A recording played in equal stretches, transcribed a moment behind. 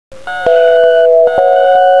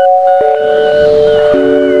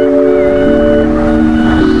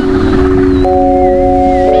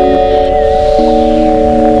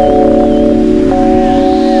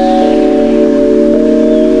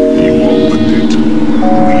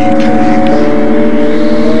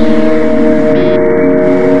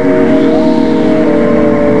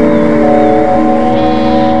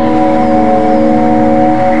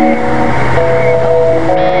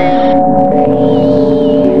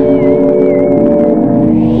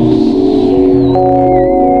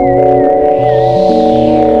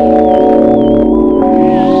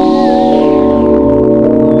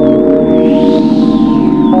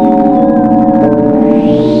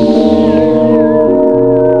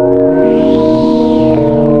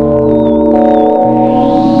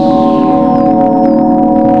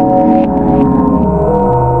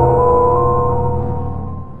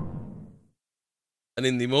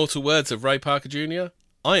immortal words of Ray Parker Jr.,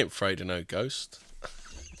 I ain't afraid of no ghost.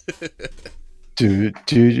 Do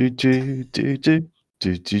do do do do do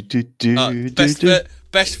do do do do do.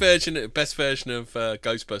 Best version of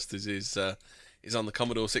Ghostbusters is on the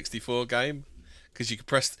Commodore 64 game, because you could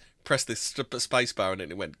press this space bar and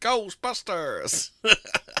it went Ghostbusters.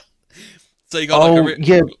 So you got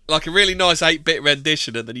like a really nice 8-bit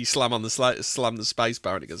rendition, and then you slam the space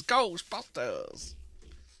bar and it goes Ghostbusters.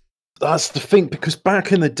 That's the thing, because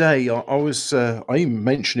back in the day, I even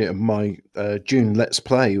mentioned it in my June Let's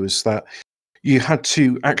Play, was that you had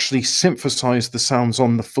to actually synthesize the sounds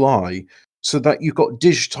on the fly, so that you got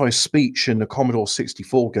digitized speech in the Commodore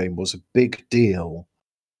 64 game was a big deal.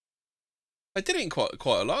 I did it in quite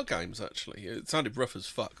a lot of games, actually. It sounded rough as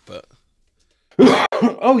fuck, but...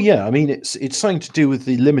 Oh yeah, I mean, it's something to do with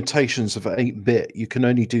the limitations of 8-bit. You can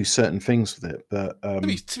only do certain things with it, but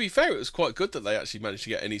to be fair, it was quite good that they actually managed to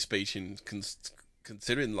get any speech in,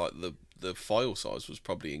 considering like the file size was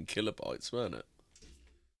probably in kilobytes, weren't it?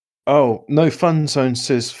 Oh, No Fun Zone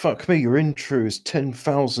says, "Fuck me, your intro is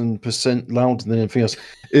 10,000% louder than anything else."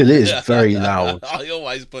 It is very loud. I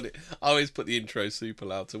always put the intro super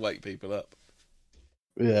loud to wake people up.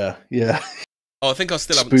 Yeah, yeah. Oh, I think I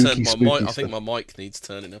still haven't turned my mic. I think my mic needs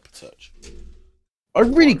turning up a touch. I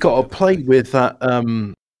really got to play with that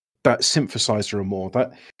that synthesizer more.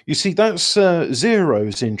 That, you see, that's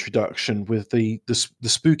Zero's introduction with the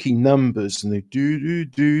spooky numbers and the do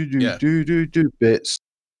bits,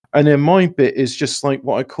 and then my bit is just like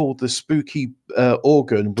what I call the spooky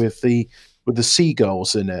organ with the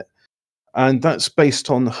seagulls in it, and that's based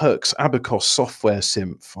on Herc's Abacus software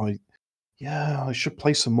synth. I should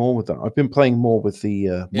play some more with that. I've been playing more with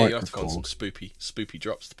the microphone. You have to find some spoopy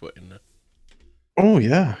drops to put in there. Oh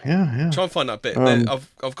yeah. Try and find that bit.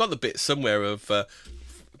 I've got the bit somewhere of,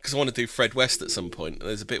 because I want to do Fred West at some point.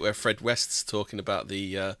 There's a bit where Fred West's talking about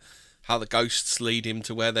the how the ghosts lead him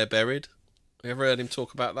to where they're buried. Have you ever heard him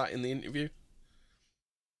talk about that in the interview?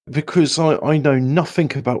 Because I know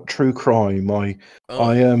nothing about true crime. I'm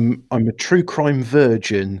a true crime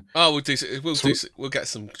virgin. Oh, we'll get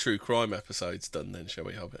some true crime episodes done then, shall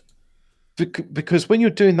we, Hobbit? Because when you're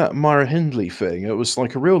doing that Myra Hindley thing, it was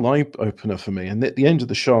like a real eye opener for me. And at the end of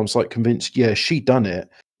the show, I was like convinced, yeah, she done it,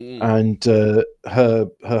 and her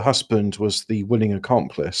husband was the willing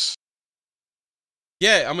accomplice.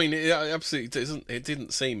 Yeah, I mean, it absolutely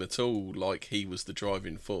didn't seem at all like he was the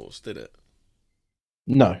driving force, did it?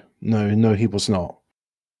 No, he was not.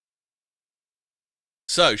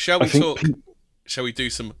 So, shall we talk? Shall we do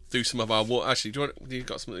some of our war? Actually, do you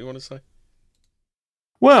got something you want to say?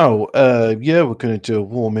 Well, yeah, we're going to do a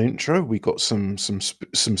warm intro. We got some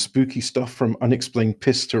spooky stuff from Unexplained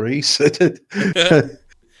Pistories,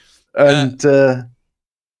 and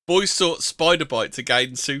boys sought spider bite to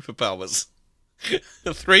gain superpowers.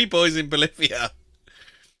 3 boys in Bolivia.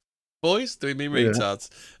 Boys? Do we mean retards?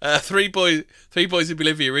 Yeah. Three boys in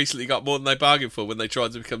Bolivia recently got more than they bargained for when they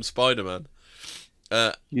tried to become Spider-Man.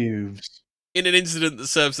 In an incident that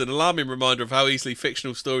serves an alarming reminder of how easily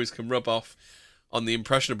fictional stories can rub off on the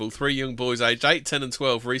impressionable, 3 young boys aged 8, 10 and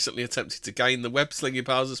 12 recently attempted to gain the web-slinging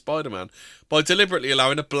powers of Spider-Man by deliberately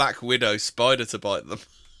allowing a Black Widow spider to bite them.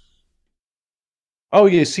 Oh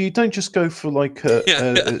yeah, so you don't just go for like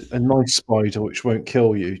a nice spider which won't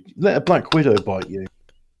kill you. Let a Black Widow bite you.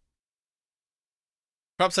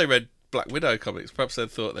 Perhaps they read Black Widow comics. Perhaps they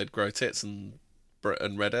thought they'd grow tits and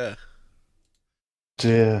red hair.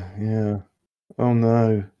 Yeah. Oh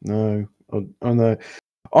no. Oh no.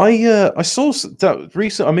 I saw that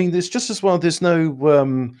recent. I mean, there's just as well. There's no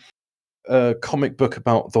comic book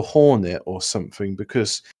about the Hornet or something,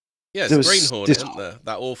 because yeah, it's Green Hornet, isn't there?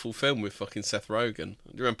 That awful film with fucking Seth Rogen.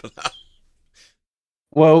 Do you remember that?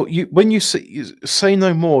 Well, when you say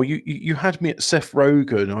no more, you had me at Seth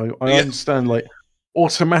Rogen. I understand, like,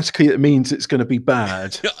 automatically it means it's going to be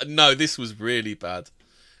bad. No, this was really bad.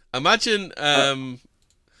 Imagine like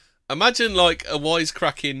a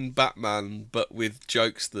wisecracking Batman, but with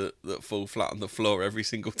jokes that fall flat on the floor every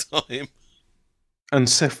single time. And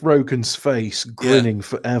Seth Rogen's face grinning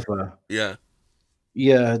forever. Yeah.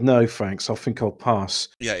 Yeah, no thanks. I think I'll pass.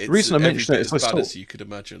 Yeah, it's the reason I mentioned it is as bad as you could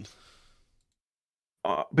imagine.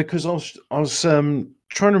 Because I was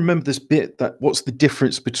trying to remember this bit, that what's the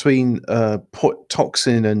difference between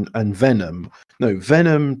toxin and venom? No,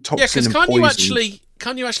 venom, toxin, and poison.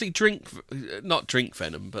 Can you actually not drink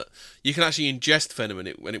venom, but you can actually ingest venom and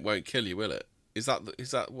it won't kill you, will it? Is that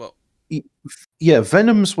what? Yeah,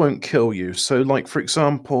 venoms won't kill you. So, like, for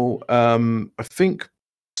example, I think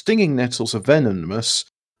stinging nettles are venomous,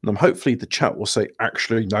 and hopefully the chat will say,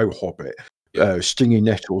 actually, no, Hobbit. Stinging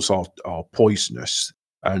nettles are poisonous.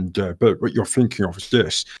 and but what you're thinking of is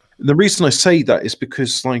this. And the reason I say that is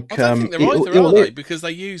because, like, I don't think they're either, are they? Because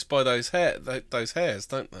they use by those hairs,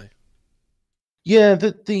 don't they? Yeah,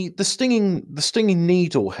 the stinging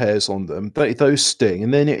needle hairs on them, those sting,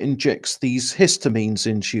 and then it injects these histamines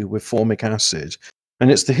into you with formic acid,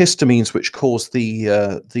 and it's the histamines which cause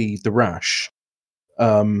the rash.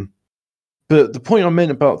 But the point I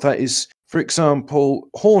meant about that is, for example,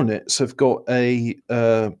 hornets have got a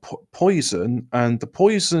poison, and the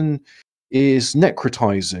poison is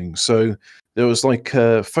necrotizing. So there was like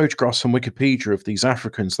photographs on Wikipedia of these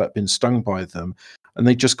Africans that had been stung by them, and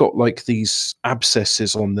they just got like these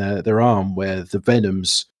abscesses on their arm where the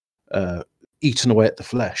venom's eaten away at the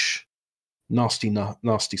flesh.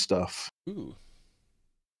 Nasty stuff. Ooh.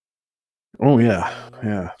 Oh yeah,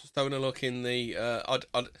 yeah. Just having a look in the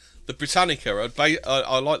the Britannica.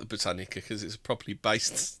 I like the Britannica because it's properly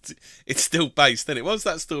based. It's still based, and it was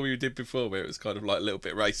that story we did before where it was kind of like a little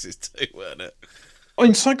bit racist too, weren't it?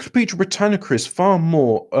 Encyclopedia Britannica is far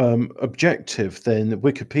more objective than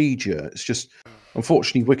Wikipedia. It's just,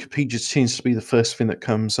 unfortunately, Wikipedia seems to be the first thing that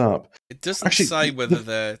comes up. It doesn't actually say whether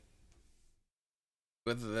they're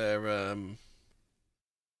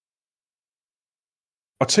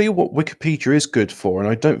I'll tell you what Wikipedia is good for, and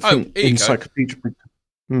I don't think Encyclopedia.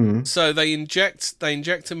 So they inject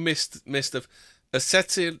a mist of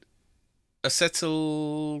acetylcholine.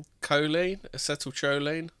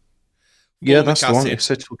 Yeah, that's the one.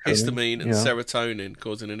 Histamine and serotonin,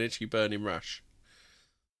 causing an itchy, burning rash.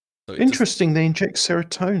 So interesting. They inject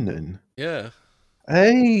serotonin. Yeah.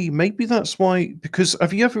 Hey, maybe that's why. Because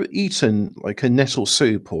have you ever eaten like a nettle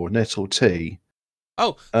soup or nettle tea?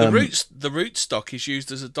 Oh, the root stock is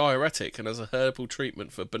used as a diuretic and as a herbal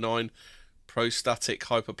treatment for benign prostatic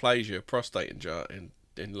hyperplasia, prostate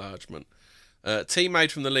enlargement. Tea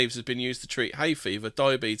made from the leaves has been used to treat hay fever,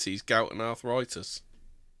 diabetes, gout, and arthritis.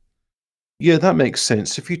 Yeah, that makes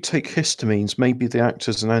sense. If you take histamines, maybe they act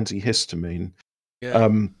as an antihistamine. Yeah.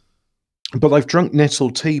 But I've drunk nettle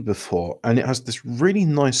tea before, and it has this really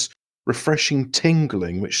nice, refreshing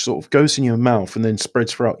tingling, which sort of goes in your mouth and then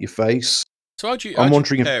spreads throughout your face. So how do you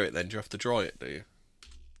prepare it then? Do you have to dry it, do you?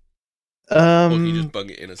 Or do you just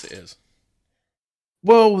bung it in as it is?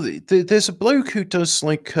 Well, there's a bloke who does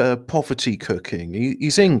like poverty cooking.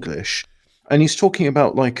 He's English, and he's talking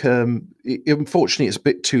about like unfortunately it's a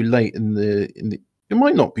bit too late in the it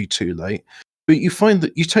might not be too late, but you find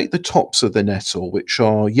that you take the tops of the nettle, which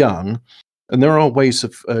are young, and there are ways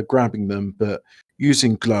of grabbing them, but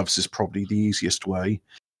using gloves is probably the easiest way.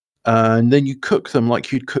 And then you cook them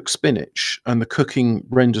like you'd cook spinach, and the cooking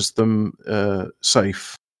renders them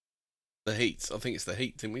safe. The heat. I think it's the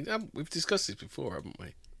heat thing. We've discussed this before, haven't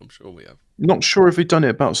we? I'm sure we have. Not sure if we've done it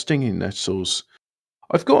about stinging nettles.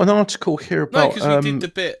 I've got an article here about. No, because we did the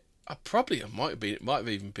bit. It might have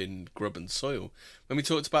even been Grub and Soil when we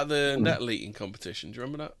talked about the nettle eating competition. Do you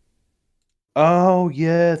remember that? Oh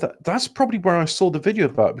yeah, that's probably where I saw the video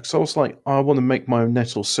about it, because I was like, I want to make my own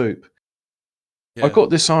nettle soup. Yeah. I've got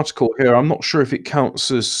this article here. I'm not sure if it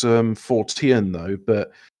counts as Fortean though,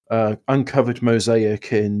 but uncovered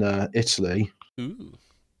mosaic in Italy. Ooh,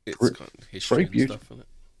 it's kind of history and stuff, isn't it?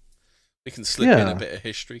 We can slip in a bit of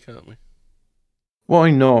history, can't we?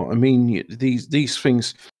 Why not? I mean, these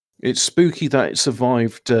things. It's spooky that it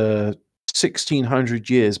survived 1,600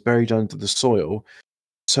 years buried under the soil.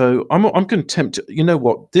 So I'm going to tempt. You know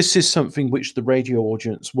what? This is something which the radio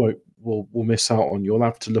audience will miss out on. You'll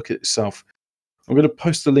have to look at it yourself. I'm going to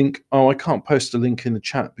post the link. Oh, I can't post a link in the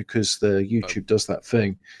chat because the YouTube does that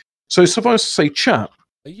thing. So suffice to say, chat.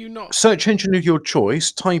 Are you not search engine of your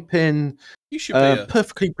choice? Type in. You should be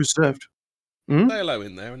perfectly preserved. Say hello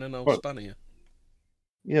in there, and then I'll spanner you.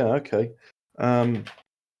 Yeah. Okay.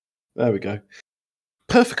 There we go.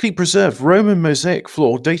 Perfectly preserved Roman mosaic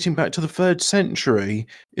floor dating back to the 3rd century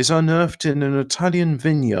is unearthed in an Italian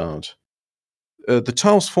vineyard. The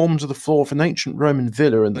tiles formed to the floor of an ancient Roman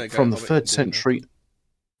villa from the 3rd century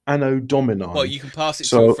Anno Domini. Well, you can pass it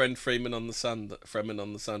to a friend Freeman on the Sand,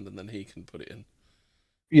 and then he can put it in.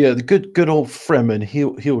 Yeah, the good old Freeman,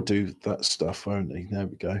 he'll do that stuff, won't he? There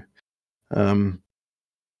we go.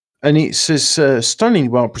 And it says, stunningly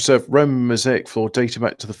well-preserved Roman mosaic floor dating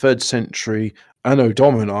back to the 3rd century Anno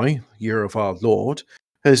Domini, year of our Lord,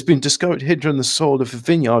 has been discovered hidden in the soil of a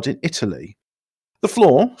vineyard in Italy. The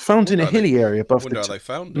floor, found in a hilly area above the... Wonder how they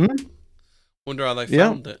found it. Wonder how they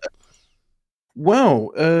found it.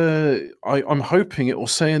 Well, I'm hoping it will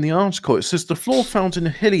say in the article. It says the floor found in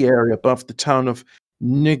a hilly area above the town of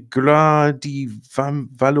Negra di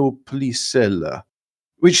Valpolicella,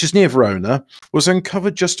 which is near Verona, was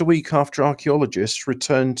uncovered just a week after archaeologists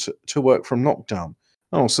returned to work from lockdown.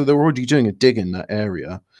 Oh, so they were already doing a dig in that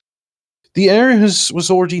area. The area was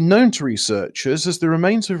already known to researchers as the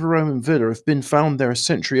remains of a Roman villa have been found there a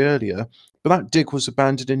century earlier, but that dig was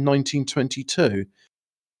abandoned in 1922.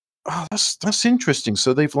 Oh, that's interesting.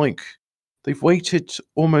 So they've waited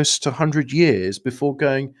almost 100 years before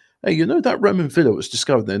going, hey, you know that Roman villa was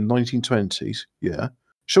discovered in the 1920s? Yeah.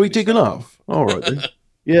 Shall we dig it up? All right then.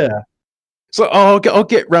 Yeah. So I'll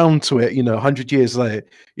get round to it, 100 years later.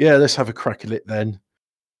 Yeah, let's have a crack at it then.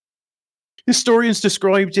 Historians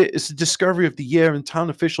described it as the discovery of the year, and town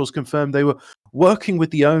officials confirmed they were working with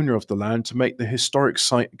the owner of the land to make the historic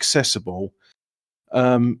site accessible.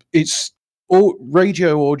 It's all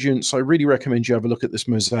radio audience. I really recommend you have a look at this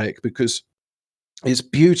mosaic because it's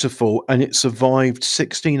beautiful and it survived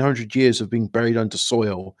 1600 years of being buried under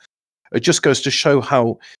soil. It just goes to show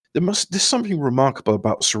how there's something remarkable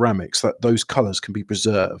about ceramics that those colors can be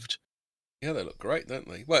preserved. Yeah, they look great, don't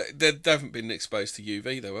they? Well, they haven't been exposed to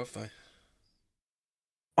UV though, have they?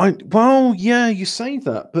 Well, yeah, you say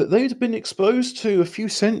that, but they'd been exposed to a few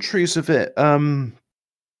centuries of it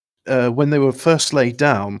when they were first laid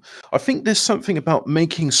down. I think there's something about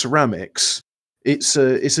making ceramics. It's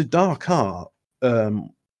a dark art, and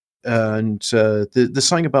there's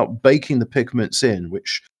something about baking the pigments in,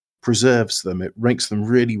 which preserves them. It makes them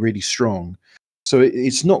really, really strong. So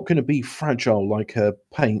it's not going to be fragile like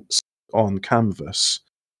paints on canvas.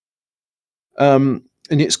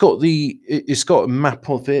 And it's got a map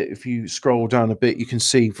of it. If you scroll down a bit, you can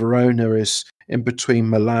see Verona is in between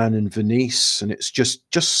Milan and Venice, and it's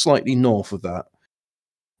just slightly north of that.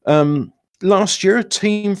 Last year, a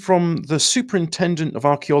team from the Superintendent of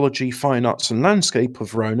Archaeology, Fine Arts and Landscape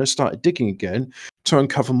of Verona started digging again to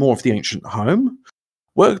uncover more of the ancient home.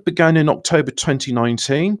 Work began in October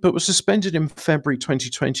 2019, but was suspended in February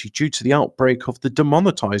 2020 due to the outbreak of the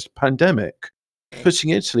demonetized pandemic, putting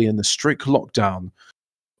Italy in the strict lockdown.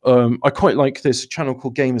 I quite like there's a channel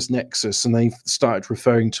called Gamers Nexus, and they've started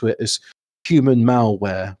referring to it as human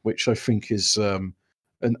malware, which I think is an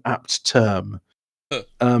apt term.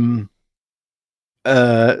 The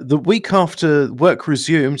week after work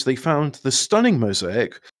resumed, they found the stunning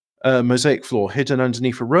mosaic floor hidden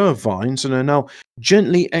underneath a row of vines and are now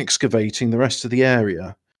gently excavating the rest of the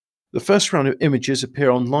area. The first round of images appear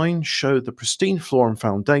online show the pristine floor and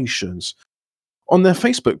foundations. On their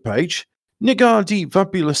Facebook page, Nigar di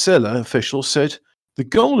Vapilasella officials said the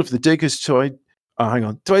goal of the dig is to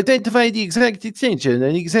identify the exact extension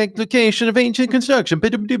and exact location of ancient construction.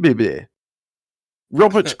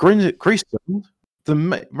 Roberto Grisson, the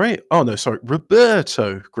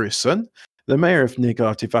mayor of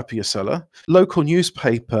Nigar di Vapilasella, local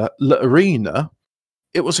newspaper La Arena.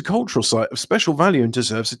 It was a cultural site of special value and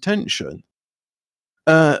deserves attention.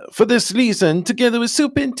 For this reason, together with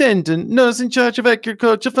Superintendent, nurse in charge of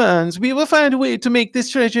agriculture funds, we will find a way to make this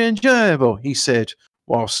treasure enjoyable, he said,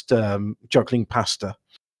 whilst juggling pasta.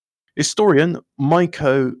 Historian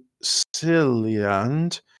Maiko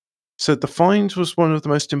Ciliand said the find was one of the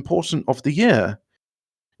most important of the year.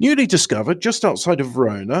 Newly discovered just outside of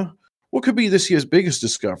Verona, what could be this year's biggest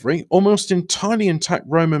discovery, almost entirely intact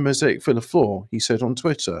Roman mosaic villa floor, he said on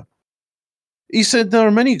Twitter. He said there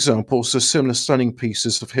are many examples of similar stunning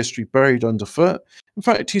pieces of history buried underfoot. In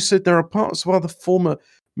fact, he said there are parts of other former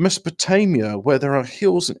Mesopotamia where there are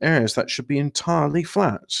hills and areas that should be entirely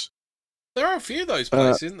flat. There are a few of those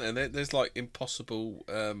places, isn't there? There's like impossible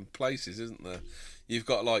places, isn't there? You've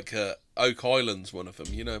got like Oak Island's one of them.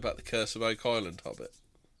 You know about the Curse of Oak Island, Hobbit?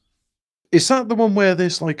 Is that the one where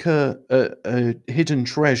there's like a hidden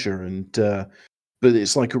treasure but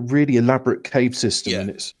it's like a really elaborate cave system, and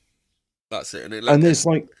it's that's it, and there's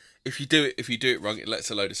like if you do it wrong, it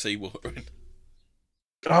lets a load of seawater in.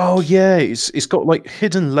 Oh yeah, it's got like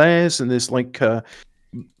hidden layers, and there's like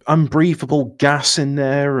unbreathable gas in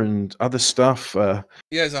there and other stuff. Yeah,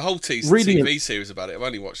 there's a whole TV series about it. I've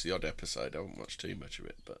only watched the odd episode. I haven't watched too much of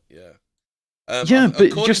it, but yeah. I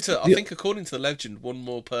think according to the legend, one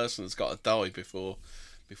more person has got to die before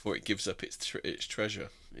it gives up its treasure.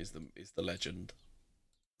 Is the legend?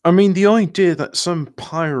 I mean, the idea that some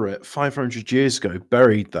pirate 500 years ago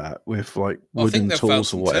buried that with like wooden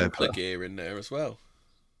tools or whatever. Templar gear in there as well.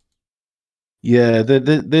 Yeah,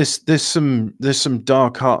 there's some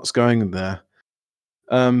dark arts going there.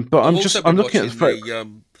 But I'm looking at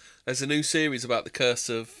there's a new series about the curse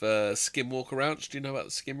of Skinwalker Ranch. Do you know about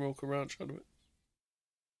the Skinwalker Ranch?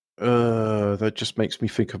 That just makes me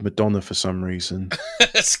think of Madonna for some reason.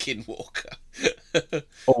 Skinwalker.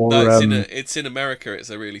 It's in America.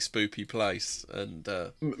 It's a really spooky place, and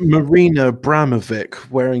Marina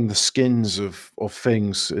Abramovic wearing the skins of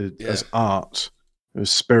things as art,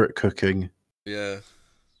 as spirit cooking. Yeah,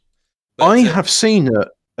 I But have seen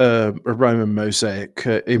a Roman mosaic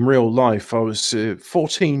in real life. I was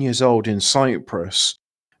 14 years old in Cyprus,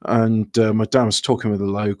 and my dad was talking with the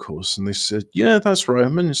locals, and they said, "Yeah, that's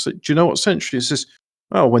Roman." He said, "Do you know what century?" He says,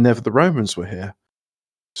 "Oh, whenever the Romans were here."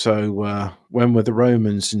 So when were the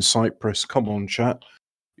Romans in Cyprus? Come on, chat.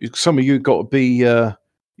 Some of you got to be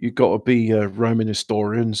Roman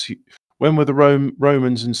historians. When were the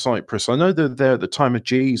Romans in Cyprus? I know they're there at the time of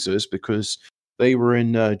Jesus because they were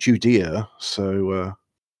in Judea.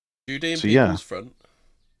 Judean So yeah, People's Front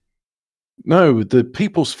no, the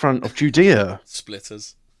People's Front of Judea.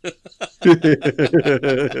 splitters.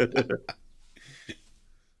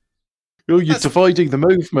 Oh, you're That's dividing the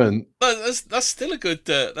movement. that's still a good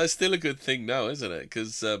thing now, isn't it?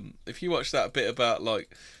 Because if you watch that bit about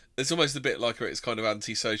like, it's almost a bit like it's kind of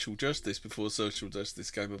anti-social justice before social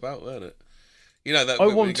justice came about, weren't it? You know that I when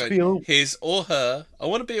you're want to going be a. his or her. I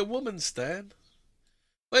want to be a woman, Stan.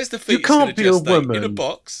 Where's the You fetus going can't to be a gestate in a woman.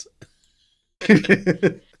 box?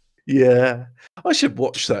 Yeah, I should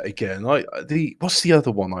watch that again. The what's the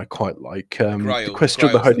other one I quite like? The The Question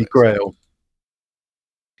of the Grail's the Holy next one. Grail.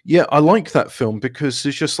 Yeah, I like that film because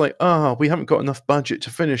it's just like, we haven't got enough budget to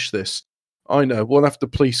finish this. I know, we'll have the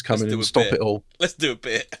police come Let's in do and a stop bit. it all. Let's do a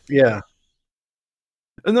bit. Yeah,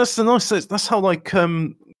 and that's the nice. That's how like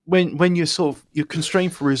when you're you're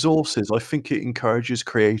constrained for resources, I think it encourages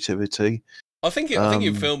creativity. I think in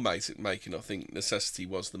Um, film making, I think necessity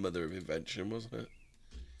was the mother of invention, wasn't it?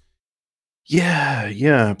 yeah,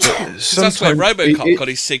 yeah, but Because that's where sometimes RoboCop got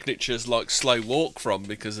his signatures like slow walk from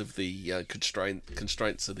because of the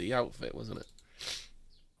constraints of the outfit, wasn't it?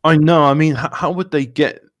 I know. I mean, how would they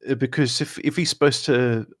get? Because if he's supposed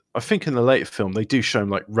to, I think in the later film they do show him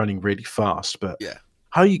like running really fast, but Yeah.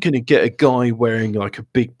 how are you going to get a guy wearing like a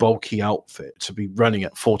big bulky outfit to be running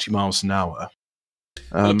at 40 miles an hour?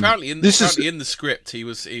 Well, apparently in This is the script he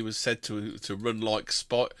was said to run like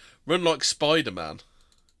Spider-Man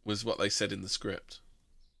was what they said in the script.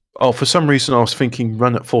 for some reason I was thinking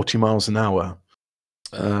run at 40 miles an hour.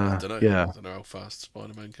 I don't know. Yeah, I don't know how fast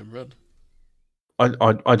Spider-Man can run.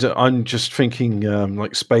 I'm just thinking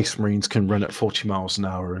like Space Marines can run at 40 miles an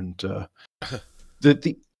hour, and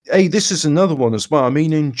the hey, this is another one as well. I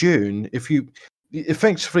mean, in June, if you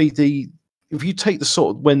effectively if you take the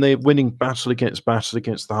sort of when they're winning battle against the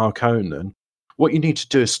Harkonnen, what you need to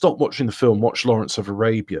do is stop watching the film, watch Lawrence of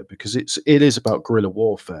Arabia because it is about guerrilla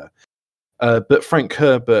warfare. But Frank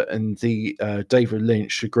Herbert and the David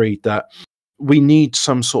Lynch agreed that we need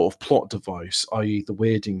some sort of plot device, i.e., the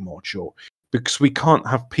weirding module, because we can't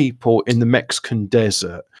have people in the Mexican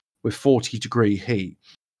desert with 40-degree heat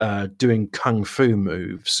doing kung fu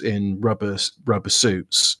moves in rubber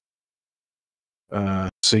suits.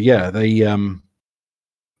 So yeah, they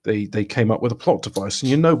came up with a plot device, and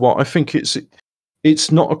you know what? I think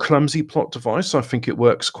it's not a clumsy plot device. I think it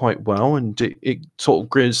works quite well, and it sort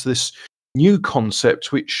of gives this new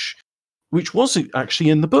concept, which wasn't actually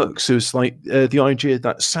in the books. It was like the idea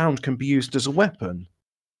that sound can be used as a weapon.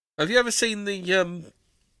 Have you ever seen the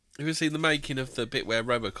making of the bit where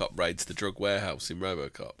RoboCop raids the drug warehouse in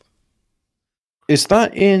RoboCop? Is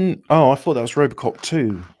that in? Oh, I thought that was RoboCop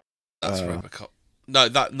 2. That's RoboCop. No,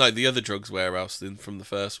 the other drugs warehouse from the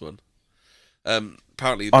first one.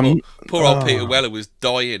 Apparently, poor old Peter Weller was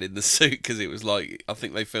dying in the suit because it was like I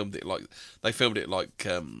think they filmed it like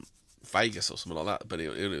Vegas or something like that, but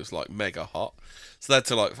it was like mega hot, so they had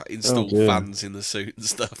to like install fans in the suit and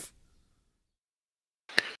stuff.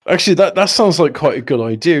 Actually, that sounds like quite a good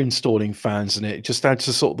idea. Installing fans in it just adds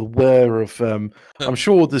to sort of the whir of. I'm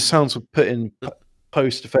sure the sounds were put in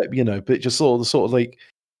post effect, but just sort of like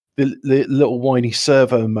the little whiny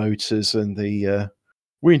servo motors and the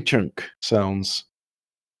wind chunk sounds.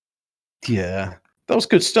 Yeah, that was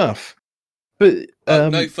good stuff. But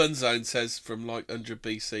No Fun Zone says from like 100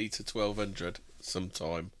 BC to 1200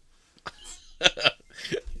 sometime.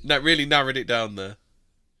 That really narrowed it down there.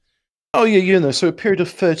 Oh yeah, so a period of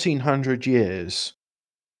 1300 years.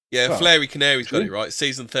 Yeah, well, Flary Canary's got it right.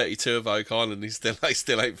 Season 32 of Oak Island, they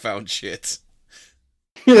still ain't found shit.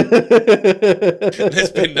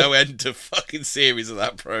 There's been no end to fucking series of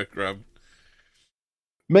that program.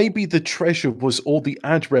 Maybe the treasure was all the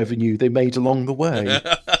ad revenue they made along the way.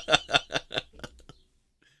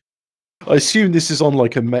 I assume this is on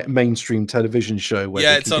like a mainstream television show.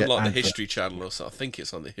 Where it's on like the History Channel or so. I think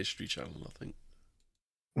it's on the History Channel. I think.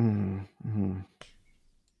 Mm-hmm.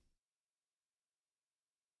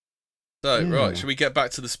 So right, should we get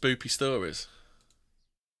back to the spoopy stories?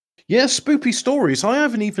 Yeah, spoopy stories. I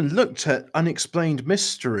haven't even looked at Unexplained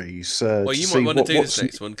Mysteries. Well, you might want to do this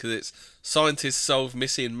next one because it's scientists solve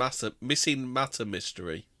missing matter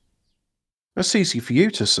mystery. That's easy for you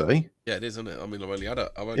to say. Yeah, it is, isn't it? I mean, I've only had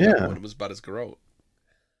one that was as bad as Geralt.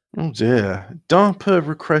 Oh dear. DARPA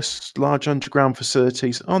requests large underground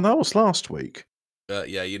facilities. Oh, that was last week.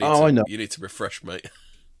 Yeah, you know. You need to refresh, mate.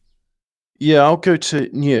 Yeah, I'll go to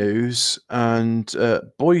news and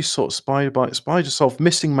boys sort spider bite, spider solve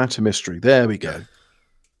missing matter mystery. There we go. Yeah.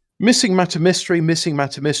 Missing matter mystery.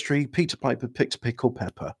 Peter Piper picked pickle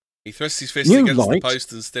pepper. He thrusts his fist against the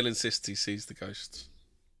post and still insists he sees the ghosts.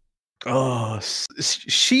 Oh,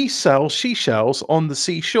 she sells seashells on the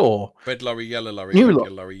seashore. Red lorry, yellow lorry,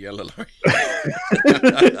 lorry, yellow lorry.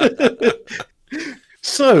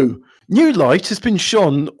 So, new light has been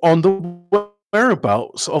shone on the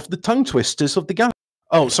whereabouts of the tongue twisters of the galaxy.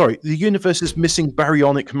 Oh, sorry. The universe is missing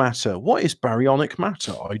baryonic matter. What is baryonic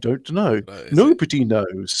matter? I don't know. Nobody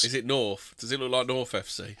knows. Is it North? Does it look like North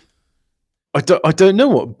FC? I don't know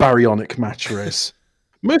what baryonic matter is.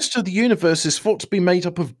 Most of the universe is thought to be made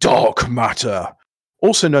up of dark matter,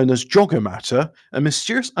 also known as jogger matter, a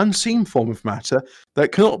mysterious unseen form of matter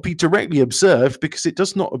that cannot be directly observed because it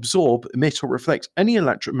does not absorb, emit, or reflect any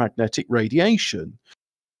electromagnetic radiation.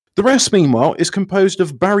 The rest, meanwhile, is composed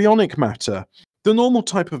of baryonic matter, the normal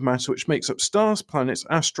type of matter which makes up stars, planets,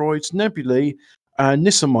 asteroids, nebulae, and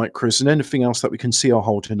Nissan micros, and anything else that we can see or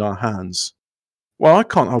hold in our hands. Well, I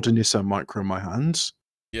can't hold a Nissan micro in my hands.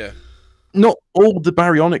 Yeah. Not all the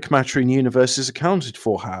baryonic matter in the universe is accounted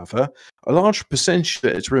for, however. A large percentage of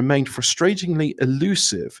it has remained frustratingly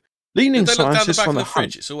elusive, leading scientists on the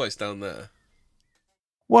fridge. It's always down there.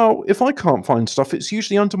 Well, if I can't find stuff, it's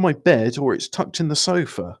usually under my bed or it's tucked in the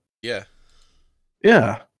sofa. Yeah.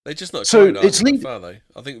 Yeah. They're just not so it's enough, are they?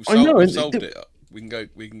 I think we've solved it. We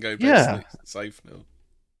can go safe now.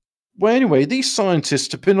 Well, anyway, these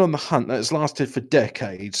scientists have been on the hunt that has lasted for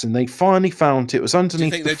decades, and they finally found it was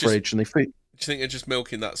underneath the fridge. Do you think they're just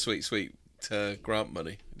milking that sweet grant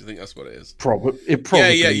money? Do you think that's what it is? It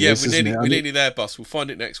probably yeah. is. We're nearly there, boss. We'll find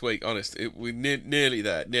it next week. Honest, we're nearly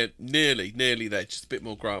there. Nearly there. Just a bit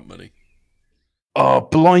more grant money. Oh,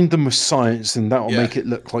 blind them with science, and that'll make it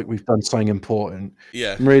look like we've done something important.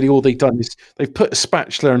 Yeah. And really, all they've done is they've put a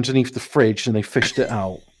spatula underneath the fridge and they fished it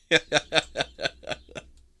out.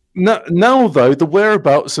 Now, though, the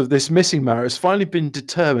whereabouts of this missing matter has finally been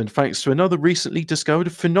determined thanks to another recently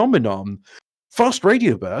discovered phenomenon. Fast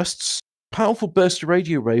radio bursts, powerful bursts of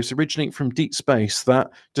radio waves originating from deep space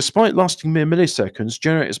that, despite lasting mere milliseconds,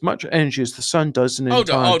 generate as much energy as the sun does in an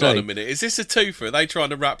entire day. Hold on a minute. Is this a twofer? Are they trying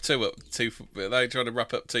to wrap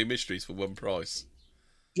up two mysteries for one price?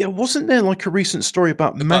 Yeah, wasn't there like a recent story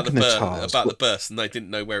about magnetars? About the burst, and they didn't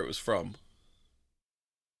know where it was from.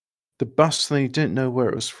 The burst, they didn't know where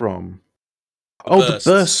it was from. The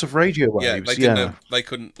bursts of radio waves. Yeah, they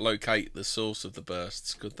couldn't locate the source of the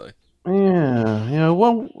bursts, could they? Yeah.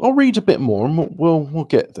 Well, I'll read a bit more, and we'll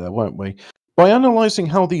get there, won't we? By analysing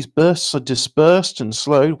how these bursts are dispersed and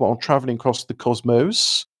slowed while travelling across the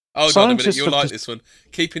cosmos. Hold on a minute, you'll like this one.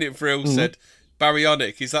 Keeping It Real said,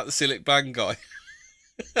 baryonic, is that the Silicon Bang guy?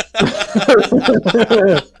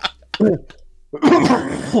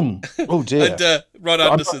 Oh dear. And Ron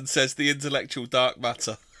Anderson says the intellectual dark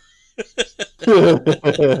matter.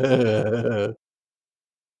 There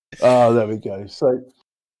we go. So,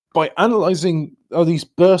 by analysing how these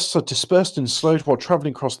bursts are dispersed and slowed while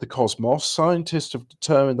travelling across the cosmos, scientists have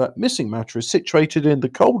determined that missing matter is situated in the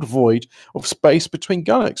cold void of space between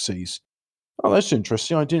galaxies. Oh, that's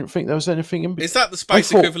interesting. I didn't think there was anything in between. Is that the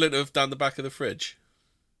space equivalent of down the back of the fridge?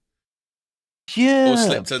 Yeah. Or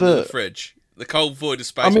slipped under the fridge? The cold void of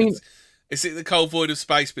space. I mean, is it the cold void of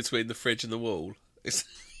space between the fridge and the wall? Is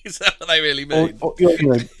that what they really mean?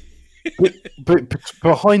 But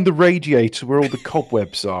behind the radiator where all the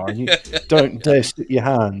cobwebs are, and you don't dare stick your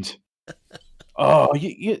hand.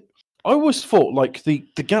 I always thought like the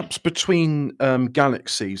gaps between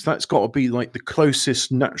galaxies, that's got to be like the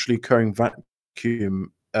closest naturally occurring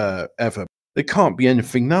vacuum ever. There can't be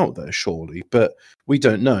anything out there, surely, but we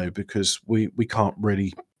don't know because we can't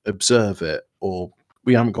really observe it, or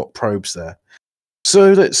we haven't got probes there.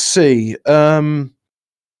 So let's see.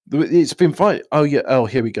 It's been fine. Oh,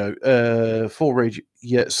 here we go. For radio.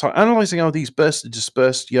 Yeah, so analysing how these bursts are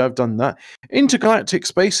dispersed, yeah, I've done that. Intergalactic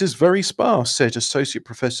space is very sparse, said Associate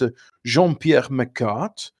Professor Jean-Pierre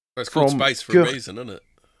Macquart. Well, it's called space for a reason, isn't it?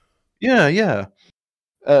 Yeah.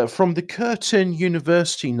 From the Curtin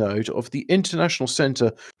University node of the International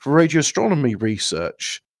Centre for Radio Astronomy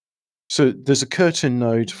Research. So there's a Curtin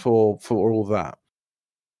node for all that.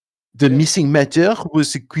 The missing matter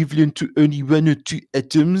was equivalent to only 1 or 2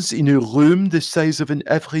 atoms in a room the size of an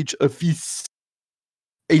average office.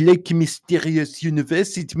 Like a mysterious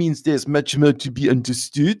universe, it means there's much more to be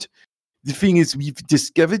understood. The thing is we've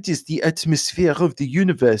discovered is the atmosphere of the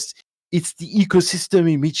universe It's the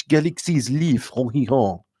ecosystem in which galaxies live from here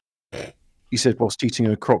on, he said whilst eating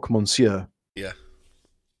a croque monsieur. Yeah.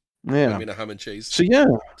 Yeah. I mean, a ham and cheese. So yeah,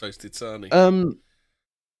 Toasted sarnie.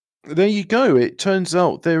 there you go. It turns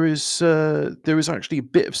out there is actually a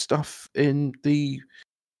bit of stuff in the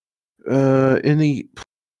void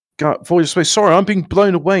of space. Sorry, I'm being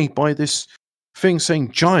blown away by this thing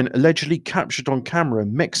saying giant allegedly captured on camera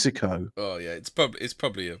in Mexico. Oh yeah, it's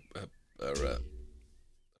probably a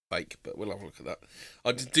fake, but we'll have a look at that.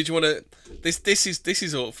 Did you want to? This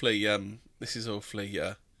is awfully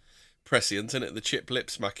prescient, isn't it? The chip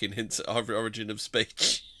lip smacking hints at origin of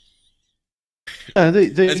speech.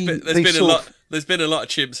 There's been a lot of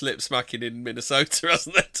chimps lip smacking in Minnesota,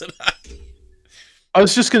 hasn't there, today? I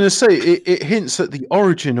was just going to say it hints at the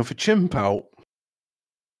origin of a chimp out.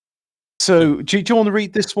 So, do you want to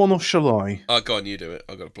read this one or shall I? Oh, go on, you do it.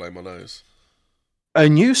 I've got to blow my nose. A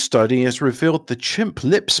new study has revealed the chimp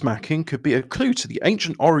lip smacking could be a clue to the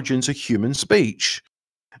ancient origins of human speech.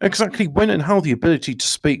 Exactly when and how the ability to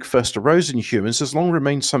speak first arose in humans has long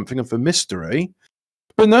remained something of a mystery.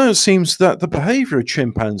 But now it seems that the behavior of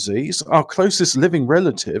chimpanzees, our closest living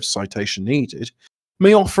relatives, citation needed,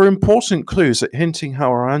 may offer important clues at hinting how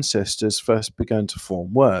our ancestors first began to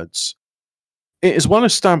form words. It is well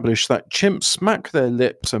established that chimps smack their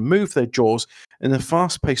lips and move their jaws in the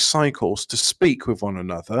fast-paced cycles to speak with one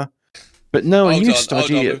another. But now a new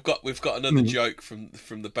study... Hold on. We've got another joke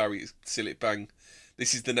from the Barry Silly Bang.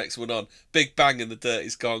 This is the next one on. Big Bang and the Dirt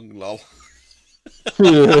is gone, lol.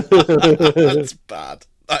 That's bad.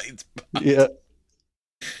 That is bad. Yeah.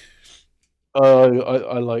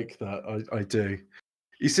 I like that. I do.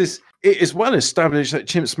 He says, it is well established that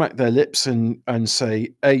chimps smack their lips and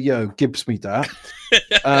say, hey, yo, gives me that.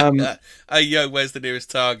 Hey, yo, where's the nearest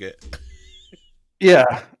target? Yeah.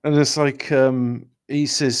 And it's like, he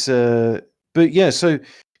says, but yeah, so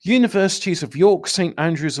universities of York, St.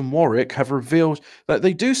 Andrews and Warwick have revealed that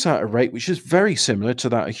they do so at a rate which is very similar to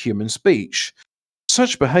that of human speech.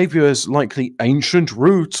 Such behavior has likely ancient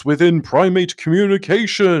roots within primate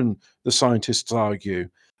communication, the scientists argue,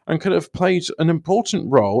 and could have played an important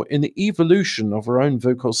role in the evolution of our own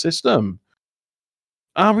vocal system.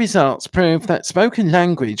 Our results prove that spoken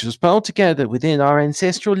language was pulled together within our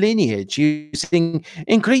ancestral lineage using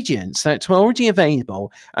ingredients that were already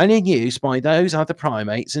available and in use by those other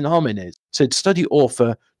primates and hominids, said study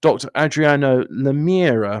author Dr. Adriano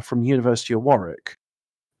Lemira from University of Warwick.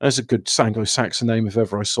 That's a good Anglo-Saxon name if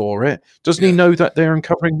ever I saw it. Doesn't he know that they're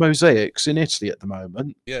uncovering mosaics in Italy at the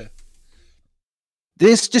moment? Yeah.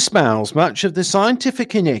 This dispels much of the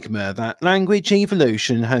scientific enigma that language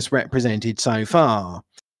evolution has represented so far.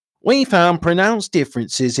 We found pronounced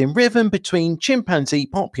differences in rhythm between chimpanzee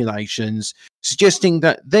populations, suggesting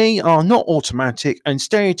that they are not automatic and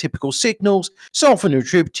stereotypical signals so often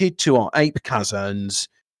attributed to our ape cousins.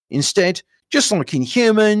 Instead, just like in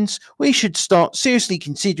humans, we should start seriously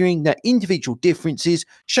considering that individual differences,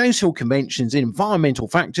 social conventions, and environmental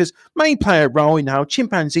factors may play a role in how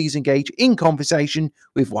chimpanzees engage in conversation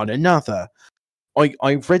with one another.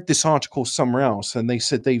 I've read this article somewhere else, and they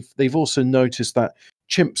said they've also noticed that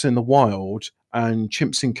chimps in the wild and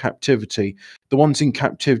chimps in captivity, the ones in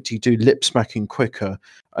captivity do lip smacking quicker,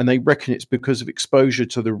 and they reckon it's because of exposure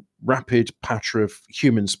to the rapid patter of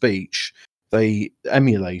human speech. They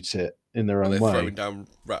emulate it in their own way. They're throwing down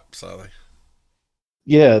raps, are they?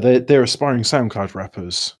 Yeah, they're aspiring SoundCloud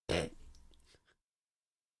rappers.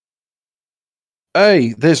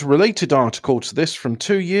 Hey, there's a related article to this from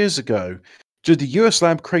 2 years ago. Did the US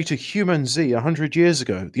lab create a human Z 100 years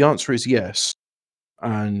ago? The answer is yes.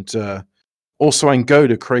 And also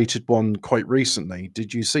Angola created one quite recently.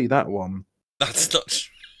 Did you see that one? That's not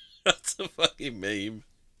true. That's a fucking meme.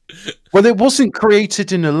 Well, it wasn't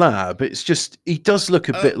created in a lab. It's just he does look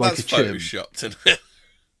a bit like a chimp. Photoshopped, isn't it?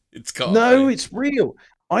 It's real.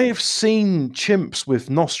 I have seen chimps with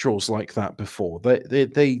nostrils like that before.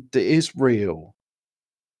 It is real.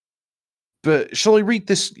 But shall I read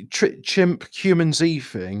this chimp human Z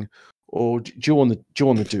thing, or do you want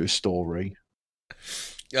to do a story?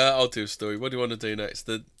 I'll do a story. What do you want to do next?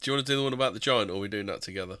 Do you want to do the one about the giant, or are we doing that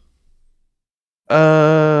together?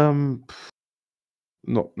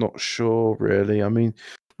 Not sure really. I mean,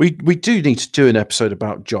 we do need to do an episode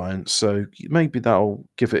about giants, so maybe that'll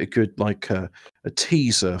give it a good a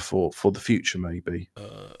teaser for the future. Maybe.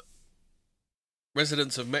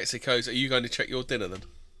 Residents of Mexico's. Are you going to check your dinner then?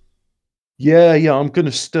 Yeah. I'm going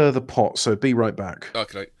to stir the pot. So be right back.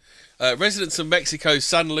 Okay. Residents of Mexico's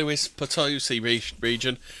San Luis Potosi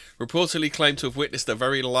region reportedly claim to have witnessed a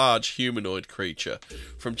very large humanoid creature.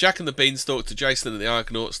 From Jack and the Beanstalk to Jason and the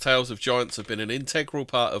Argonauts, tales of giants have been an integral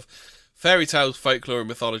part of Fairy tales, folklore, and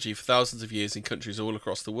mythology for thousands of years in countries all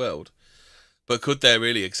across the world. But could there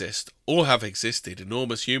really exist, or have existed,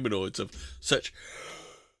 enormous humanoids of such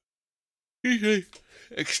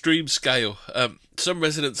extreme scale? Some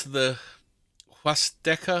residents of the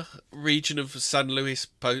Huasteca region of San Luis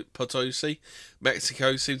Potosi,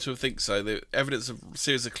 Mexico, seem to think so. The evidence of a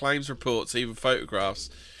series of claims, reports, even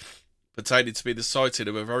photographs pertaining to be the sighting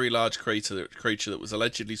of a very large creature that was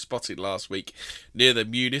allegedly spotted last week near the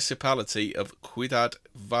municipality of Ciudad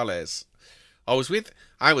Valles. I was with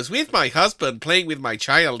my husband playing with my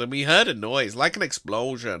child, and we heard a noise like an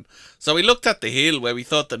explosion. So we looked at the hill where we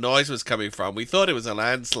thought the noise was coming from. We thought it was a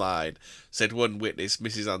landslide, said one witness,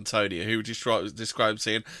 Mrs. Antonia, who described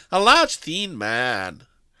seeing a large thin man.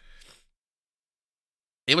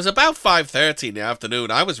 It was about 5:30 in the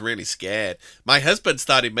afternoon. I was really scared. My husband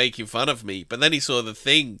started making fun of me, but then he saw the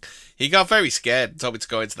thing. He got very scared and told me to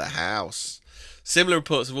go into the house. Similar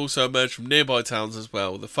reports have also emerged from nearby towns as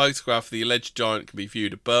well. The photograph of the alleged giant can be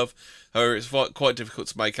viewed above. However, it's quite difficult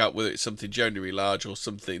to make out whether it's something genuinely large or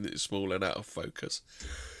something that is small and out of focus.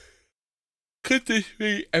 Could this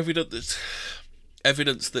be evidence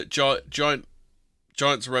that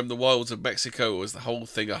giants roam the wilds of Mexico, or is the whole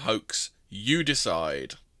thing a hoax? You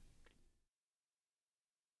decide.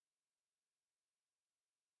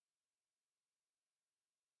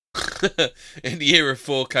 In the era of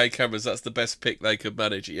 4K cameras, that's the best pick they could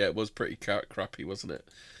manage. Yeah, it was pretty crappy, wasn't it?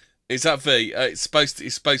 Is that V? It's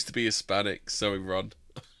supposed to be Hispanic. Sorry, Ron.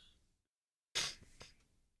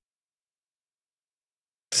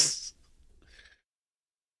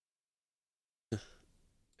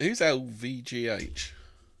 Who's LVGH?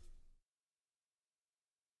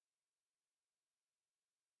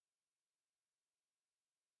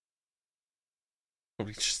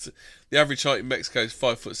 Probably just the average height in Mexico is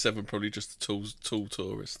 5'7", probably just a tall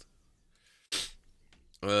tourist.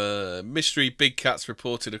 Mystery big cats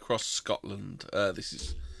reported across Scotland. This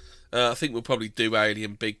is, I think we'll probably do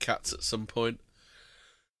alien big cats at some point.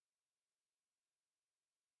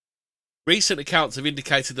 Recent accounts have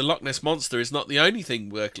indicated the Loch Ness Monster is not the only thing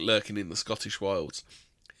lurking in the Scottish wilds.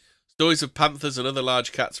 Stories of panthers and other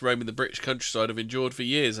large cats roaming the British countryside have endured for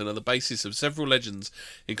years and are the basis of several legends,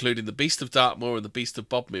 including the Beast of Dartmoor and the Beast of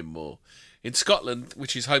Bodmin Moor. In Scotland,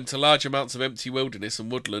 which is home to large amounts of empty wilderness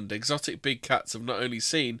and woodland, exotic big cats have not only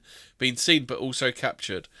been seen but also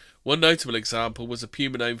captured. One notable example was a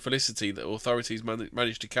puma named Felicity that authorities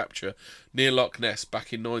managed to capture near Loch Ness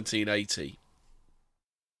back in 1980.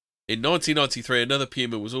 In 1993, another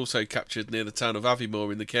puma was also captured near the town of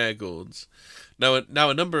Aviemore in the Cairngorms. Now,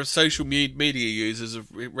 a number of social media users have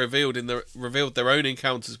revealed their own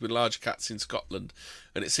encounters with large cats in Scotland,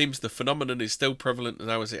 and it seems the phenomenon is still prevalent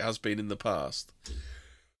now as it has been in the past.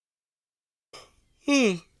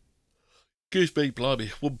 Excuse me,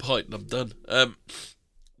 blimey, one pint and I'm done.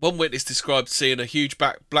 One witness described seeing a huge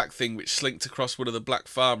black thing which slinked across one of the back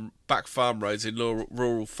farm roads in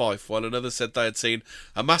rural Fife, while another said they had seen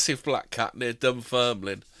a massive black cat near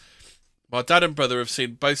Dunfermline. My dad and brother have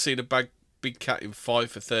both seen a big cat in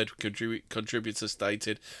Fife, a third contributor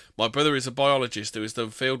stated. My brother is a biologist who has done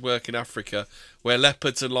field work in Africa, where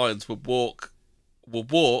leopards and lions would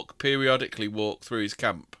periodically walk through his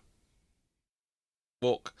camp.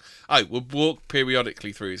 Would walk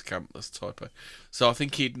periodically through his camp. That's a typo. So I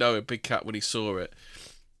think he'd know a big cat when he saw it.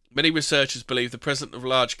 Many researchers believe the presence of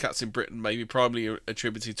large cats in Britain may be primarily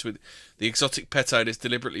attributed to the exotic pet owners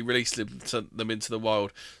deliberately releasing them into the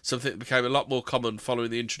wild, something that became a lot more common following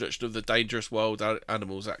the introduction of the Dangerous Wild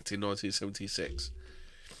Animals Act in 1976.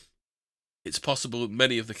 It's possible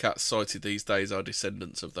many of the cats sighted these days are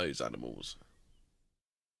descendants of those animals.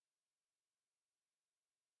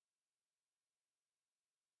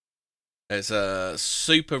 There's a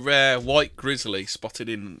super rare white grizzly spotted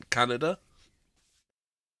in Canada.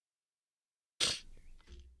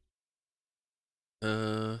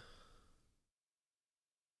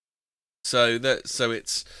 So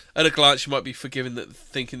it's at a glance you might be forgiven that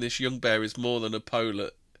thinking this young bear is little more than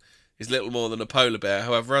a polar bear.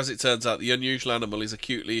 However, as it turns out, the unusual animal is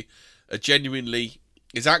actually a genuine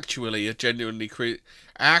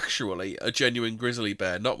grizzly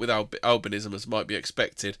bear, not with albinism as might be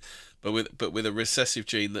expected, but with a recessive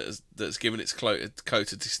gene that's given its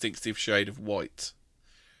coat a distinctive shade of white.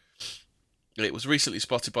 It was recently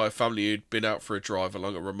spotted by a family who'd been out for a drive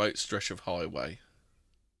along a remote stretch of highway.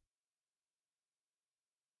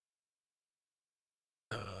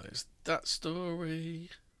 Is that story?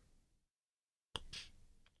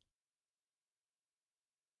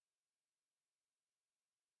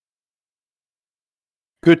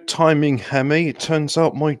 Good timing, Hemi. It turns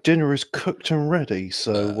out my dinner is cooked and ready,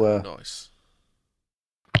 so nice.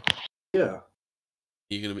 Yeah.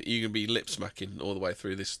 You're gonna be lip smacking all the way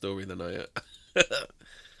through this story, then, are you?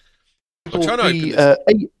 I'm Or trying to open be this.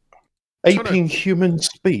 aping human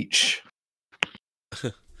speech.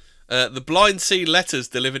 The blind see letters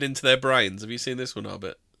delivered into their brains. Have you seen this one,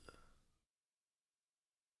 Albert?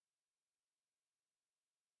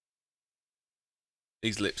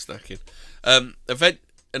 He's lip snacking.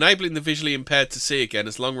 Enabling the visually impaired to see again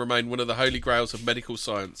has long remained one of the holy grails of medical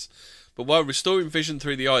science. But while restoring vision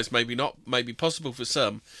through the eyes may be possible for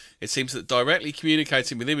some, it seems that directly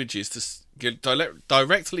communicating images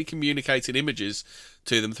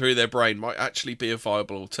to them through their brain might actually be a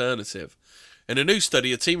viable alternative. In a new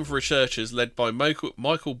study, a team of researchers led by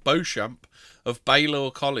Michael Beauchamp of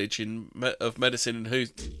Baylor College of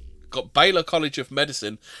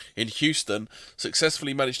Medicine in Houston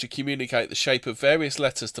successfully managed to communicate the shape of various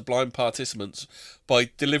letters to blind participants by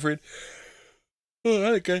delivering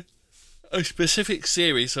a specific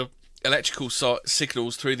series of electrical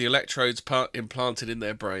signals through the electrodes implanted in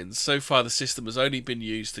their brains. So far, the system has only been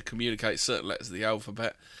used to communicate certain letters of the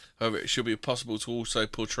alphabet. However, it should be possible to also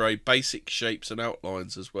portray basic shapes and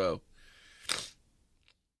outlines as well.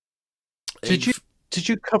 Did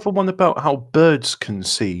you cover one about how birds can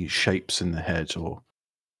see shapes in the head, or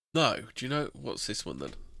no? Do you know what's this one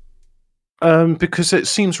then? Because it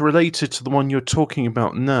seems related to the one you're talking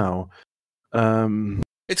about now.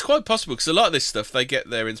 It's quite possible because a lot of this stuff they get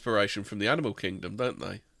their inspiration from the animal kingdom, don't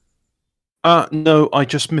they? No, I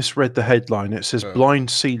just misread the headline. It says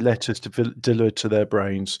blind see letters delivered to their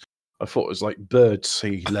brains. I thought it was like birds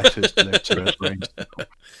see letters delivered to their brains.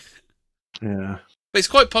 Yeah. But it's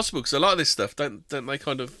quite possible because a lot of this stuff don't they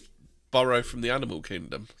kind of borrow from the animal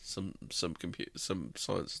kingdom, some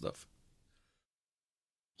science stuff.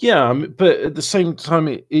 Yeah, but at the same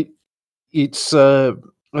time, it's. I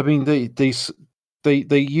mean, they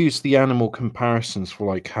use the animal comparisons for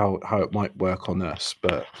like how it might work on us,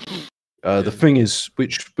 but the thing is,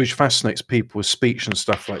 which fascinates people with speech and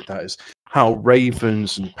stuff like that, is how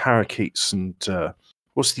ravens and parakeets and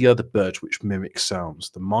what's the other bird which mimics sounds?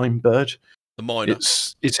 The mime bird. The miner.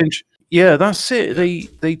 Yeah, that's it. Yeah.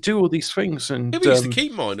 They do all these things, and we used to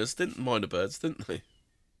keep miners, miner birds, didn't they?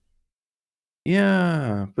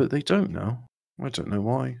 Yeah, but they don't now. I don't know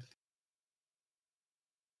why.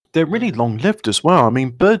 They're really long-lived as well. I mean,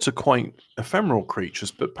 birds are quite ephemeral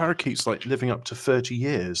creatures, but parakeets like living up to 30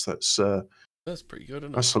 years. That's pretty good,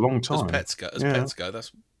 isn't it? That's a long time. Pets go,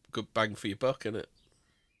 that's good bang for your buck, isn't it?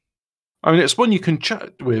 I mean, it's one you can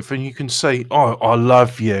chat with and you can say, "Oh, I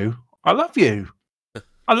love you. I love you.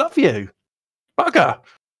 I love you. Bugger."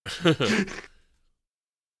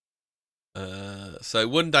 So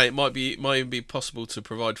one day it might even be possible to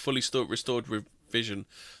provide fully restored vision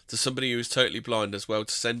to somebody who is totally blind as well,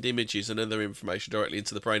 to send images and other information directly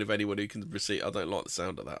into the brain of anyone who can receive. I don't like the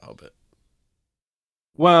sound of that, Hobbit.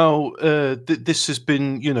 Well, this has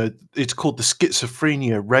been, it's called the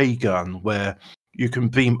schizophrenia ray gun, where you can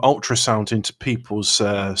beam ultrasound into people's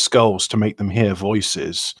skulls to make them hear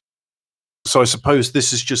voices. So I suppose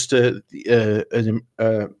this is just an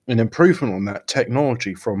improvement on that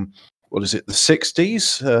technology from, what is it, the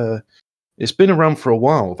 60s? It's been around for a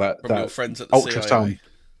while, that your friends at the ultrasound. CIA.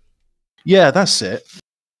 Yeah, that's it.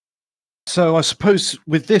 So I suppose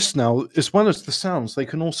with this now, as well as the sounds, they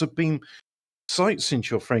can also beam sights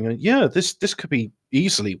into your thing. And yeah, this could be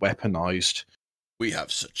easily weaponized. We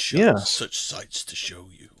have such sights to show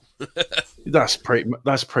you. That's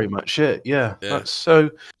pretty much it. Yeah. That's so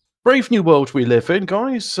brave new world we live in,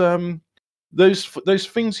 guys. Those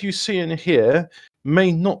things you see and hear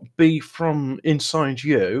may not be from inside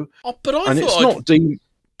you. Oh, but I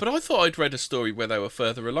thought I'd read a story where they were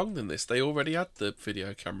further along than this. They already had the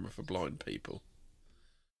video camera for blind people.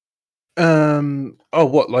 Oh,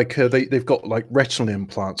 what? Like they've got like retinal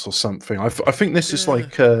implants or something. I think this is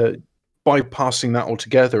like bypassing that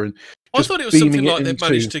altogether. And I thought it was something like they've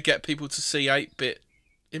managed to get people to see 8-bit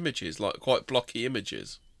images, like quite blocky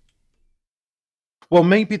images. Well,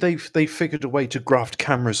 maybe they figured a way to graft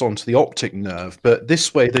cameras onto the optic nerve, but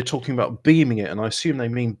this way they're talking about beaming it, and I assume they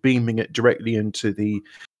mean beaming it directly into the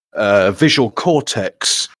visual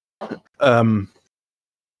cortex.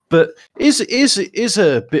 But is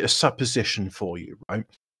a bit of supposition for you, right?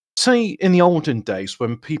 Say in the olden days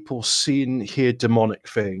when people see and hear demonic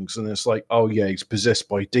things, and it's like, oh yeah, he's possessed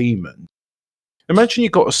by demons. Imagine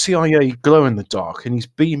you've got a CIA glow in the dark, and he's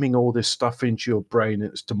beaming all this stuff into your brain,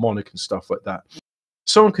 and it's demonic and stuff like that.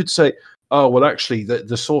 Someone could say, oh, well, actually,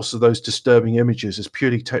 the source of those disturbing images is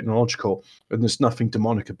purely technological, and there's nothing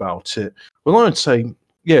demonic about it. Well, I would say,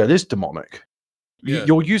 yeah, it is demonic. Yeah.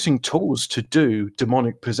 You're using tools to do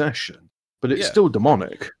demonic possession, but it's still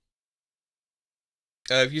demonic.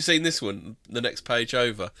 Have you seen this one? The next page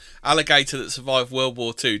over. Alligator that survived World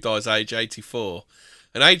War II dies aged 84.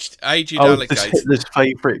 An aged Oh, this alligator. Hitler's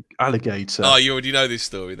favourite alligator. Oh, you already know this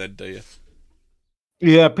story then, do you?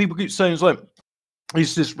 Yeah, people keep saying it's like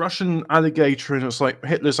it's this Russian alligator, and it's like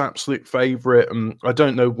Hitler's absolute favourite, and I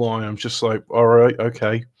don't know why. I'm just like, all right,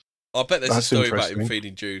 okay, I bet there's a that's story about him interesting.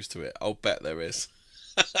 feeding Jews to it. I'll bet there is.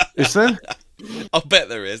 Is there? I'll bet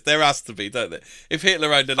there is. There has to be, don't there? If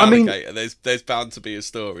Hitler owned an I mean- alligator, there's bound to be a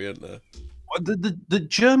story, isn't there? The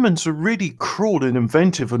Germans are really cruel and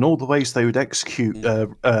inventive in all the ways they would execute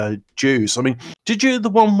Jews. I mean, did you hear the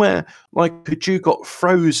one where like a Jew got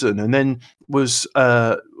frozen and then was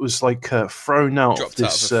like thrown out of Dropped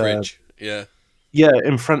this out of a fridge. Yeah. yeah,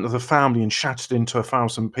 in front of the family and shattered into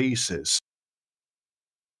 1,000 pieces?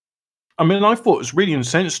 I mean, I thought it was really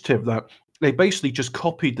insensitive that they basically just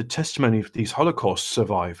copied the testimony of these Holocaust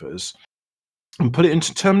survivors and put it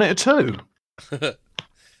into Terminator 2.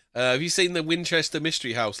 Have you seen the Winchester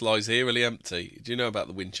Mystery House lies eerily empty? Do you know about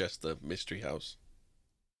the Winchester Mystery House?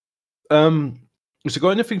 Has it got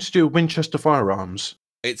anything to do with Winchester firearms?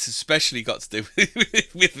 It's especially got to do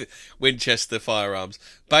with Winchester firearms.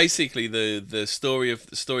 Basically, the story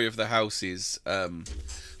of the house is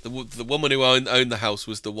the woman who owned the house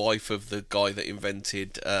was the wife of the guy that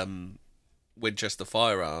invented Winchester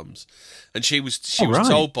firearms, and she was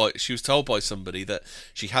told by somebody that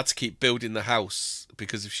she had to keep building the house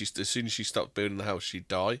because as soon as she stopped building the house, she'd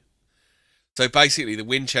die. So basically, the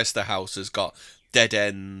Winchester house has got dead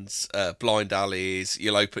ends, blind alleys.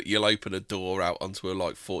 You'll open a door out onto a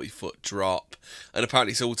 40-foot drop, and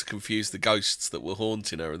apparently it's all to confuse the ghosts that were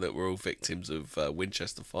haunting her and that were all victims of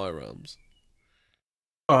Winchester firearms.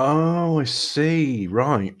 Oh, I see.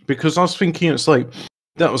 Right, because I was thinking it's like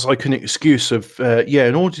that was like an excuse of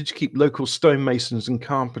in order to keep local stonemasons and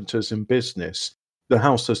carpenters in business, the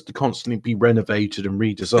house has to constantly be renovated and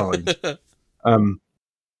redesigned.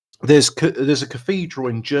 There's a cathedral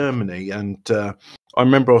in Germany, and I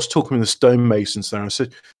remember I was talking with the stonemasons there. And I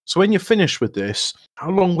said, "So when you're finished with this,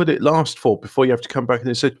 how long will it last for before you have to come back?" And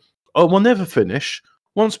they said, "Oh, we'll never finish.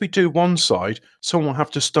 Once we do one side, someone will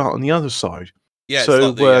have to start on the other side." Yeah,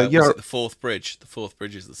 so it's like was it the fourth bridge? The fourth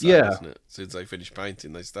bridge is the same, isn't it? As soon as they finish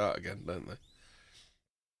painting, they start again, don't they?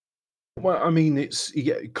 Well, I mean, it's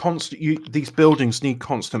constant. These buildings need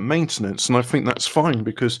constant maintenance, and I think that's fine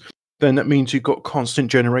because then that means you've got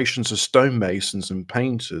constant generations of stonemasons and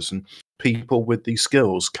painters and people with these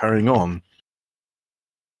skills carrying on.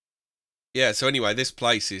 Yeah. So anyway, this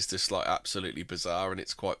place is just like absolutely bizarre, and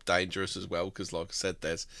it's quite dangerous as well because, like I said,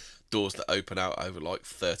 there's doors that open out over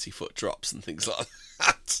 30-foot drops and things like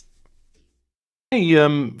that. Hey,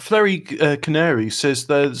 Flurry Canary says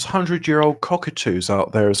there's 100-year-old cockatoos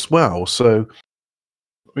out there as well. So,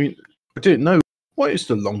 I mean, I didn't know. What is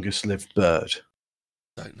the longest-lived bird?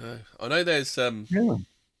 Don't know. I know there's Yeah.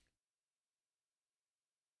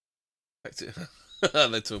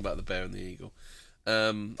 they're talking about the bear and the eagle.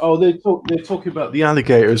 Oh, they're talking about the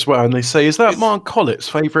alligator as well, and they say, "Is that Mark Collett's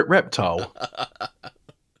favourite reptile?"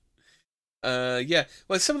 Yeah.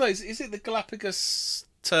 Well, some of those, is it the Galapagos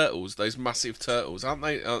turtles? Those massive turtles, aren't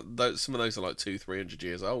they? Some of those are 200-300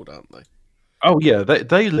 years old, aren't they? Oh yeah,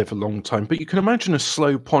 they live a long time. But you can imagine a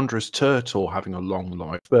slow, ponderous turtle having a long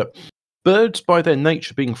life. But birds, by their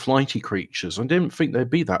nature, being flighty creatures, I didn't think they'd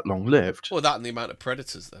be that long-lived. Well, that and the amount of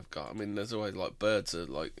predators they've got. I mean, there's always birds are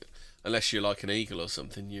unless you're like an eagle or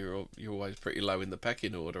something, you're always pretty low in the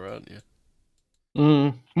pecking order, aren't you?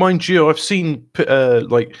 Mind you, I've seen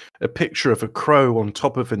a picture of a crow on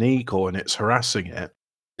top of an eagle, and it's harassing it.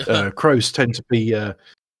 Crows tend to be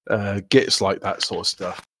gits like that sort of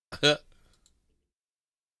stuff.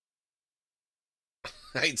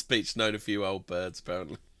 Hate speech known a few old birds,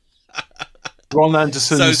 apparently. Ron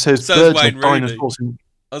Anderson says so's birds are dinosaurs.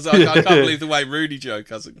 I can't believe the Wayne Rooney joke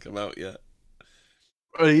hasn't come out yet.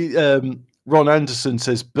 Ron Anderson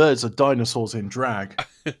says birds are dinosaurs in drag.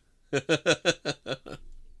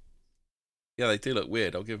 Yeah, they do look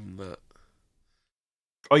weird. I'll give them that.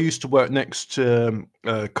 I used to work next to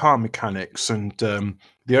car mechanics, and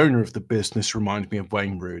the owner of the business reminded me of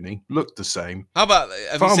Wayne Rooney. Looked the same. How about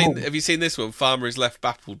have you seen this one? Farmer is left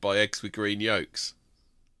baffled by eggs with green yolks.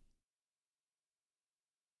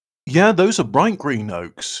 Yeah, those are bright green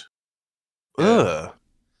oaks. Yeah. Ugh.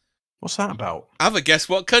 What's that about? Have a guess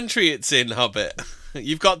what country it's in, Hobbit.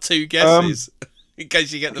 You've got two guesses in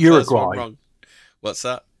case you get the Uruguay. first one wrong. What's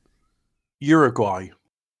that? Uruguay.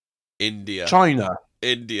 India. China.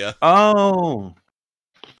 India. Oh.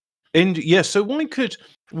 India. Yeah, so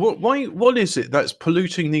what is it that's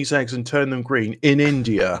polluting these eggs and turn them green in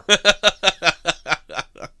India?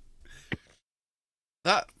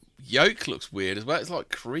 That yolk looks weird as well. It's like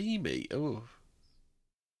creamy. Oh,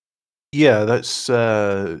 Yeah, that's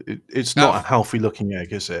it's not a Out, healthy looking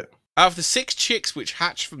egg, is it? out of the 6 chicks which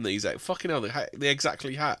hatch from these eggs, fucking hell, they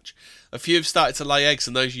exactly hatch. A few have started to lay eggs,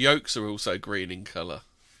 and those yolks are also green in colour.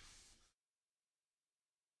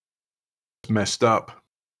 It's messed up.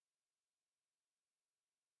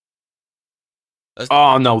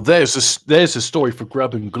 Oh no, there's a story for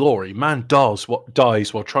grub and glory. Man dies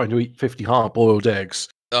while trying to eat 50 hard-boiled eggs.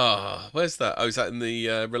 Oh, where's that? Oh, is that in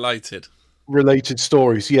the related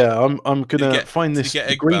Stories? Yeah, I'm gonna find this get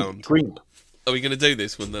egg green. bound? Are we gonna do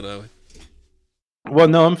this one then? Are we? Well,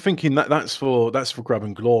 no, I'm thinking that's for grub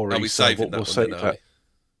and glory. Are we saving that one then, are we?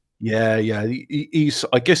 Yeah. He's.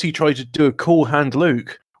 I guess he tried to do a cool hand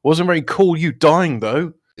Luke. Wasn't very cool. You dying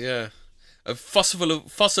though. Yeah. A fossil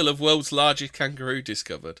of world's largest kangaroo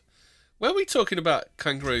discovered. Were we talking about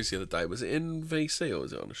kangaroos the other day? Was it in VC or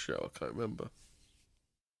was it on a show? I can't remember.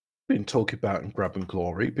 Been talking about in grub and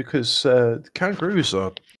glory because kangaroos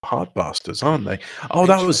are hard bastards, aren't they? Oh,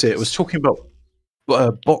 that was it. It was talking about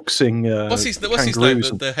boxing. What's his name?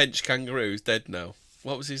 The hench kangaroo is dead now.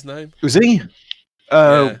 What was his name? Was he?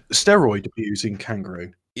 Steroid abusing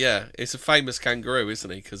kangaroo. Yeah, it's a famous kangaroo, isn't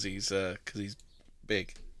he? Because he's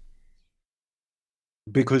big.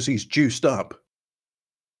 Because he's juiced up.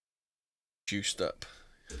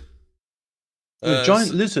 A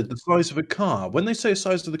giant lizard the size of a car. When they say the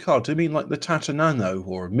size of the car, do they mean like the Tata Nano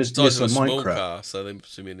or a size of a Micra? Small car, so they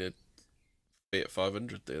mean it'd be at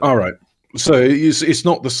 500. All right. So it's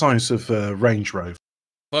not the size of a Range Rover.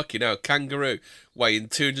 Fucking hell, kangaroo weighing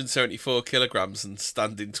 274 kilograms and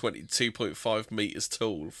standing 22.5 meters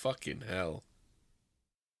tall. Fucking hell.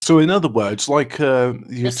 So in other words, like your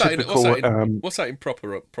typical... What's that in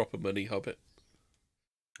proper money, Hobbit?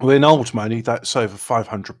 Well, in old money, that's over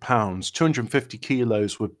 £500. 250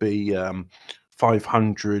 kilos would be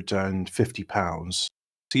 £550. So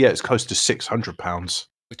yeah, it's close to £600.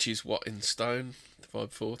 Which is what in stone?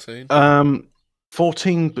 514.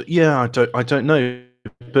 14, but yeah, I don't know,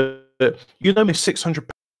 but you know, me £600.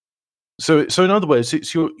 So in other words,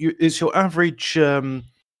 it's your average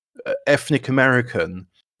ethnic American,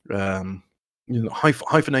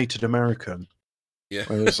 hyphenated American. Yeah,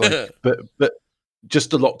 like, but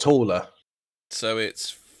just a lot taller. So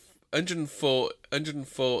it's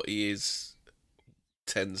 140 is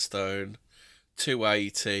 10 stone,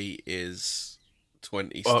 280 is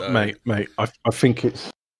 20 stone. Mate, I think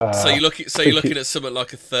it's. So you're looking at something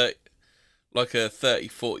like a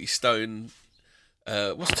 30-40 stone.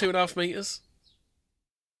 What's 2.5 meters?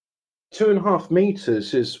 2.5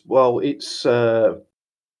 meters is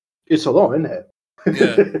it's a lot, isn't it?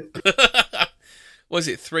 Yeah. Was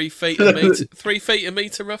it 3 feet a meter? 3 feet a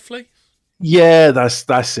meter, roughly. Yeah, that's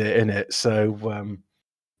it, isn't it? So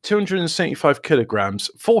 275 kilograms,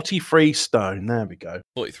 43 stone. There we go.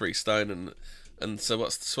 43 stone, and so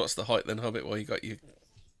what's the height then, Hobbit? Well, you got your.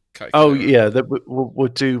 Oh yeah, we'll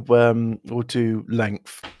do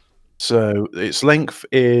length. So its length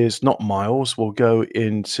is not miles. We'll go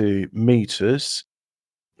into meters,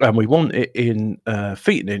 and we want it in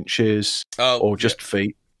feet and inches, or just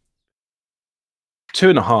feet.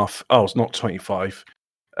 2.5. Oh, it's not 25.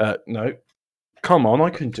 No, come on, I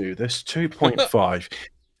can do this. 2.5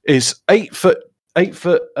 is 8 foot. 8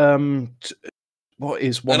 foot. What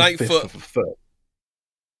is 1/5 of a foot?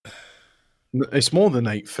 It's more than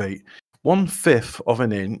 8 feet. 1/5 of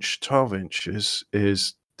an inch, 12 inches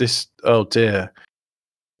is this. Oh dear,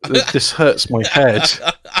 this hurts my head.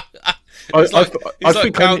 I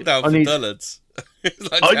think countdown for dullards.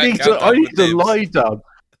 I need to lie down.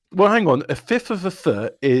 Well, hang on. 1/5 of a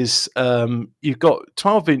foot is you've got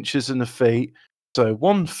 12 inches in the feet, so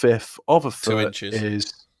 1/5 of a foot 2 inches.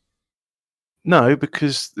 Is no,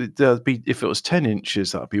 because there'd be if it was 10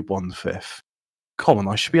 inches, that'd be 1/5. Come on,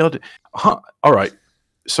 I should be able to. All right,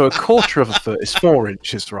 so 1/4 of a foot is 4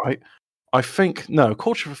 inches, right? I think no,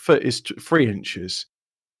 1/4 of a foot is 3 inches.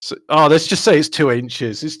 So, let's just say it's 2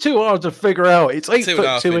 inches. It's too hard to figure out. It's 8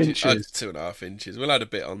 foot 2 inches. 2.5 inches. We'll add a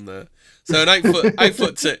bit on there. So an 8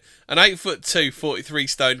 foot 2, 43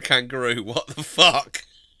 stone kangaroo. What the fuck?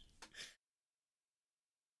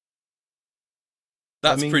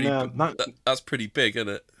 That's pretty. That's pretty big, isn't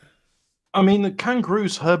it? I mean, the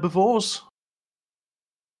kangaroo's herbivores.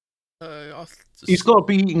 He's got to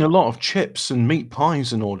be eating a lot of chips and meat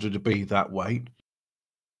pies in order to be that weight.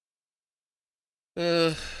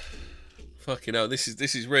 Fucking hell! This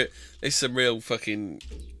is real. This is some real fucking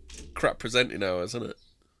crap presenting hours, isn't it?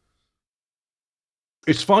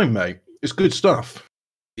 It's fine, mate. It's good stuff.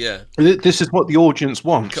 Yeah. This is what the audience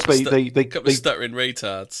wants. Couple of stuttering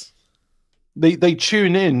retards. They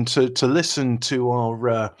tune in to listen to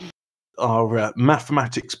our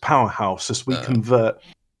mathematics powerhouse as we convert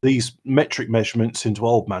these metric measurements into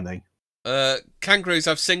old money. Kangaroos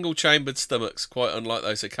have single-chambered stomachs, quite unlike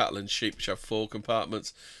those of cattle and sheep, which have 4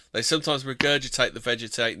 compartments. They sometimes regurgitate the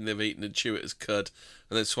vegetation they've eaten and chew it as cud,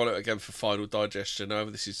 and then swallow it again for final digestion.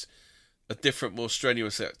 However, this is a different, more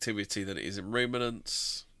strenuous activity than it is in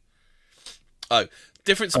ruminants. Oh,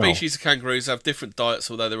 different species of kangaroos have different diets,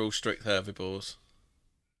 although they're all strict herbivores.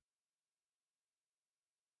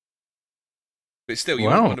 But still, you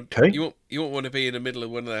won't want to be in the middle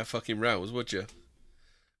of one of their fucking rows, would you?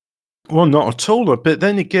 Well, not at all. But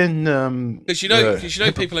then again, because you know,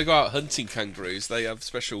 people who go out hunting kangaroos, they have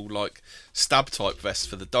special like stab type vests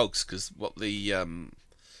for the dogs. Because what the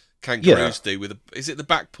kangaroos do with is it the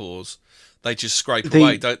back paws? They just scrape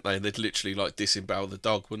away, don't they? And they'd literally like disembowel the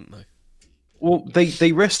dog, wouldn't they? Well,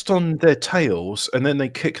 they rest on their tails and then they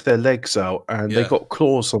kick their legs out, and they've got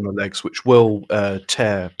claws on the legs which will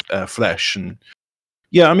tear flesh. And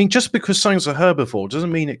yeah, I mean, just because something's a herbivore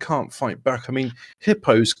doesn't mean it can't fight back. I mean,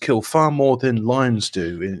 hippos kill far more than lions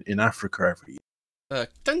do in Africa every year.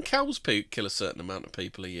 Don't cows kill a certain amount of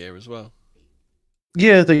people a year as well?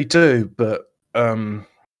 Yeah, they do, but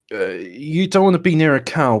you don't want to be near a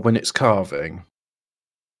cow when it's calving.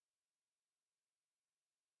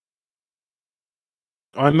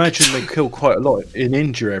 I imagine they kill quite a lot in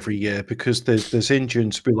India every year because there's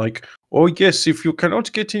Indians who be like, oh yes, if you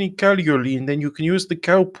cannot get any kaolin, then you can use the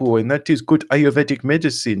cow poo, and that is good Ayurvedic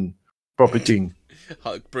medicine property.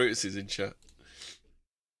 Brutus is in chat.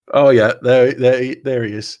 Oh yeah, there he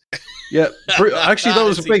is. Yeah, actually that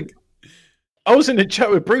was a big. I was in a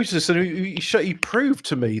chat with Brutus, and he proved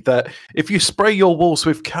to me that if you spray your walls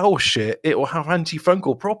with cow shit, it will have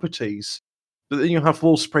antifungal properties. But then you have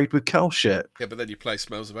walls sprayed with cow shit. Yeah, but then your place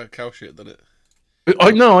smells about cow shit, doesn't it?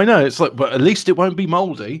 I know. It's like, but at least it won't be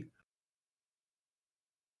mouldy.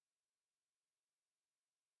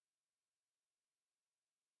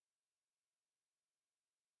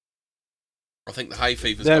 I think the hay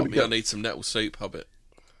fever's got me. I need some nettle soup, Hobbit.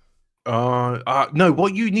 No,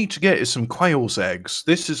 what you need to get is some quail's eggs.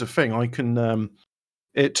 This is a thing. I can.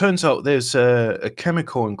 It turns out there's a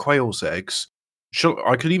chemical in quail's eggs.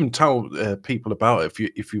 I could even tell people about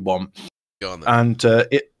it if you want. Go on, then. And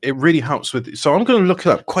it really helps with. So I'm going to look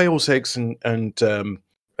up quail's eggs and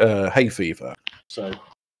hay fever. So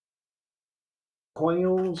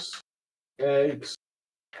quail's eggs,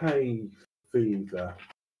 hay fever.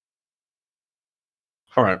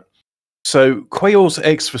 All right. So quail's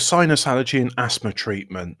eggs for sinus allergy and asthma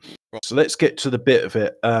treatment. Right. So let's get to the bit of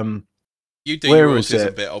it. You do your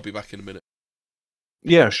autism bit. I'll be back in a minute.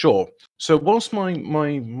 Yeah, sure. So whilst my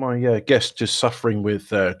guest is suffering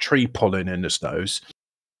with tree pollen in his nose,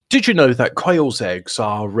 did you know that quail's eggs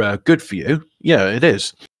are good for you? Yeah, it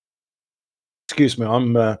is. Excuse me,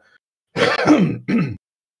 I'm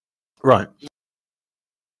right.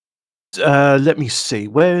 Let me see.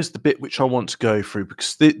 Where's the bit which I want to go through?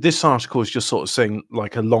 Because this article is just sort of saying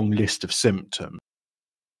like a long list of symptoms.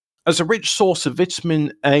 As a rich source of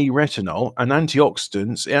vitamin A retinol and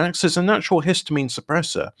antioxidants, it acts as a natural histamine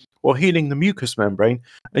suppressor while healing the mucous membrane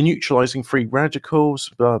and neutralizing free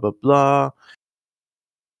radicals, blah, blah, blah.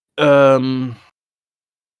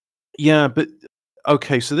 Yeah, but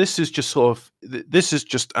okay, so this is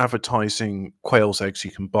just advertising quail's eggs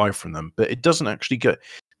you can buy from them, but it doesn't actually go.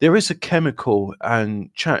 There is a chemical,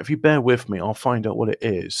 and chat, if you bear with me, I'll find out what it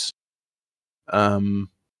is.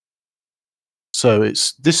 So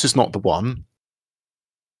this is not the one.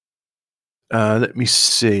 Let me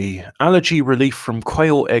see. Allergy relief from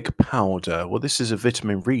quail egg powder. Well, this is a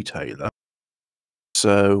vitamin retailer.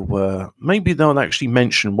 So maybe they'll actually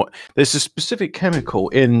mention what. There's a specific chemical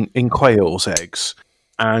in quail's eggs,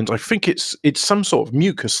 and I think it's some sort of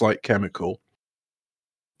mucus-like chemical.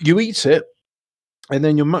 You eat it, and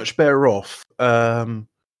then you're much better off.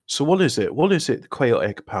 So what is it? What is it? Quail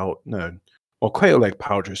egg powder? No. Well, quail egg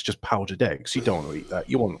powder is just powdered eggs. You don't want to eat that.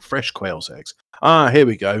 You want fresh quail's eggs. Here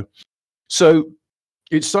we go. So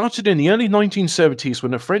it started in the early 1970s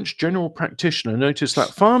when a French general practitioner noticed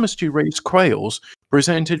that farmers who raised quails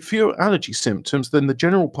presented fewer allergy symptoms than the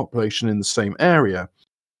general population in the same area.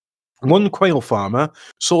 One quail farmer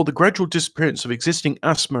saw the gradual disappearance of existing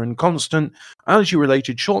asthma and constant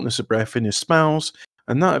allergy-related shortness of breath in his spouse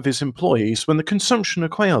and that of his employees when the consumption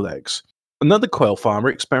of quail eggs. Another quail farmer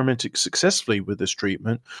experimented successfully with this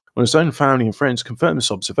treatment when his own family and friends confirmed this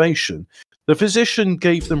observation. The physician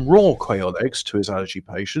gave them raw quail eggs to his allergy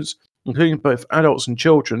patients, including both adults and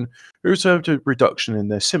children, who observed a reduction in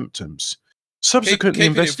their symptoms. Subsequently,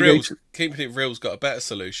 Keeping it real's got a better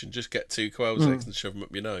solution. Just get 2 quail's eggs and shove them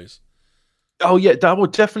up your nose. Oh yeah, that will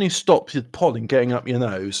definitely stop the pollen getting up your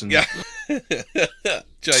nose. And Yeah.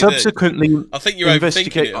 JD, subsequently, I think you're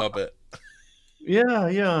overthinking it a bit. Yeah,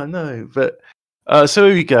 I know. But so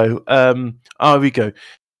here we go. Here we go.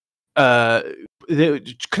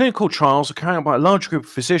 The clinical trials are carried out by a large group of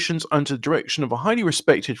physicians under the direction of a highly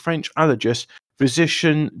respected French allergist,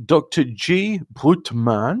 physician Dr. G.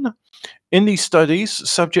 Brutman. In these studies,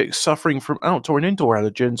 subjects suffering from outdoor and indoor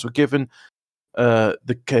allergens were given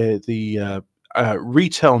the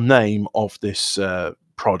retail name of this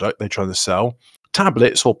product they're trying to sell,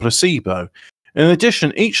 tablets or placebo. In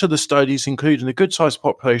addition, each of the studies, including a good-sized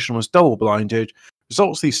population, was double-blinded.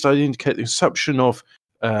 Results of these studies indicate the consumption of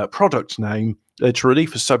product name led to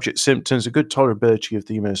relief of subject symptoms and good tolerability of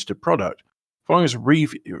the administered product. Following as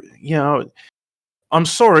review, I'm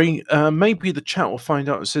sorry, maybe the chat will find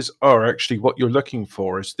out and says, oh, actually, what you're looking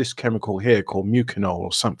for is this chemical here called mucinol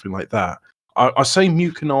or something like that. I say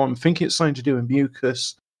mucinol, I'm thinking it's something to do with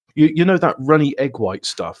mucus. You know that runny egg white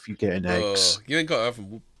stuff you get in eggs? You ain't got to have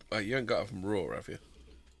them. You ain't got to have them raw, have you?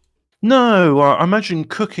 No, I imagine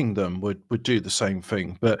cooking them would do the same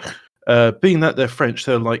thing. But being that they're French,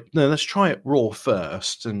 they're like, no, let's try it raw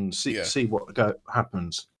first and see what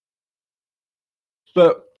happens.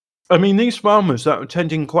 But I mean, these farmers that are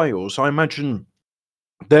tending quails, I imagine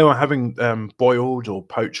they were having boiled or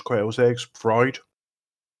poached quail's eggs, fried.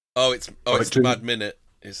 It's the Mad Minute.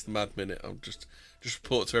 It's the Mad Minute. I'll just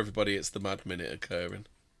report to everybody. It's the Mad Minute occurring.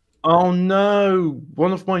 Oh no!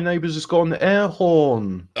 One of my neighbours has got an air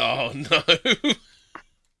horn. Oh no!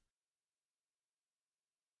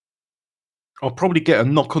 I'll probably get a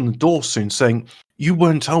knock on the door soon saying you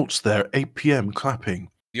weren't out there at 8 p.m.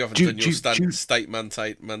 clapping. You haven't done your state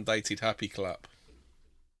mandated happy clap.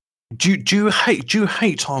 Do you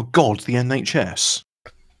hate our god, the NHS?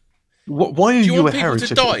 Why are you a heretic?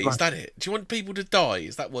 Do you want people to die? Is that it? Do you want people to die?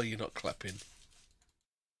 Is that why you're not clapping?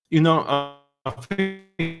 You know, I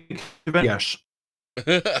think yes.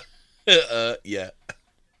 Yeah.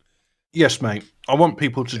 Yes, mate. I want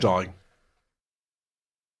people to die.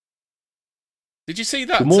 Did you see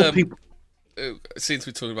that? More people. Since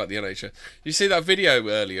we're talking about the NHS, did you see that video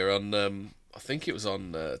earlier on? I think it was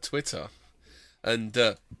on Twitter, and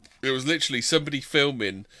it was literally somebody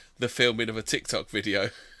filming of a TikTok video.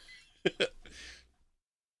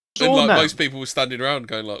 And like most people were standing around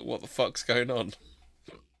going like, what the fuck's going on?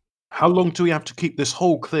 How long do we have to keep this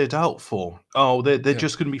hole cleared out for? Oh, they're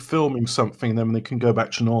just going to be filming something, then they can go back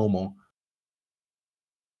to normal.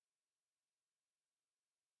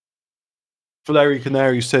 Valeri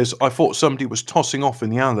Canary says, I thought somebody was tossing off in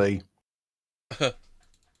the alley. I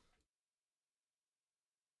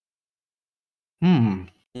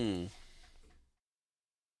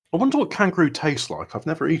wonder what kangaroo tastes like. I've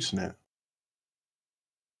never eaten it.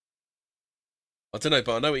 I don't know,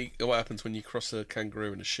 but I know what happens when you cross a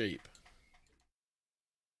kangaroo and a sheep.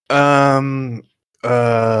 I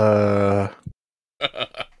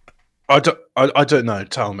don't know.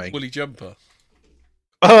 Tell me. Woolly jumper.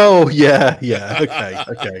 Oh yeah.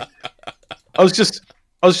 Okay. I was just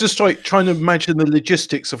trying to imagine the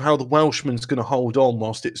logistics of how the Welshman's going to hold on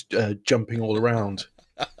whilst it's jumping all around.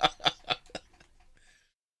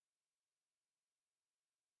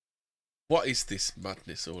 What is this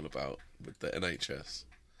madness all about with the NHS?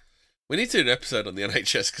 We need to do an episode on the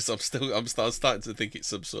NHS because I'm starting to think it's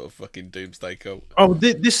some sort of fucking doomsday cult. Oh,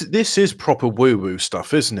 this is proper woo-woo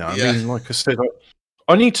stuff, isn't it? I mean, like I said,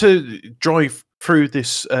 I need to drive through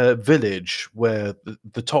this village where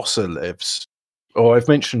the tosser lives, or I've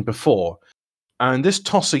mentioned before, and this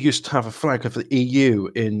tosser used to have a flag of the EU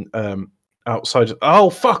in outside. Oh,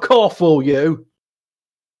 fuck off, all you!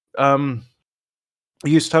 He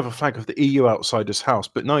used to have a flag of the EU outside his house,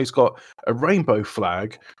 but now he's got a rainbow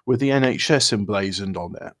flag with the NHS emblazoned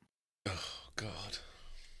on it. Oh, God.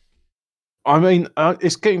 I mean,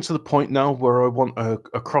 it's getting to the point now where I want a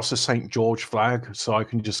Cross of St. George flag so I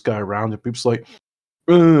can just go around and people's like,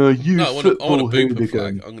 I want a Booper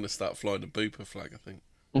flag. I'm going to start flying a Booper flag, I think.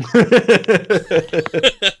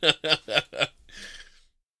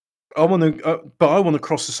 I want to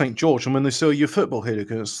cross the St. George, and when they say you're a football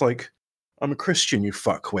hooligan, it's like, I'm a Christian, you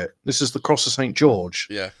fuckwit. This is the Cross of St. George.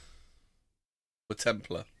 Yeah. A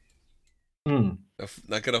Templar. Now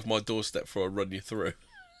get off my doorstep before I run you through.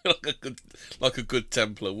 like a good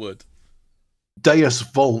Templar would. Deus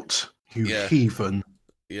Volt, you heathen.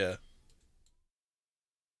 Yeah.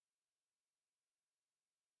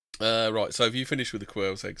 Right, so have you finished with the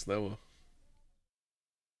quail's eggs now? Or?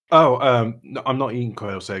 Oh, no, I'm not eating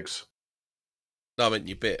quail's eggs. No, I meant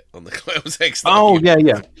you bit on the quail's eggs. Oh,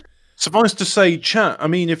 yeah. Suffice to say, chat, I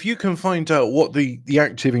mean, if you can find out what the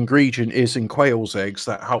active ingredient is in quail's eggs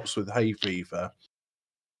that helps with hay fever.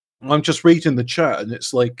 I'm just reading the chat, and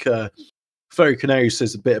it's like Fairy Canary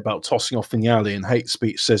says a bit about tossing off in the alley, and Hate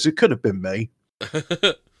Speech says it could have been me.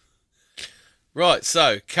 Right,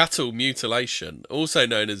 so cattle mutilation, also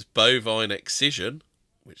known as bovine excision,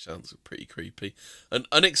 which sounds pretty creepy, an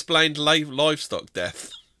unexplained livestock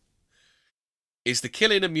death, is the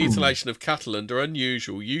killing and mutilation of cattle under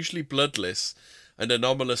unusual, usually bloodless, and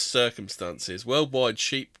anomalous circumstances. Worldwide,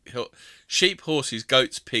 sheep, horses,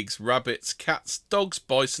 goats, pigs, rabbits, cats, dogs,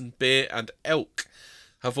 bison, deer, and elk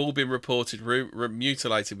have all been reported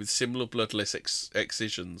mutilated with similar bloodless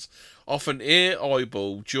excisions. Often ear,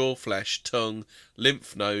 eyeball, jaw flesh, tongue,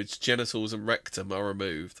 lymph nodes, genitals, and rectum are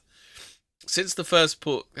removed. Since the first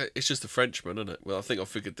it's just a Frenchman, isn't it? Well, I think I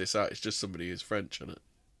figured this out. It's just somebody who's French, isn't it?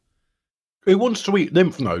 Who wants to eat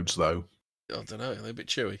lymph nodes, though? I don't know. They're a bit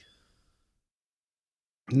chewy.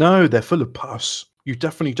 No, they're full of pus. You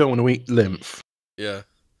definitely don't want to eat lymph. Yeah.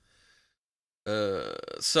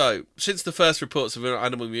 So, since the first reports of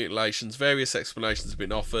animal mutilations, various explanations have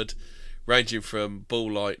been offered, ranging from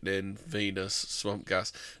ball lightning, Venus, swamp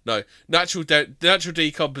gas, natural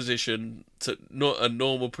decomposition to a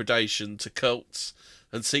normal predation to cults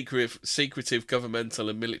and secretive governmental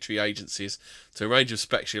and military agencies to a range of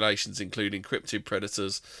speculations, including cryptid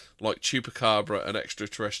predators like chupacabra and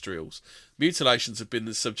extraterrestrials. Mutilations have been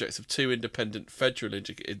the subject of 2 independent federal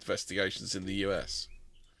investigations in the US.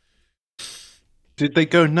 Did they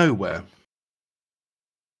go nowhere?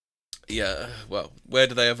 Yeah, well, where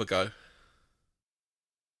do they ever go?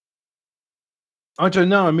 I don't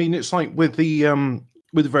know. I mean, it's like with the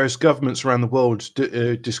various governments around the world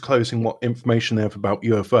disclosing what information they have about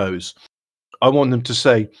UFOs. I want them to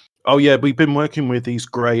say, "Oh yeah, we've been working with these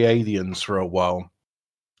grey aliens for a while,"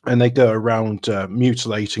 and they go around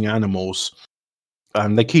mutilating animals,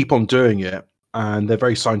 and they keep on doing it, and they're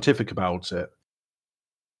very scientific about it.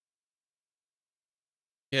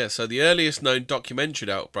 Yeah, so the earliest known documented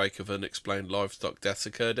outbreak of unexplained livestock deaths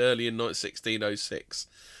occurred early in 1606.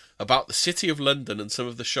 About the city of London and some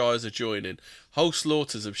of the shires adjoining, whole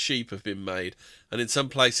slaughters of sheep have been made, and in some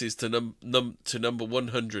places to number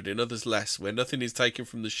 100, in others less, where nothing is taken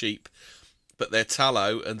from the sheep but their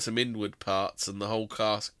tallow and some inward parts, and the whole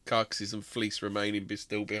carcasses and fleece remaining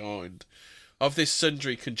still behind. Of this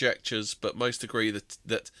sundry conjectures, but most agree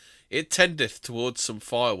that it tendeth towards some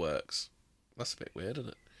fireworks. That's a bit weird, isn't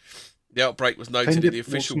it? The outbreak was noted in the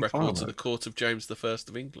official records of the Court of James I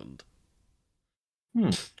of England.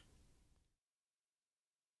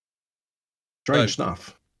 Strange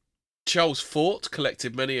stuff. Charles Fort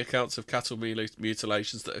collected many accounts of cattle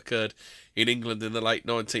mutilations that occurred in England in the late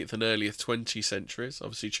 19th and early 20th centuries.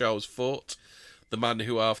 Obviously, Charles Fort, the man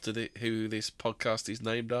who this podcast is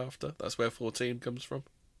named after. That's where 14 comes from.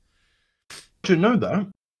 Didn't know that.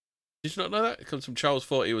 Did you not know that? It comes from Charles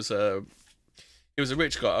Fort. He was a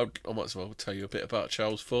rich guy. I might as well tell you a bit about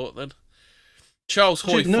Charles Fort then. Charles Hoy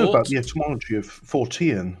Fort. I didn't know about the etymology of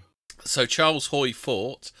Fortean. So Charles Hoy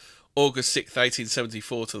Fort, August 6th,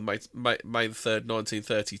 1874 to May 3rd,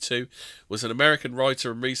 1932, was an American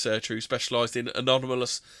writer and researcher who specialised in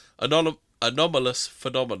anomalous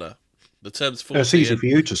phenomena. The terms Fortean, it's easy for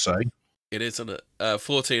you to say. It is, isn't it?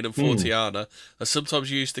 Fortean and Forteana are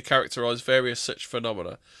sometimes used to characterise various such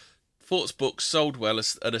phenomena. Fort's books sold well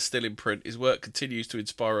and are still in print. His work continues to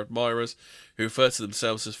inspire admirers who refer to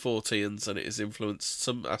themselves as Forteans, and it has influenced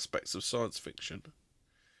some aspects of science fiction.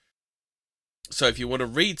 So if you want to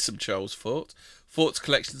read some Charles Fort, Fort's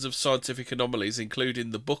collections of scientific anomalies,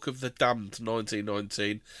 including The Book of the Damned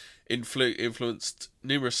 1919, influenced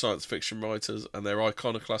numerous science fiction writers, and their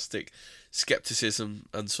iconoclastic skepticism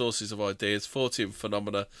and sources of ideas. Fortean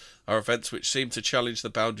phenomena are events which seem to challenge the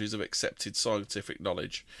boundaries of accepted scientific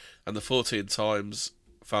knowledge, and the Fortean Times,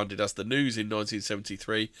 founded as The News in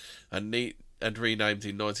 1973 and renamed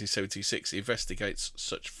in 1976, investigates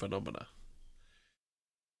such phenomena.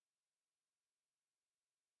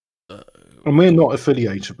 And we're not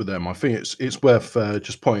affiliated with them. I think it's worth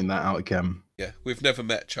just pointing that out again. Yeah, we've never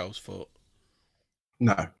met Charles Fort.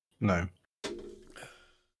 No.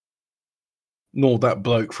 Nor that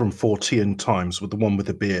bloke from Fortean Times with the one with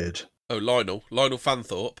the beard. Oh, Lionel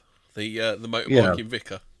Fanthorpe, the motorbiking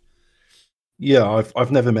vicar. Yeah,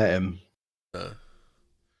 I've never met him.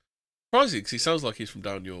 Surprising, because he sounds like he's from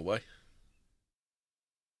down your way.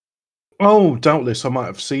 Oh, doubtless I might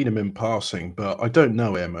have seen him in passing, but I don't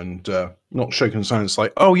know him, and not shaking his hand. It's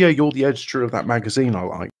like, oh yeah, you're the editor of that magazine I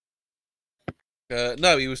like.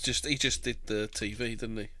 No, he just did the TV,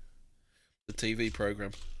 didn't he? The TV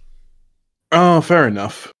program. Oh, fair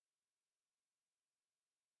enough.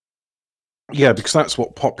 Yeah, because that's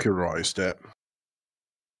what popularized it.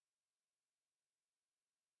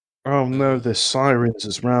 Oh no, there's sirens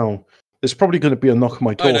as well. There's probably going to be a knock on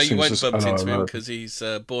my door. Oh no, you won't Says, bump into him hello. because he's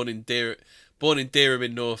born in Dereham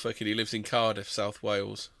in Norfolk, and he lives in Cardiff, South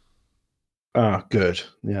Wales. Ah, good.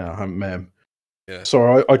 Yeah, I haven't met him. Yeah.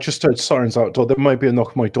 Sorry, I just heard sirens outdoor. There might be a knock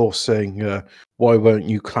on my door saying, "Why weren't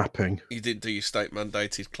you clapping?" You didn't do your state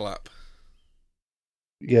mandated clap.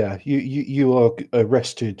 Yeah, you are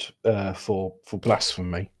arrested for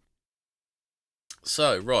blasphemy.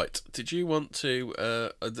 So, right, did you want to?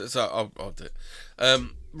 I'll do it.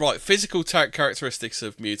 Right, physical characteristics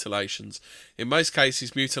of mutilations. In most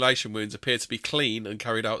cases, mutilation wounds appear to be clean and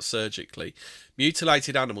carried out surgically.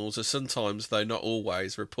 Mutilated animals are sometimes, though not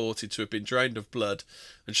always, reported to have been drained of blood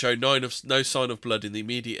and show no sign of blood in the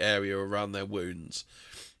immediate area around their wounds.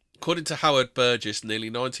 According to Howard Burgess, nearly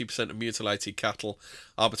 90% of mutilated cattle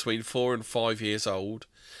are between 4 and 5 years old.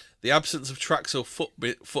 The absence of tracks or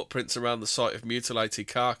footprints around the site of mutilated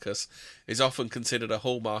carcass is often considered a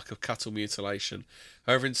hallmark of cattle mutilation.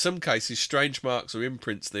 However, in some cases, strange marks or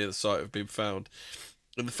imprints near the site have been found.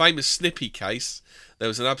 In the famous Snippy case, there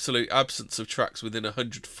was an absolute absence of tracks within a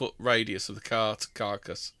 100-foot radius of the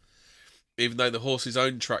carcass, even though the horse's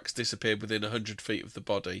own tracks disappeared within 100 feet of the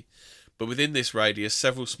body. But within this radius,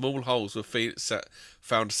 several small holes were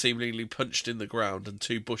found seemingly punched in the ground, and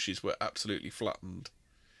 2 bushes were absolutely flattened.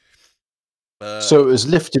 So it was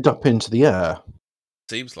lifted up into the air.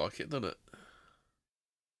 Seems like it, doesn't it?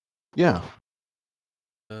 Yeah.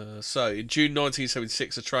 So, in June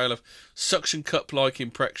 1976, a trail of suction cup-like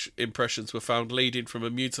impressions were found leading from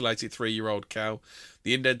a mutilated 3-year-old cow.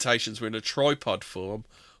 The indentations were in a tripod form,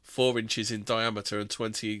 4 inches in diameter and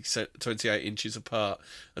 28 inches apart,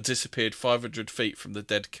 and disappeared 500 feet from the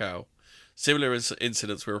dead cow. Similar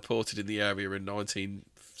incidents were reported in the area in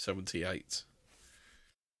 1978.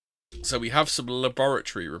 So we have some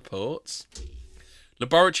laboratory reports.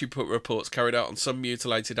 Laboratory reports carried out on some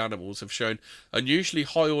mutilated animals have shown unusually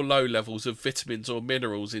high or low levels of vitamins or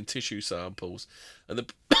minerals in tissue samples,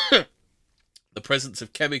 and the presence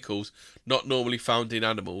of chemicals not normally found in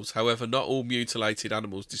animals. However, not all mutilated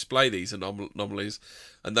animals display these anomalies,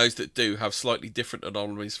 and those that do have slightly different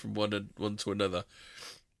anomalies from one to another.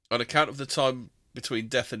 On account of the time between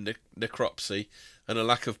death and necropsy, and a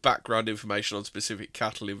lack of background information on specific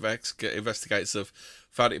cattle, investigators have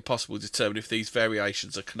found it impossible to determine if these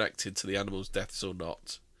variations are connected to the animal's deaths or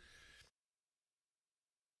not.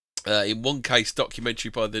 In one case,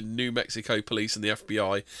 documentary by the New Mexico police and the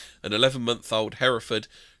FBI, an 11-month-old Hereford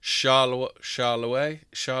Charleroi.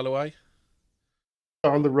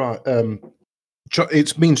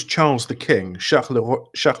 It means Charles the King.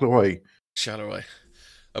 Charleroi.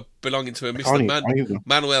 Belonging to a Mr.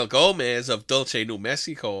 Manuel Gomez of Dulce, New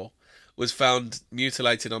Mexico, was found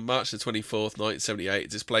mutilated on March the 24th, 1978.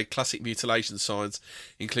 It displayed classic mutilation signs,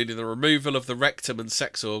 including the removal of the rectum and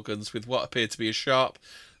sex organs with what appeared to be a sharp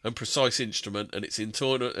and precise instrument, and its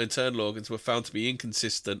internal organs were found to be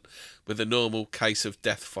inconsistent with a normal case of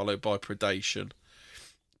death followed by predation.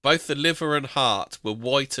 Both the liver and heart were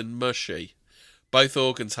white and mushy. Both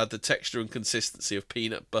organs had the texture and consistency of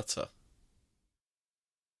peanut butter.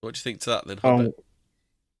 What do you think to that then, Hubbard?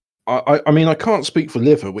 I mean, I can't speak for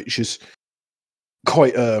liver, which is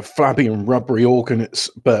quite a flabby and rubbery organ.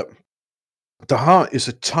 But the heart is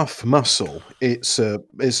a tough muscle. It's a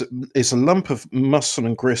lump of muscle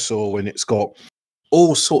and gristle, and it's got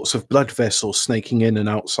all sorts of blood vessels snaking in and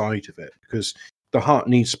outside of it, because the heart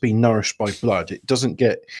needs to be nourished by blood. It doesn't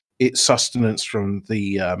get its sustenance from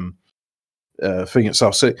the thing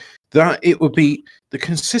itself. So that it would be the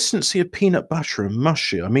consistency of peanut butter and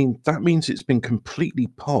mushy. I mean, that means it's been completely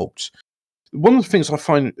pulped. One of the things I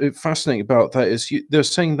find fascinating about that is they're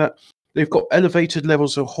saying that they've got elevated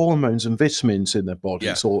levels of hormones and vitamins in their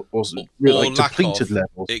bodies, or like depleted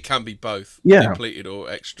levels. It can be both, depleted or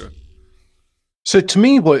extra. So to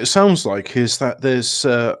me, what it sounds like is that there's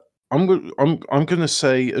I'm going to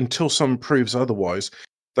say, until someone proves otherwise,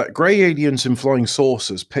 that grey aliens in flying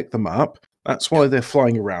saucers pick them up. That's why they're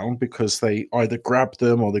flying around, because they either grab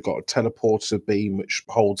them or they've got a teleporter beam which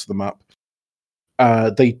holds them up.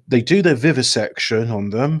 They do their vivisection on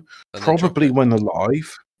them, and probably when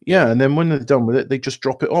alive. Yeah, and then when they're done with it, they just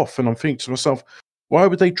drop it off. And I'm thinking to myself, why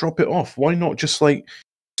would they drop it off? Why not just like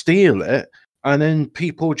steal it? And then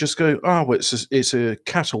people just go, oh, it's a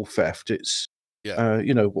cattle theft. It's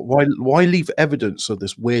why leave evidence of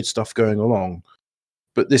this weird stuff going along?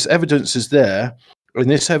 But this evidence is there. And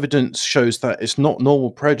this evidence shows that it's not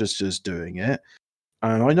normal predators doing it.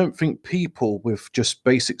 And I don't think people with just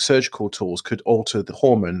basic surgical tools could alter the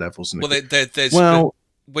hormone levels. Well,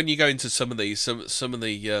 when you go into some of these, some of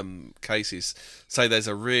the cases, say there's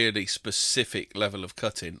a really specific level of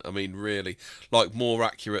cutting. I mean, really, like more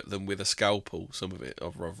accurate than with a scalpel. Some of it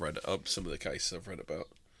I've read, some of the cases I've read about.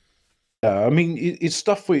 Yeah, I mean, it's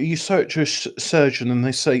stuff where you search a surgeon and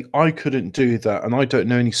they say, I couldn't do that, and I don't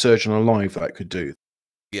know any surgeon alive that could do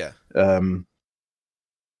Yeah. that.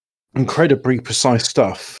 Incredibly precise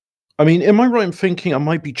stuff. I mean, am I right in thinking I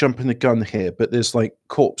might be jumping the gun here, but there's like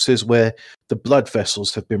corpses where the blood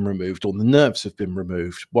vessels have been removed or the nerves have been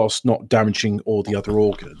removed whilst not damaging all the other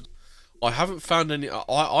organs? I haven't found any.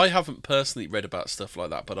 I haven't personally read about stuff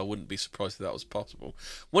like that, but I wouldn't be surprised if that was possible.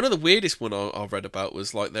 One of the weirdest one I read about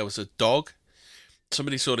was like there was a dog.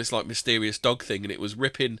 Somebody saw this like mysterious dog thing, and it was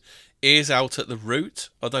ripping ears out at the root.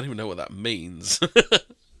 I don't even know what that means.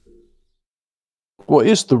 What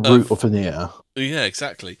is the root of of an ear? Yeah,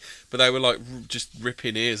 exactly. But they were like just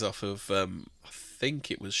ripping ears off of. I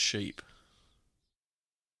think it was sheep.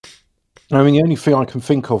 I mean, the only thing I can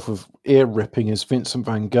think of ear ripping is Vincent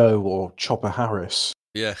van Gogh or Chopper Harris.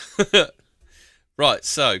 Yeah. Right.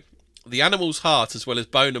 So the animal's heart, as well as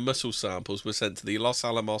bone and muscle samples, were sent to the Los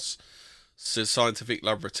Alamos Scientific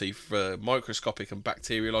Laboratory for microscopic and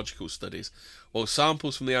bacteriological studies, while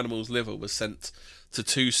samples from the animal's liver were sent to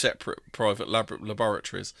two separate private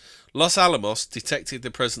laboratories. Los Alamos detected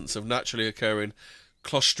the presence of naturally occurring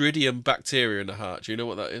Clostridium bacteria in the heart. Do you know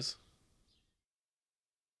what that is?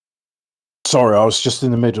 Sorry, I was just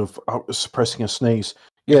in the middle of suppressing a sneeze.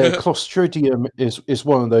 Yeah, Clostridium is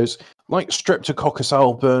one of those, like Streptococcus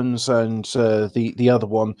albans and the other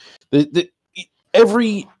one.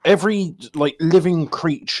 Every like living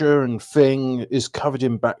creature and thing is covered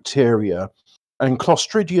in bacteria, and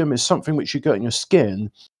Clostridium is something which you get in your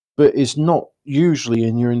skin, but is not usually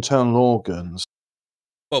in your internal organs.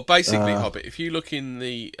 Well, basically, Hobbit. If you look in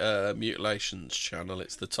the mutilations channel,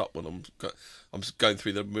 it's the top one. I'm going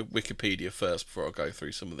through the Wikipedia first before I go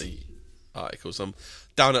through some of the articles. I'm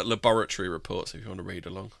down at laboratory reports if you want to read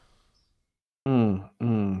along.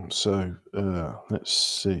 So let's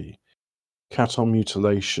see. Cattle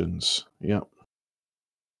mutilations. Yep.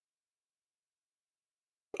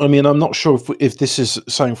 I mean, I'm not sure if this is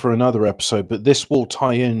something for another episode, but this will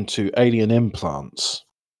tie into alien implants.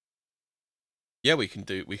 Yeah, we can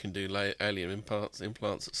do alien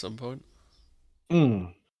implants at some point.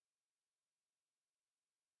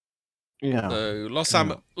 Yeah. So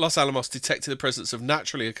Los Alamos detected the presence of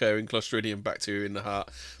naturally occurring Clostridium bacteria in the heart,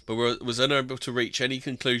 but was unable to reach any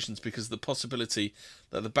conclusions because of the possibility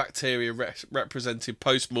that the bacteria represented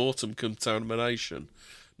post-mortem contamination.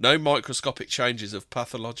 No microscopic changes of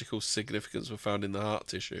pathological significance were found in the heart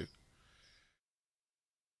tissue.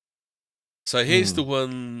 So here's the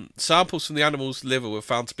one. Samples from the animal's liver were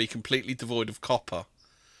found to be completely devoid of copper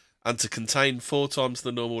and to contain 4 times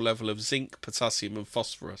the normal level of zinc, potassium, and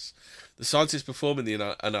phosphorus. The scientists performing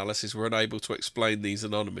the analysis were unable to explain these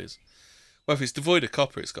anomalies. Well, if it's devoid of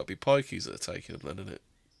copper, it's got to be pikeys that are taking them, then, isn't it?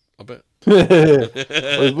 I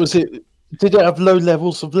bet. Was it? Did it have low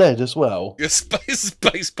levels of lead as well? Yeah, space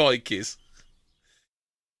pikeys.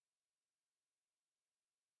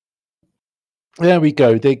 There we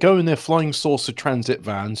go. They go in their flying saucer transit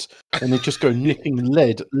vans, and they just go nicking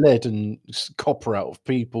lead and copper out of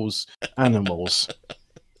people's animals.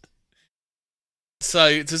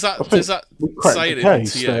 So does that say anything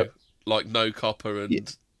to you? Like no copper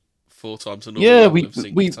and 4 times the normal level of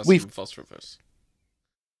zinc, potassium, and phosphorus.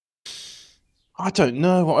 I don't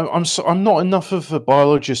know. I'm not enough of a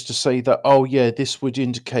biologist to say that. Oh yeah, this would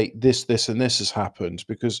indicate this, and this has happened.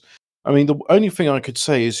 Because I mean, the only thing I could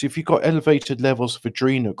say is if you've got elevated levels of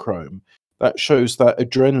adrenochrome, that shows that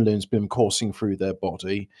adrenaline's been coursing through their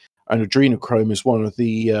body, and adrenochrome is one of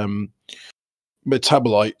the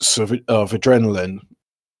metabolites of adrenaline.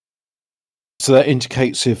 So that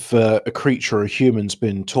indicates if a creature or a human's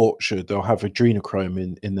been tortured, they'll have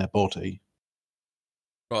adrenochrome in their body.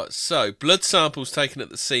 Right, so blood samples taken at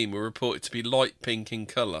the scene were reported to be light pink in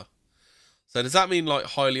colour. So does that mean like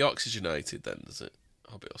highly oxygenated then, does it?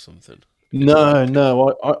 Hobbit or something?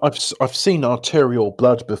 No. I've seen arterial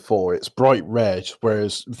blood before. It's bright red,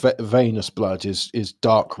 whereas venous blood is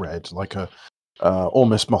dark red, like a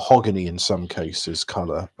almost mahogany in some cases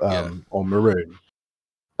colour, or maroon.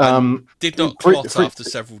 Did not clot after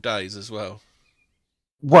several days as well.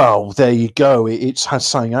 Well, there you go. It has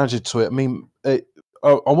something added to it. I mean,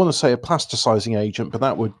 I want to say a plasticizing agent, but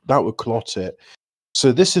that would clot it.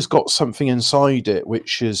 So this has got something inside it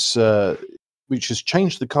which has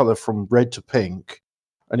changed the color from red to pink,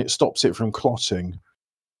 and it stops it from clotting.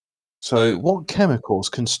 So what chemicals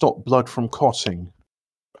can stop blood from clotting?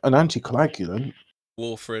 An anticoagulant.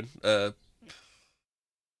 Warfarin.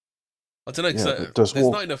 I don't know Yeah, because but does there's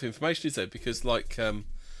wolf? not enough information, is there? Because like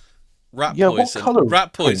rat Yeah, what poison, color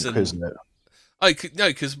rat pink poison. isn't it? Oh no,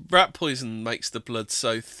 because rat poison makes the blood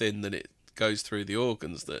so thin that it goes through the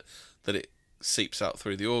organs that it seeps out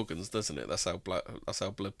through the organs, doesn't it? That's how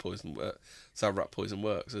blood poison works. That's how rat poison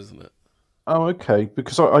works, isn't it? Oh, okay.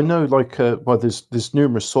 Because I know, like, well, there's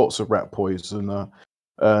numerous sorts of rat poison.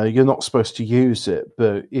 You're not supposed to use it,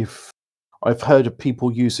 but if I've heard of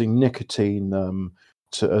people using nicotine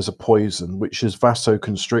as a poison, which is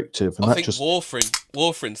vasoconstrictive, and I that think just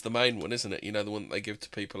warfarin's the main one, isn't it? You know, the one that they give to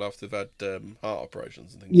people after they've had heart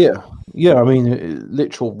operations and things. yeah, yeah. I mean,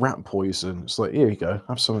 literal rat poison. It's like, here you go,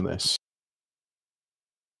 have some of this.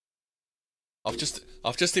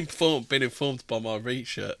 Been informed by my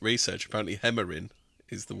research. Apparently, heparin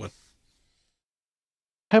is the one.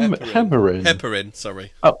 Heparin. Heparin.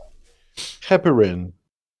 Sorry. Oh, heparin.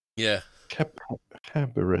 Yeah. Hep-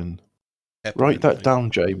 heparin. Write Heparin. I that think.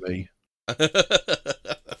 down, Jamie.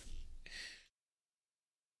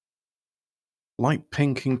 Light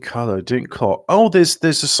pink in color, didn't clock. Oh, there's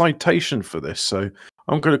a citation for this, so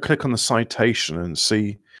I'm going to click on the citation and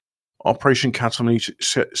see Operation Catalyst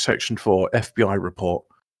Section 4 FBI report.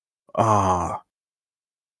 Ah,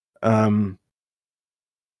 there's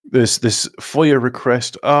this FOIA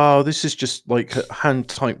request. Oh, this is just like a hand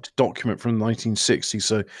typed document from the 1960s,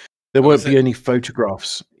 so there won't be any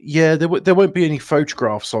photographs. Yeah, there won't be any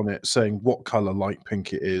photographs on it saying what color light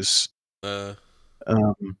pink it is. Um,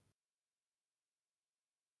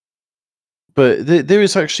 But there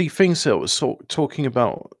is actually things that was talking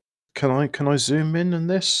about. Can I zoom in on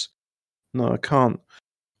this? No, I can't.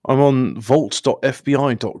 I'm on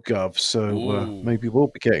vault.fbi.gov, so maybe we'll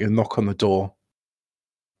be getting a knock on the door.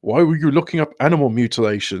 Why were you looking up animal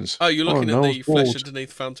mutilations? Oh, you're looking at no, I was the flesh bored.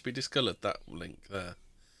 underneath found to be discoloured. That link there.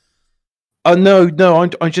 No.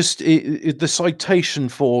 I just the citation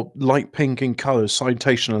for light pink in color,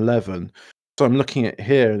 citation 11. So I'm looking at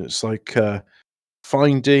here, and it's like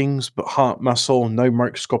findings, but heart muscle, no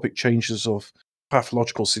microscopic changes of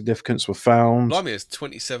pathological significance were found. Blimey, it's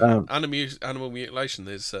 27 animal mutilation.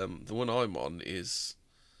 There's the one I'm on is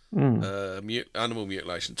animal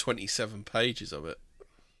mutilation. 27 pages of it.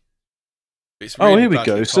 It's really here we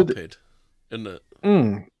badly go. So copied, isn't it?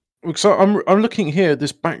 So I'm looking here.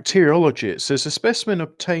 This bacteriology. It says a specimen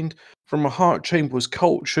obtained from a heart chamber was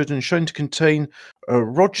cultured and shown to contain a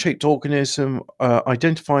rod-shaped organism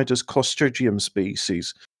identified as Clostridium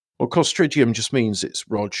species. Well, Clostridium just means it's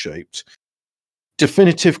rod-shaped.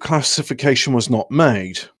 Definitive classification was not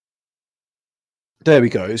made. There we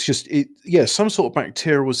go. It's just some sort of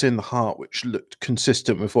bacteria was in the heart which looked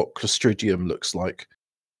consistent with what Clostridium looks like.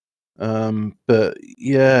 But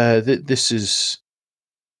yeah, this is.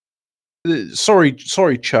 Sorry,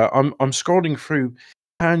 chat. I'm scrolling through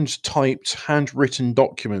hand-typed, handwritten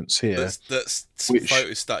documents here. That's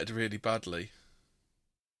photos started really badly.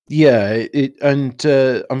 Yeah, and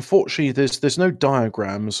unfortunately, there's no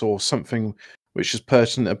diagrams or something which is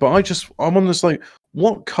pertinent. But I'm on this like,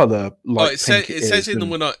 what color light pink it says in the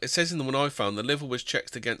one I found the liver was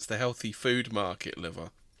checked against the healthy food market liver.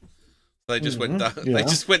 They just went down. Yeah. They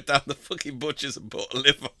just went down the fucking butchers and bought a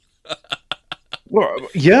liver. Well,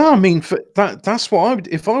 yeah, I mean, that's what I would.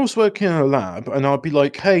 If I was working in a lab and I'd be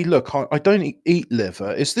like, hey, look, I don't eat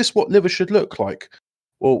liver. Is this what liver should look like?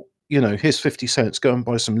 Well, here's 50 cents. Go and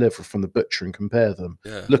buy some liver from the butcher and compare them.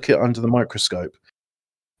 Yeah. Look at it under the microscope.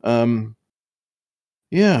 Yeah.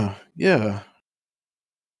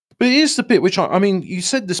 But here's the bit which I mean, you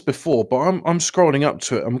said this before, but I'm scrolling up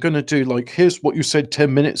to it. I'm going to do like, here's what you said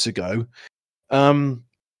 10 minutes ago.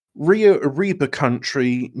 Rio Arriba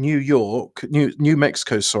country, New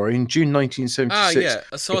Mexico, sorry, in June 1976. Ah, yeah.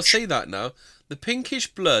 So I see that now. The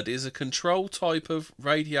pinkish blood is a control type of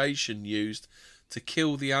radiation used to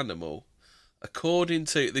kill the animal. According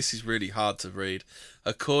to, this is really hard to read,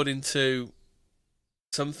 according to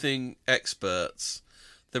something experts,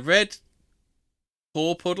 the red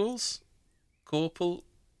corpuscles,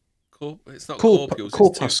 it's not corpuscles,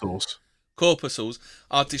 corpuscles. Corpuscles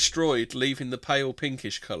are destroyed, leaving the pale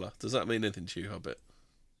pinkish colour. Does that mean anything to you, Hobbit?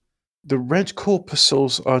 The red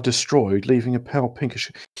corpuscles are destroyed, leaving a pale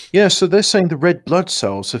pinkish. Yeah, so they're saying the red blood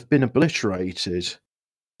cells have been obliterated.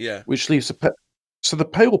 Yeah. Which leaves so the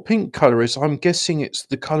pale pink colour is, I'm guessing it's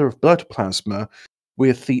the colour of blood plasma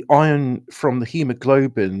with the iron from the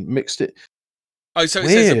hemoglobin mixed it. Oh, so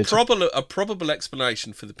Weird. It says a probable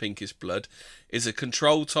explanation for the pinkish blood is a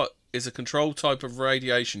control type of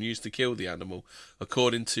radiation used to kill the animal,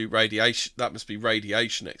 according to radiation. That must be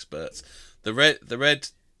radiation experts. The red,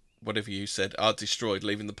 whatever you said, are destroyed,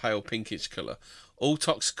 leaving the pale pinkish colour. All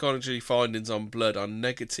toxicology findings on blood are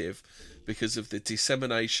negative because of the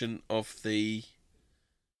dissemination of the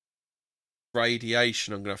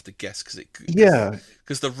radiation. I'm gonna have to guess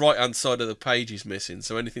because the right hand side of the page is missing.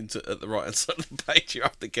 So anything at the right hand side of the page, you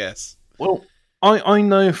have to guess. Well, I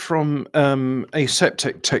know from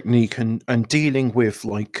aseptic technique and dealing with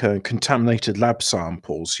like contaminated lab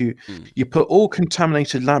samples, you put all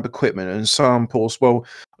contaminated lab equipment and samples. Well,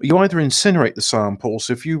 you either incinerate the samples.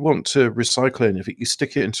 If you want to recycle any of it, you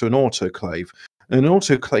stick it into an autoclave. An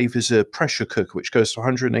autoclave is a pressure cooker which goes to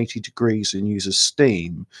 180 degrees and uses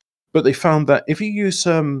steam. But they found that if you use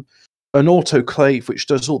an autoclave which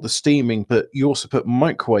does all the steaming, but you also put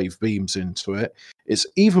microwave beams into it, it's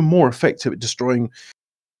even more effective at destroying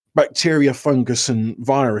bacteria, fungus, and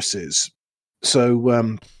viruses. So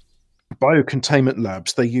biocontainment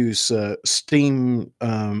labs, they use steam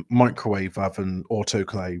microwave oven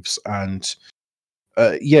autoclaves, and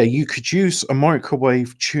you could use a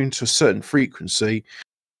microwave tuned to a certain frequency,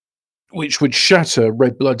 which would shatter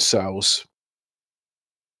red blood cells.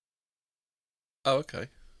 Oh, okay.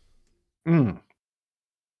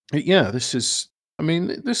 Yeah, this is. I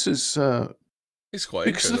mean, this is. It's quite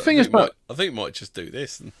because interesting. the thing is, I think we might just do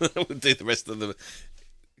this and we'll do the rest of the.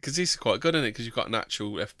 Because this is quite good, isn't it? Because you've got an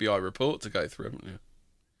actual FBI report to go through, haven't you?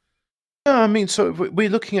 Yeah, I mean, so we're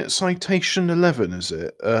looking at citation 11, is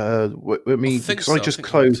it? I mean, because I just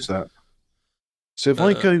closed that. So if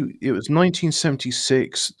I go, it was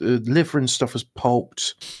 1976. The liver and stuff was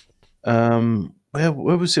pulped. Where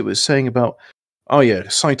was it? Was saying about? Oh yeah,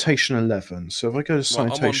 citation 11. So if I go to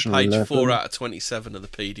citation 11, I'm on page 4 out of 27 of the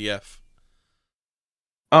PDF.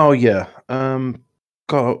 Oh yeah.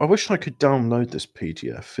 God, I wish I could download this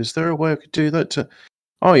PDF. Is there a way I could do that?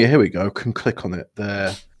 Oh yeah, here we go. I can click on it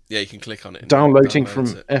there. Yeah, you can click on it. Downloading from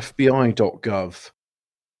FBI.gov.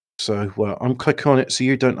 So I'm clicking on it so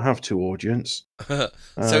you don't have to, audience. So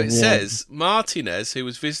it says Martinez, who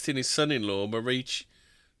was visiting his son-in-law,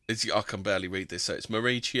 I can barely read this, so it's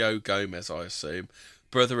Mauricio Gomez, I assume,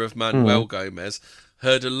 brother of Manuel Gomez,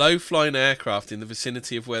 heard a low-flying aircraft in the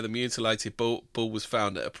vicinity of where the mutilated bull was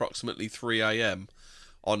found at approximately 3 a.m.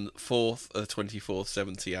 on 4th of the 24th,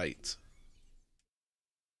 78.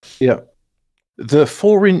 Yeah. The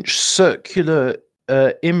 4-inch circular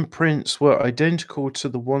imprints were identical to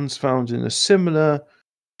the ones found in a similar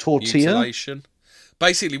tortilla. Mutilation.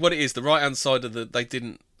 Basically, what it is, the right-hand side of they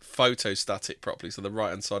didn't photostat it properly, so the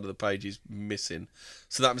right-hand side of the page is missing.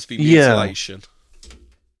 So that must be mutilation.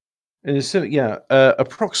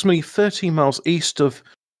 Approximately 13 miles east of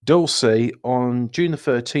Dulce on June the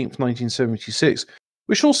 13th, 1976,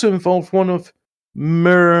 which also involved one of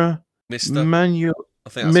Mr.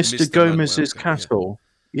 Gomez's cattle.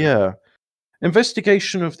 Yeah.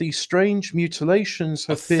 Investigation of these strange mutilations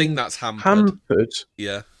have been hampered.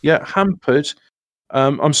 Yeah. Yeah, hampered.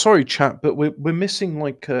 I'm sorry, chat, but we're missing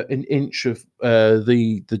like an inch of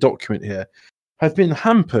the document here. Have been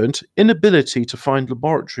hampered inability to find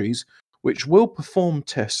laboratories which will perform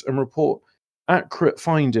tests and report accurate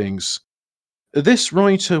findings. This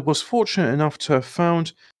writer was fortunate enough to have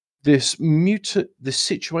found this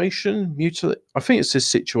situation,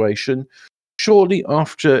 shortly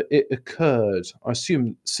after it occurred. I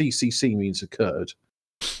assume CCC means occurred.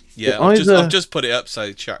 Yeah, I've just put it up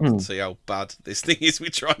so chat can see how bad this thing is we're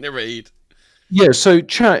trying to read. Yeah, so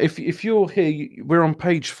chat, if you're here, we're on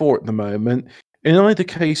page 4 at the moment. In either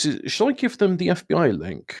case, should I give them the FBI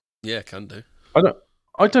link? Yeah, can do.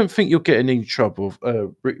 I don't think you'll get in any trouble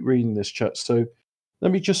reading this, chat. So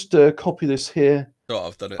let me just copy this here. Oh,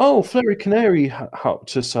 I've done it. Oh, Flurry Canary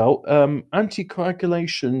helped us out.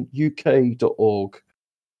 Anticoagulationuk.org.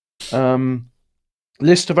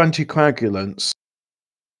 List of anticoagulants.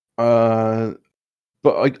 I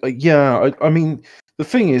mean, the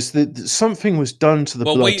thing is that something was done to the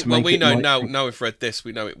blood to make it. Well, we know now we've read this.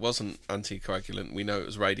 We know it wasn't anticoagulant. We know it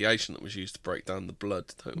was radiation that was used to break down the blood.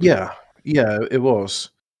 Don't we? Yeah, it was.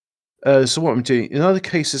 So what I'm doing in other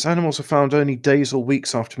cases, animals are found only days or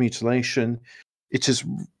weeks after mutilation. It is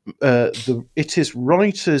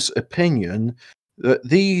writer's opinion that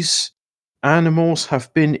these animals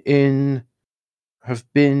have been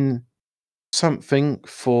something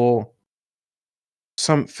for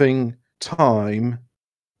something time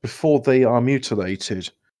before they are mutilated.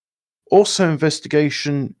 Also,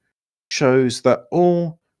 investigation shows that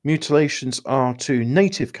all mutilations are to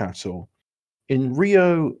native cattle. In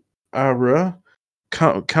Rio Ara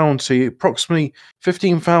County, approximately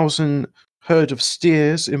 15,000 herd of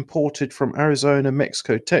steers imported from Arizona,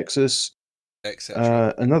 Mexico, Texas,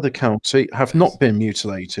 etc. Another county have not been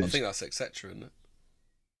mutilated. I think that's etc. Isn't it?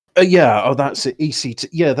 Yeah, oh, that's it. ECT.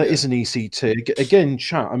 Yeah, that Yeah. is an ECT. Again,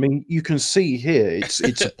 chat. I mean, you can see here it's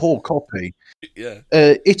a poor copy. Yeah.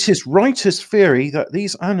 It is writer's theory that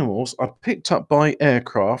these animals are picked up by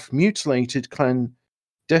aircraft, mutilated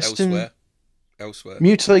elsewhere,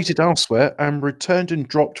 and returned and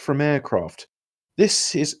dropped from aircraft.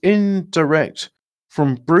 This is indirect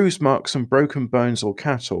from bruise marks and broken bones or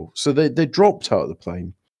cattle. So they dropped out of the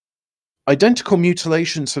plane. Identical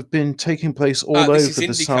mutilations have been taking place all over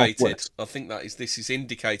the southwest. I think this is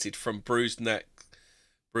indicated from bruised neck,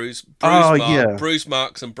 bruise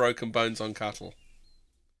marks and broken bones on cattle.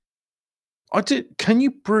 Can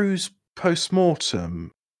you bruise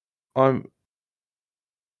post-mortem? No,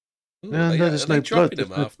 there's no blood.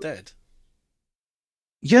 Them half dead.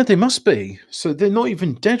 Yeah, they must be. So they're not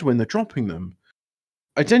even dead when they're dropping them.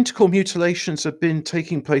 Identical mutilations have been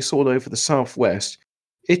taking place all over the southwest.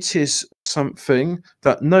 It is something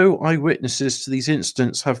that no eyewitnesses to these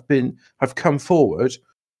incidents have come forward,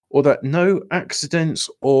 or that no accidents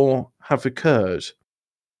or have occurred.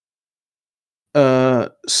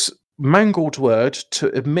 Mangled word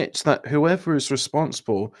to admit that whoever is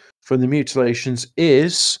responsible for the mutilations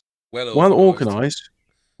is well organized,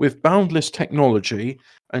 with boundless technology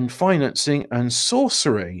and financing and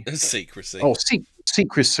sorcery. Secrecy. Oh,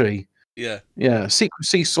 secrecy. Yeah.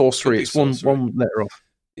 Secrecy, sorcery. It's one letter off.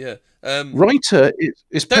 Yeah. Writer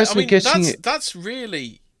is personally guessing it. That's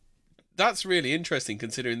really interesting,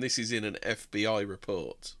 considering this is in an FBI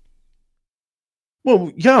report. Well,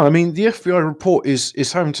 yeah, I mean, the FBI report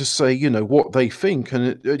is having to say, what they think,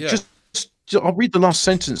 and just I'll read the last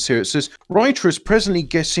sentence here. It says, Writer is presently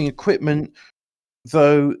getting equipment,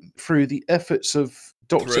 though, through the efforts of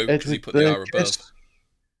Dr. Edward Burgess.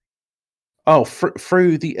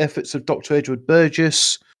 Through the efforts of Dr. Edward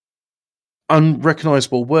Burgess,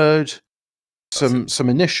 unrecognizable word, some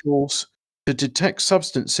initials, to detect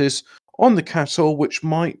substances on the cattle which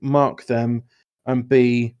might mark them and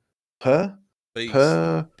be pinched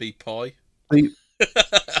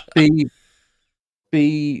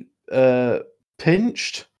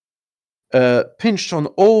on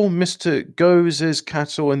all Mr. Goes's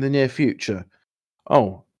cattle in the near future.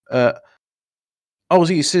 He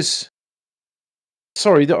says,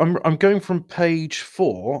 sorry, I'm going from page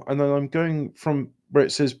 4, and then I'm going from where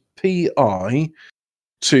it says PI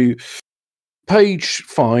to page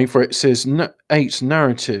 5, where it says 8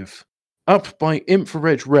 narrative. Up by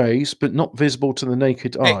infrared rays, but not visible to the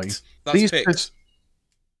naked eye.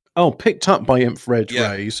 Picked up by infrared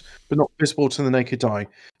rays, but not visible to the naked eye.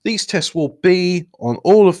 These tests will be on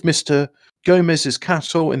all of Mr. Gomez's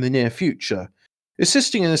cattle in the near future.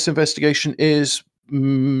 Assisting in this investigation is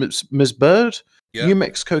Ms. Bird, New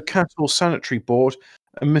Mexico Cattle Sanitary Board,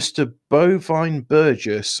 and Mr. Bovine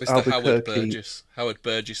Burgess, Albuquerque. Howard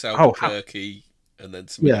Burgess, Albuquerque, and then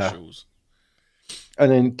some initials.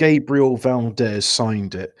 And then Gabriel Valdez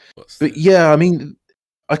signed it. I mean,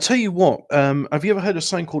 I tell you what, have you ever heard of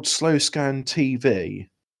something called Slow Scan TV?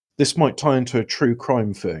 This might tie into a true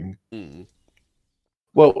crime thing.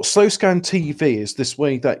 Well, Slow Scan TV is this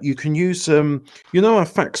way that you can use, a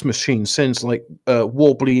fax machine sends like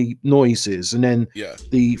warbly noises, and then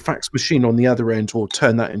the fax machine on the other end will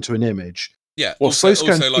turn that into an image. Yeah, well, also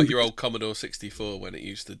like your old Commodore 64 when it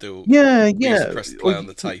used to do. Yeah. You used to press play on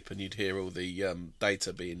the tape and you'd hear all the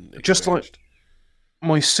data being exchanged. Just like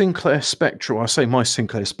my Sinclair Spectrum. I say my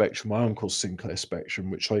Sinclair Spectrum, my uncle's Sinclair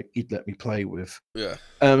Spectrum, which he'd let me play with. Yeah.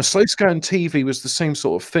 Slow Scan TV was the same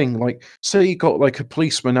sort of thing. Like, say you got like a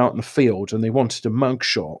policeman out in the field and they wanted a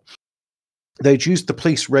mugshot. They'd use the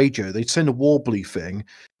police radio. They'd send a warbly thing,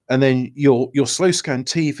 and then your Slow Scan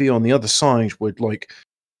TV on the other side would like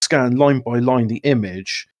scan line by line the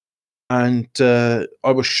image, and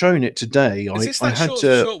I was shown it today. Is this that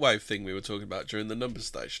shortwave thing we were talking about during the Number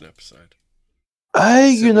Station episode?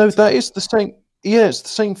 That is the same. Yeah, it's the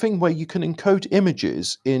same thing where you can encode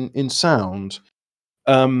images in sound.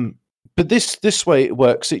 But this way it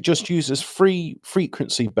works. It just uses 3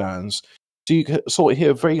 frequency bands, so you can sort of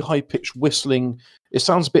hear very high pitched whistling. It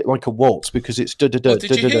sounds a bit like a waltz because it's da da da.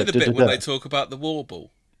 Did you hear the bit when they talk about the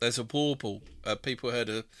warble? There's a warble. People heard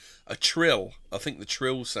a trill. I think the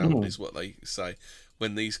trill sound is what they say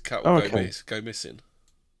when these cattle go missing.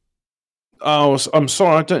 Oh, I'm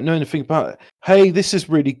sorry, I don't know anything about it. Hey, this is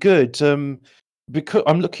really good. Because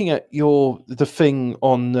I'm looking at the thing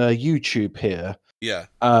on YouTube here. Yeah.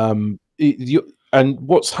 And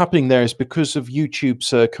what's happening there is because of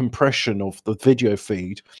YouTube's compression of the video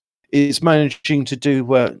feed, it's managing to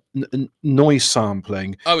do noise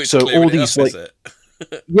sampling. Oh, it's all these is it?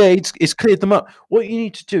 Yeah, it's cleared them up. What you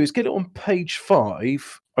need to do is get it on page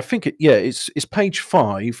 5 I think it's page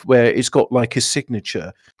 5 where it's got like his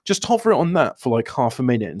signature. Just hover it on that for like half a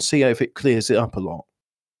minute and see if it clears it up a lot.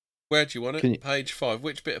 Where do you want it? Can you, Page 5.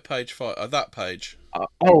 Which bit of page 5? Oh, that page.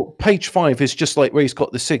 page 5 is just like where he's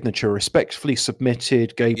got the signature, respectfully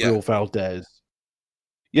submitted, Gabriel Valdez.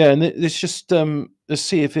 Yeah, and it's just let's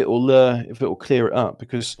see if it'll clear it up,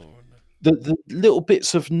 because the little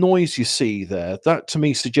bits of noise you see there, that to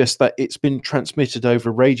me suggests that it's been transmitted over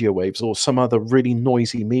radio waves or some other really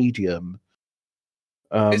noisy medium.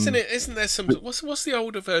 Isn't there some? What's the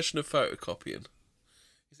older version of photocopying?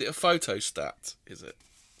 Is it a photostat? Is it?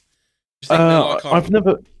 I've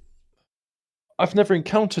never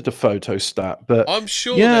encountered a photostat, but I'm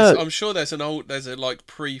sure there's a like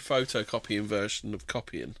pre-photocopying version of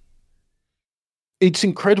copying. It's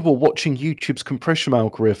incredible watching YouTube's compression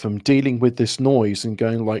algorithm dealing with this noise and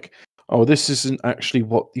going like, oh, this isn't actually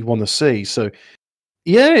what you want to see. So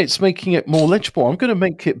yeah, it's making it more legible. I'm going to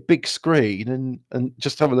make it big screen and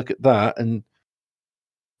just have a look at that, and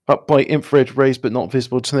up by infrared rays but not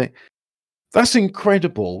visible to me. That's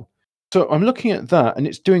incredible. So I'm looking at that, and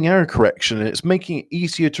it's doing error correction, and it's making it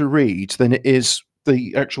easier to read than it is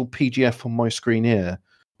the actual PDF on my screen here.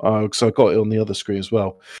 Because I got it on the other screen as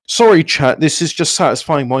well. Sorry, chat. This is just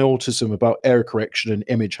satisfying my autism about error correction and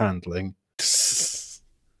image handling.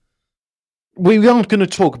 We aren't going to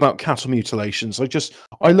talk about cattle mutilations.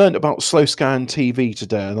 I learned about slow scan TV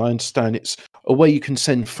today, and I understand it's a way you can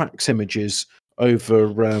send fax images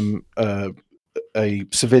over a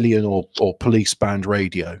civilian or police band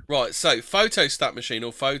radio. Right, so Photostat Machine,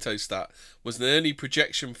 or Photostat, was an early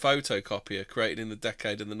projection photocopier created in the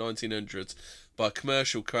decade in the 1900s by a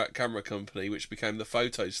commercial camera company which became the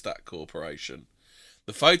Photostat Corporation.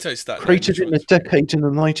 The Photostat... Created in the decade in the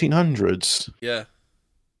 1900s? Yeah.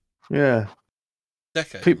 Yeah.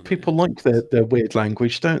 Decade. People like their weird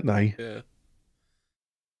language, don't they? Yeah.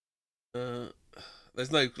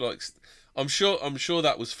 There's no, like... I'm sure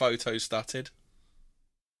that was photostated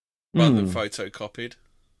rather than photocopied.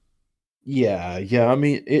 Yeah. I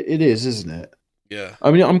mean, it is, isn't it? Yeah.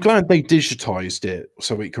 I mean, I'm glad they digitized it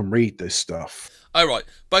so we can read this stuff. Oh, right.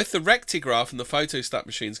 Both the Rectigraph and the Photostat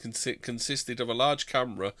machines consisted of a large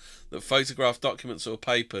camera that photographed documents or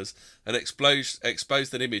papers and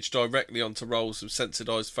exposed an image directly onto rolls of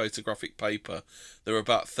sensitized photographic paper that were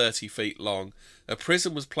about 30 feet long. A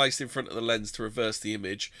prism was placed in front of the lens to reverse the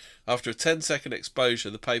image. After a 10-second exposure,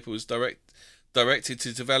 the paper was directed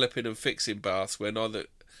to developing and fixing baths where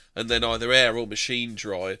then either air or machine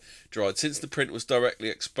dried. Since the print was directly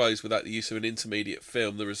exposed without the use of an intermediate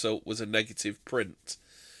film, the result was a negative print.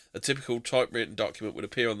 A typical typewritten document would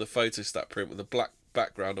appear on the photostat print with a black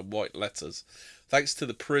background and white letters. Thanks to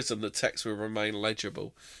the prism, the text will remain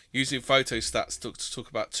legible. Using photostats took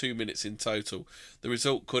about 2 minutes in total. The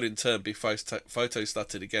result could in turn be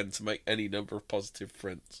photostated again to make any number of positive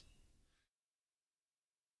prints.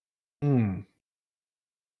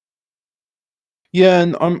 Yeah,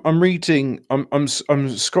 and I'm reading. I'm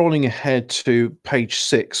scrolling ahead to page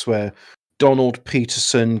 6, where Donald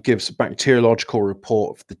Peterson gives a bacteriological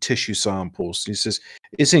report of the tissue samples. He says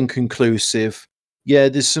it's inconclusive. Yeah,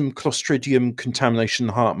 there's some Clostridium contamination in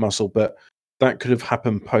the heart muscle, but that could have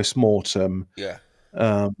happened post-mortem. Yeah.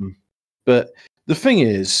 But the thing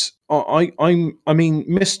is, I mean,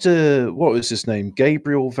 Mr. What was his name?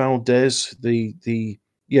 Gabriel Valdez.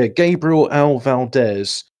 Gabriel L.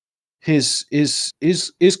 Valdez. His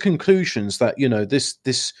conclusions that, you know,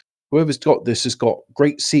 this whoever's got this has got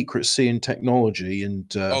great secrecy and technology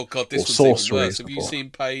and oh god, this one's even worse. Have you seen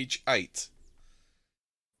page 8?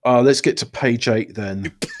 Let's get to page 8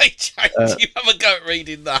 then. Page 8. You have a go at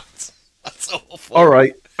reading that. That's awful. All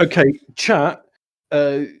right. Okay, chat.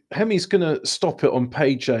 Hemi's gonna stop it on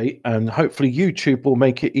page 8, and hopefully YouTube will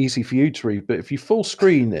make it easy for you to read. But if you full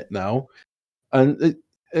screen it now, and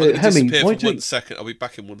Hemi, why don't 1 second? I'll be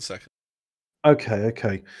back in 1 second.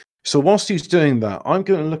 Okay. So whilst he's doing that, I'm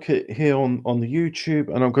going to look at here on the YouTube,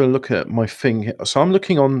 and I'm going to look at my thing here. So I'm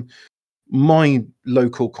looking on my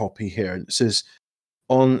local copy here, and it says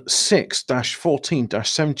on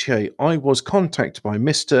 6-14-78, I was contacted by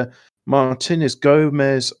Mr. Martinez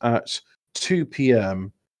Gomez at 2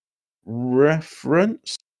 p.m.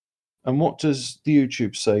 Reference? And what does the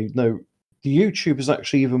YouTube say? No, the YouTube is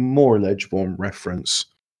actually even more illegible on reference.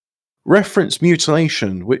 Reference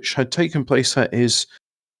mutilation, which had taken place at his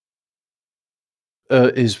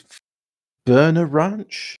Burner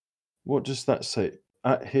Ranch. What does that say?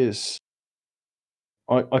 At his,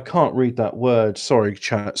 I can't read that word. Sorry,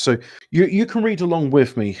 chat. So you can read along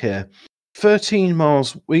with me here. 13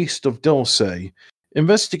 miles east of Dulce,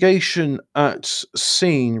 investigation at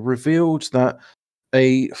scene revealed that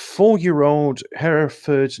a 4-year-old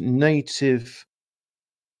Hereford native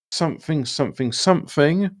something.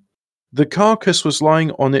 The carcass was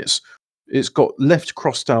lying on it's got left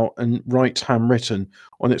crossed out and right handwritten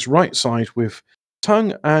on its right side with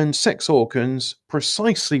tongue and sex organs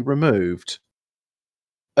precisely removed.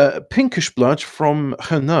 Pinkish blood from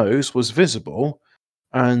her nose was visible,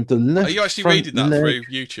 and the left Are you actually front reading that leg, through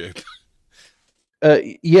YouTube?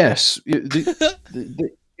 yes.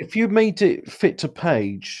 If you made it fit to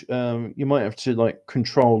page, you might have to like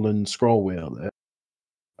control and scroll wheel it.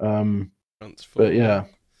 But yeah.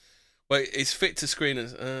 Wait, it's fit to screen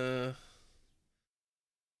as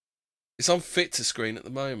it's on fit to screen at the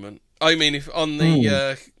moment. I mean, if on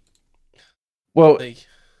the well,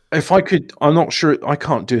 if I could, I'm not sure. I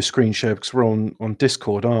can't do a screen share because we're on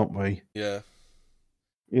Discord, aren't we? Yeah.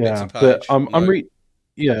 Yeah, but I'm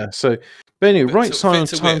yeah. So, but anyway, right side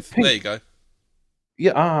of tongue. There you go.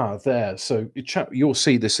 Yeah, there. So you'll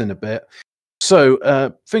see this in a bit.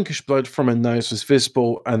 So, pinkish blood from her nose was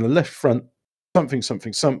visible, and the left front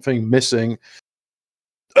something missing.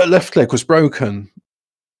 Her left leg was broken.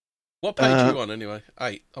 What page are you on anyway?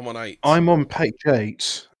 8. I'm on 8. I'm on page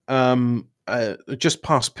 8. Just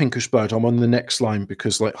past pinkish blood. I'm on the next line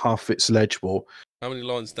because like half it's legible. How many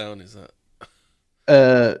lines down is that?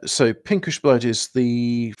 So pinkish blood is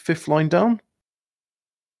the 5th line down.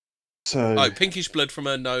 So pinkish blood from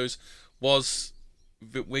her nose was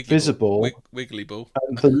visible, wiggly ball,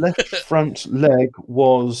 and the left front leg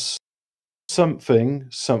was something.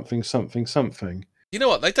 You know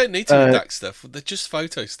what? They don't need to redact stuff. They just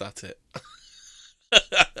photostat it.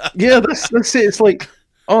 Yeah, that's it. It's like,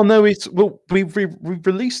 oh no, we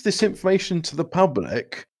released this information to the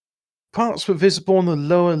public. Parts were visible on the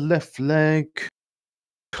lower left leg.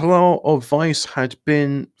 Claw or vice had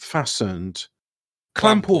been fastened.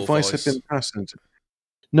 Clamp or vice had been fastened.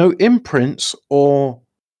 No imprints or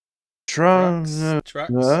tracks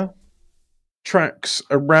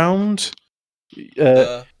around.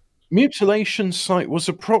 Mutilation site was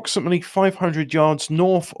approximately 500 yards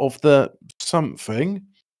north of the something.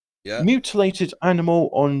 Yeah. Mutilated animal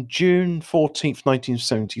on June 14th,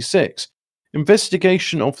 1976.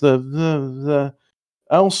 Investigation of the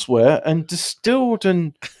elsewhere and distilled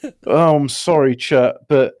and oh, I'm sorry, chat,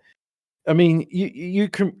 but I mean you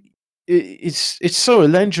can. It's so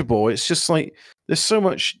illegible. It's just like there's so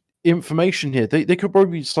much information here. They could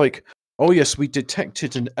probably just like, oh yes, we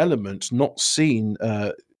detected an element not seen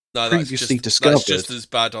previously discovered. That's just as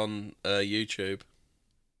bad on YouTube.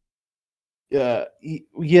 Yeah.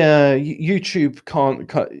 YouTube can't.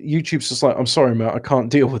 YouTube's just like, I'm sorry, Matt, I can't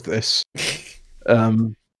deal with this.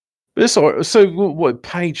 But it's all right. So what?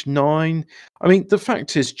 Page 9. I mean, the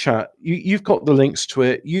fact is, chat. You've got the links to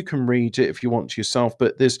it. You can read it if you want to yourself.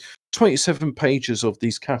 But there's 27 pages of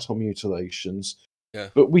these cattle mutilations. Yeah.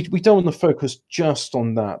 But we don't want to focus just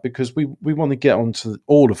on that because we want to get onto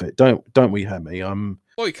all of it, don't we, Hemi? Well,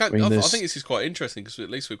 you can't. I think this is quite interesting because at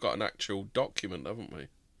least we've got an actual document, haven't we?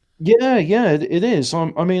 Yeah, it is.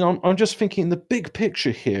 I'm just thinking the big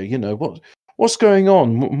picture here. You know what's going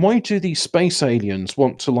on? Why do these space aliens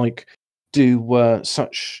want to like do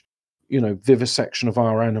such vivisection of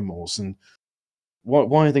our animals, and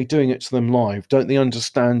why are they doing it to them live? Don't they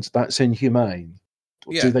understand that's inhumane?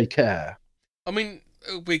 Yeah. Do they care? I mean,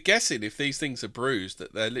 we're guessing if these things are bruised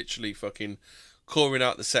that they're literally fucking coring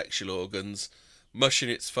out the sexual organs, mushing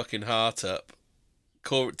its fucking heart up,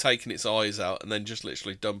 taking its eyes out, and then just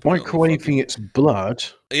literally dumping microwaving its blood.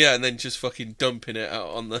 Yeah, and then just fucking dumping it out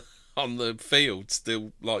on the field,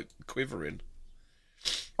 still like quivering.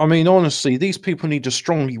 I mean, honestly, these people need a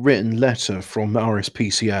strongly written letter from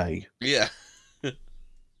RSPCA. Yeah,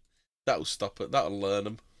 that'll stop it. That'll learn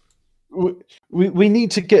them. We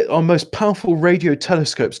need to get our most powerful radio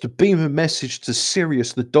telescopes to beam a message to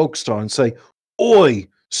Sirius the Dog Star and say, "Oi,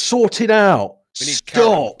 sort it out.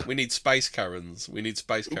 Stop." We need space Karens. We need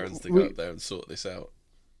space Karens to go up there and sort this out.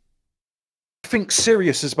 I think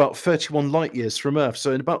Sirius is about 31 light years from Earth,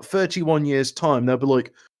 so in about 31 years' time, they'll be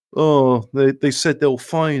like, "Oh, they said they'll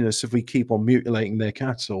fine us if we keep on mutilating their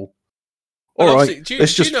cattle." All right,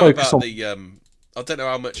 let's just focus on the. I don't know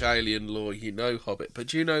how much alien lore you know, Hobbit, but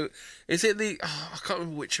do you know? Is it I can't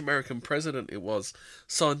remember which American president it was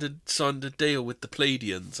signed a deal with the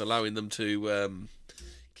Pleiadians, allowing them to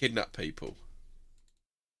kidnap people.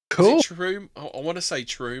 Cool. Is it I want to say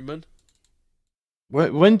Truman.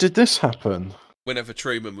 When did this happen? Whenever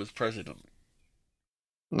Truman was president.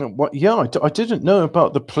 What? Yeah, I didn't know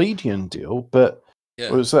about the Pleiadian deal, but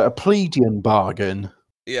was that a Pleiadian bargain?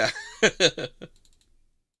 Yeah.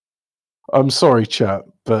 I'm sorry, chat.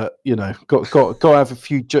 but you know, got to have a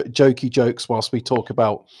few jokey jokes whilst we talk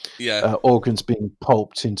about organs being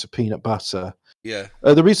pulped into peanut butter. Yeah.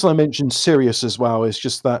 The reason I mentioned Sirius as well is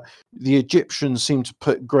just that the Egyptians seem to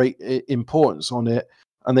put great importance on it,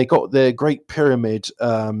 and they got their Great Pyramid.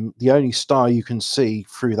 The only star you can see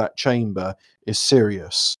through that chamber is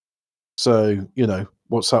Sirius. So, you know,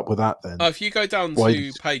 what's up with that then? If you go down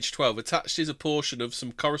to page 12, attached is a portion of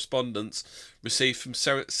some correspondence received from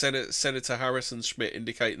Senator Harrison Schmitt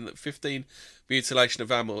indicating that 15 mutilation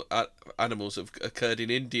of animals have occurred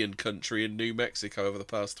in Indian country and New Mexico over the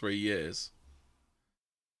past 3 years.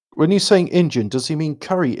 When he's saying Indian, does he mean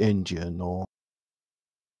curry Indian or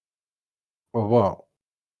what?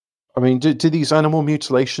 I mean, do these animal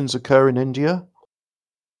mutilations occur in India?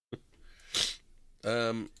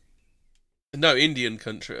 No, Indian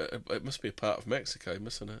country. It must be a part of Mexico,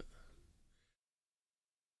 mustn't it?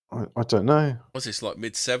 I don't know. Was this like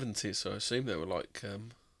mid-70s? So I assume they were like.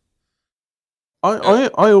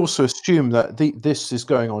 I also assume that this is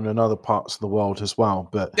going on in other parts of the world as well.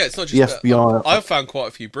 But yeah, it's not just the FBI. I've found quite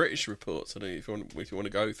a few British reports. I don't know if you want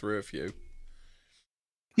to go through a few.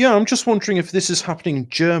 Yeah, I'm just wondering if this is happening in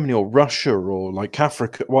Germany or Russia or like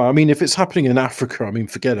Africa. Well, I mean, if it's happening in Africa, I mean,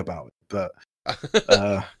 forget about it. But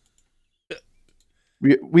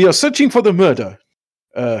we are searching for the murder.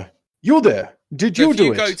 You're there. Did you do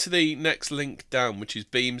it? If you go to the next link down, which is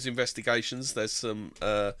Beams Investigations, there's some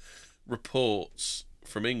reports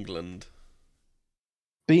from England.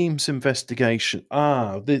 Beams Investigation.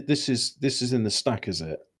 This is in the stack, is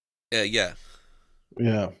it? Yeah.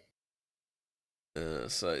 Yeah.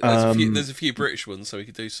 So there's a few British ones, so we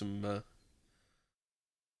could do some.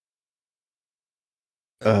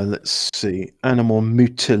 Let's see. Animal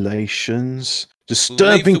mutilations.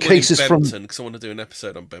 Disturbing cases from Bempton, because I want to do an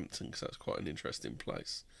episode on Bempton because that's quite an interesting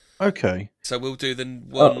place. Okay. So we'll do the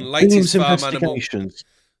latest farm animal.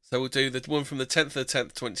 So we'll do the one from the 10th of the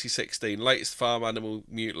 10th, 2016. Latest farm animal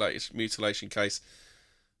mutilation case.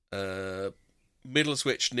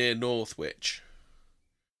 Middleswich near Northwich,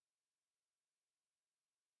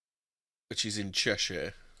 which is in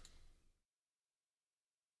Cheshire.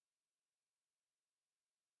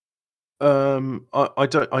 I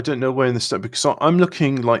don't know where in the step because I'm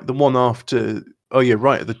looking like the one after. Oh yeah,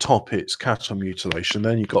 right at the top it's cattle mutilation.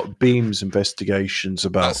 Then you've got Beams Investigations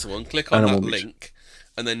about. That's the one. Click on that link,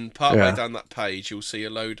 and then partway down that page you'll see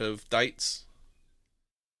a load of dates.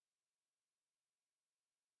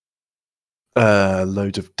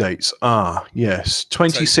 Load of dates. Yes,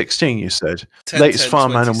 2016. You said latest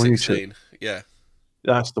farm animal mutilation. Yeah,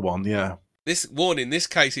 that's the one. Yeah. This warning: this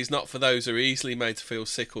case is not for those who are easily made to feel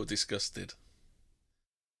sick or disgusted.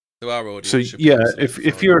 To our audience. So yeah,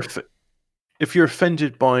 if you're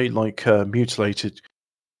offended by like mutilated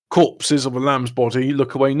corpses of a lamb's body,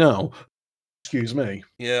 look away now. Excuse me.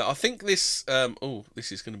 Yeah, I think this.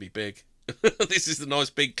 This is going to be big. This is a nice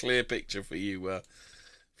big clear picture for you. For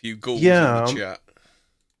you ghouls in the chat.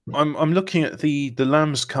 I'm looking at the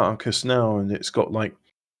lamb's carcass now, and it's got like.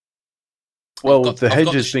 Well, the head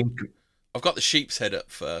has been. I've got the sheep's head up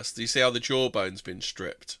first. Do you see how the jawbone's been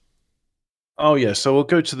stripped? Oh yeah, so we'll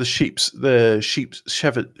go to the sheep's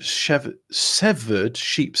severed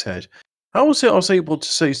sheep's head. How was it I was able to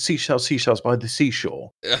say seashells by the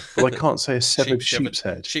seashore? Well, I can't say a severed sheep's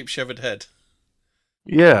head. Sheep's severed head.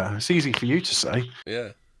 Yeah, it's easy for you to say.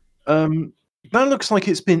 Yeah. That looks like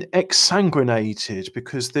it's been exsanguinated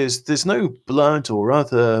because there's no blood or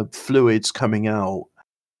other fluids coming out.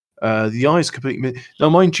 The eye's completely. Now,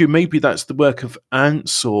 mind you, maybe that's the work of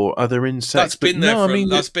ants or other insects.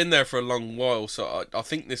 That's been there for a long while, so I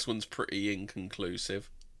think this one's pretty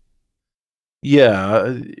inconclusive.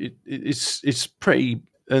 Yeah, it's pretty.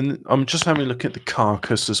 And I'm just having a look at the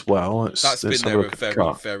carcass as well. That's been there a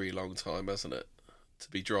very, very long time, hasn't it?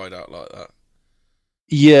 To be dried out like that.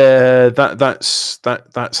 Yeah, that's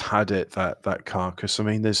had it. That carcass. I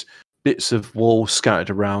mean, there's bits of wool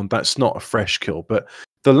scattered around. That's not a fresh kill, but.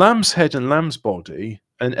 The lamb's head and lamb's body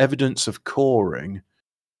and evidence of coring.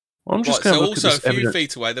 I'm just going to look at this. Also, a few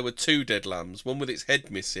feet away, there were 2 dead lambs. One with its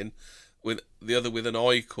head missing, with the other with an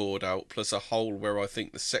eye cord out, plus a hole where I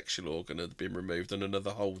think the sexual organ had been removed, and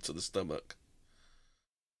another hole to the stomach.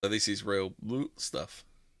 So this is real stuff.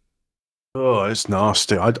 Oh, it's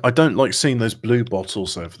nasty. I don't like seeing those blue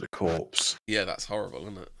bottles over the corpse. Yeah, that's horrible,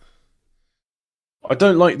 isn't it? I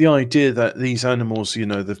don't like the idea that these animals,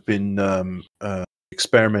 they've been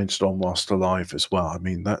experimented on whilst alive as well. I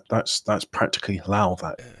mean that's practically halal.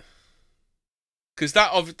 That because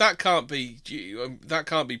that can't be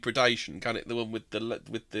predation, can it? The one with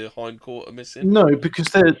the hind quarter missing. No, because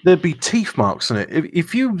there'd be teeth marks on it.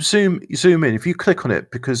 If you zoom in, if you click on it,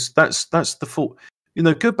 because that's the fault.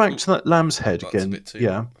 Go back Ooh, to that lamb's head that's a again. bit too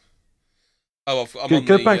Yeah. much. Oh,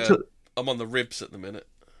 Go back to. I'm on the ribs at the minute.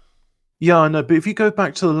 Yeah, I know, but if you go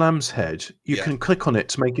back to the lamb's head, you Yeah, can click on it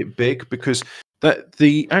to make it big because that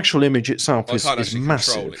the actual image itself I can't is actually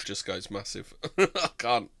control massive. it; just goes massive. I can't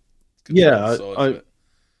control the Yeah, size of it.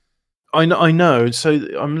 I know. I know. So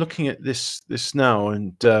I'm looking at this now,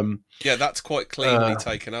 and Yeah, that's quite cleanly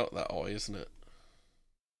taken out that eye, isn't it?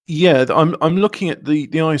 yeah, I'm looking at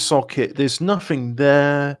the eye socket. There's nothing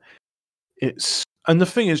there. And the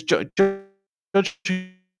thing is, judging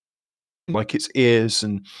like its ears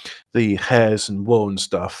and the hairs and wool and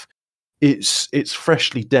stuff, it's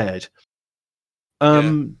freshly dead.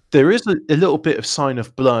 Yeah, There is a little bit of sign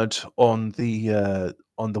of blood on the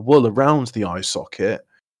wool around the eye socket,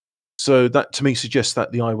 so that to me suggests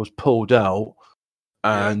that the eye was pulled out,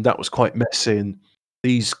 yeah, and that was quite messy. And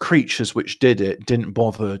these creatures which did it didn't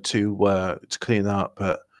bother to clean up.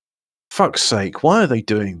 But fuck's sake, why are they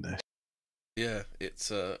doing this? yeah.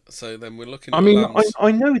 It's So then we're looking I at the mean, lambs.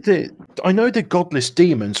 I know the godless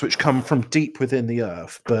demons which come from deep within the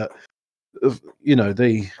earth, but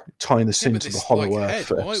they tying this Yeah, but into the this Hollow like head.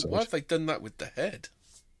 Earth Why episode. have they done that with the head?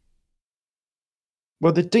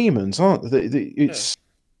 Well, the demons aren't they? Yeah. It's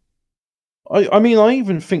I mean, I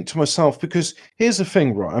even think to myself because here's the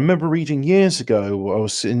thing, right? I remember reading years ago. I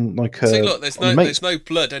was in like See, a look, on the mate. there's no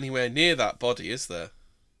blood anywhere near that body, is there?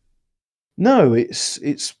 No,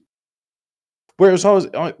 it's. Whereas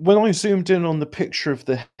when I zoomed in on the picture of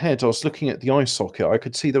the head, I was looking at the eye socket. I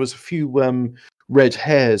could see there was a few red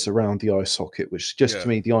hairs around the eye socket, which suggests Yeah. to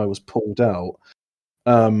me the eye was pulled out.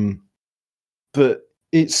 Um, but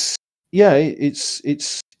it's yeah,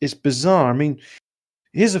 it's bizarre. I mean,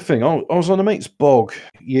 here's the thing. I was on a mate's blog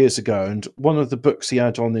years ago, and one of the books he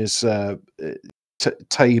had on his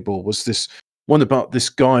table was this one about this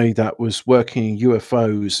guy that was working in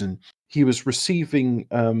UFOs, and he was receiving.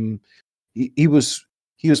 He was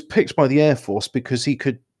picked by the Air Force because he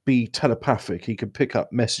could be telepathic. He could pick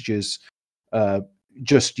up messages uh,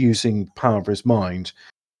 just using power of his mind,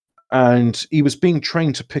 and he was being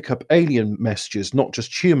trained to pick up alien messages, not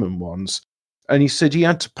just human ones. And he said he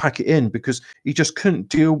had to pack it in because he just couldn't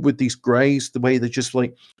deal with these greys, the way they just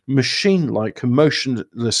like machine-like,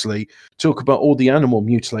 emotionlessly talk about all the animal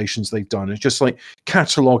mutilations they've done. It's just like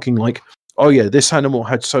cataloging, like, oh yeah, this animal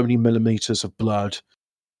had so many millimeters of blood,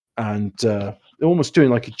 and they're almost doing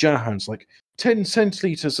like a Jahans, like 10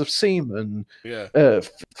 centiliters of semen, Yeah.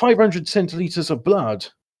 500 centiliters of blood.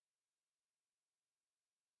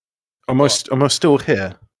 What? Am I still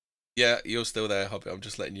here? Yeah, you're still there, Hobbit. I'm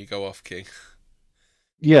just letting you go off, King.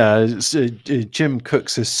 Yeah, it's Jim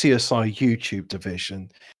Cook's CSI YouTube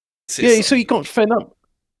division. Yeah, so he CSI. got fed up.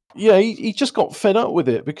 Yeah, he just got fed up with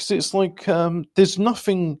it because it's like there's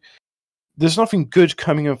nothing good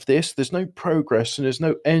coming of this. There's no progress and there's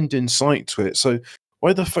no end in sight to it. So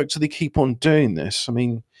why the fuck do they keep on doing this? I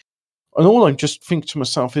mean, and all I'm just thinking to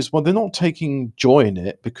myself is, well, they're not taking joy in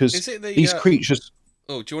it because Is it the? these creatures.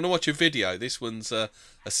 Oh, do you want to watch a video? This one's a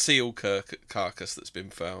seal carcass that's been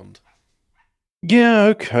found. Yeah,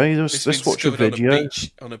 okay. It's Let's been watch a discovered video.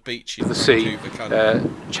 on a beach in The sea, Vancouver,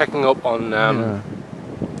 checking up on Yeah.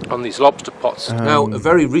 on these lobster pots. Now, a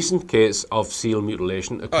very recent case of seal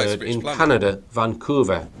mutilation occurred British in Planet. Canada,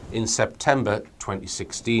 Vancouver, in September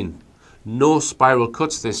 2016. No spiral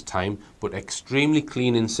cuts this time, but extremely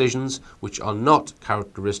clean incisions, which are not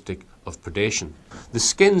characteristic of predation. The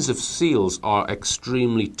skins of seals are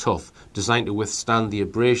extremely tough, designed to withstand the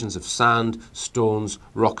abrasions of sand, stones,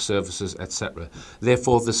 rock surfaces, etc.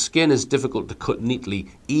 Therefore, the skin is difficult to cut neatly,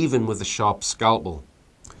 even with a sharp scalpel.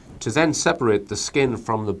 To then separate the skin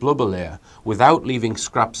from the blubber layer without leaving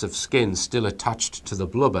scraps of skin still attached to the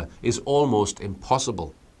blubber is almost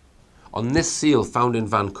impossible. On this seal found in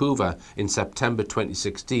Vancouver in September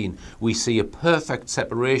 2016, we see a perfect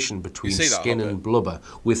separation between skin and blubber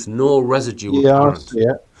with no residue apparent.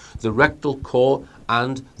 Yeah. The rectal core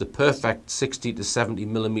and the perfect 60 to 70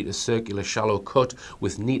 millimeter circular shallow cut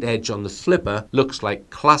with neat edge on the flipper looks like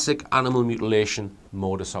classic animal mutilation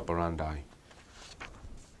modus operandi.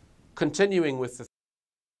 Continuing with the...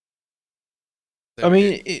 I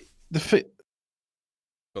mean,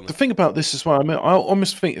 the thing about this as well, I mean, I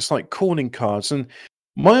almost think it's like calling cards. And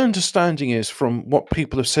my understanding is from what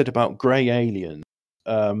people have said about grey aliens,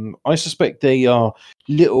 I suspect they are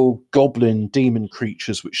little goblin demon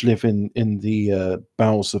creatures which live in the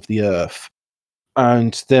bowels of the earth.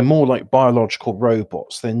 And they're more like biological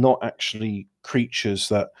robots. They're not actually creatures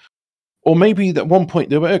that... Or maybe at one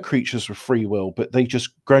point there were creatures with free will, but they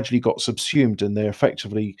just gradually got subsumed and they're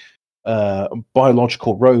effectively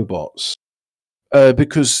biological robots.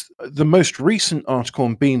 because the most recent article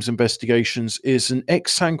on Beam's investigations is an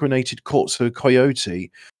exsanguinated corpse of a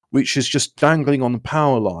coyote, which is just dangling on the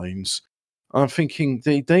power lines. I'm thinking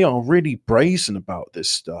they are really brazen about this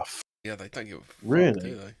stuff. Yeah, they don't give a fuck, Really?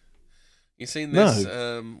 do they? You seen No. this?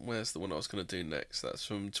 Where's the one I was going to do next? That's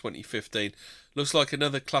from 2015. Looks like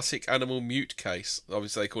another classic animal mute case.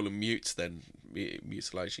 Obviously, they call them mutes then,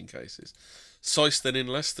 mutilation cases. Syston in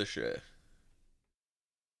Leicestershire.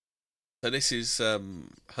 So this is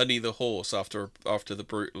Honey the horse after the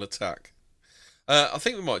brutal attack. I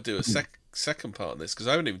think we might do a second part on this, because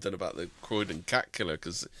I haven't even done about the Croydon cat killer,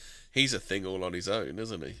 because he's a thing all on his own,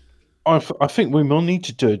 isn't he? I think we will need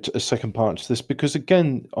to do a second part to this, because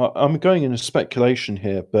again, I'm going into speculation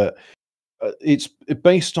here, but it's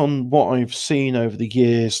based on what I've seen over the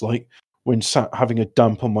years, like when sat having a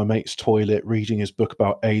dump on my mate's toilet, reading his book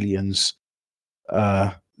about aliens.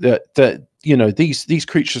 That you know, these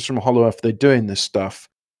creatures from Hollow Earth, they're doing this stuff.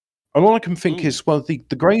 And all I can think is, well, the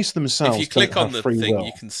Greys themselves. If you click on the thing, will.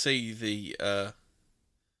 you can see the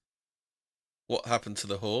what happened to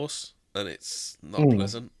the horse, and it's not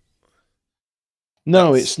pleasant.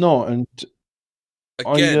 No, it's not. And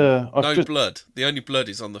again, no blood. The only blood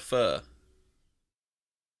is on the fur.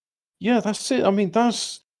 Yeah, that's it. I mean,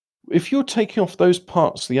 if you're taking off those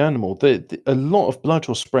parts of the animal, a lot of blood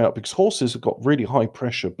will spray out, because horses have got really high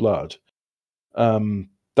pressure blood. Again,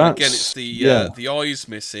 it's the eyes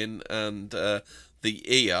missing, and the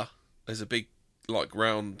ear. There's a big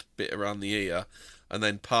round bit around the ear, and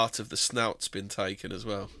then part of the snout's been taken as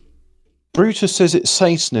well. Brutus says it's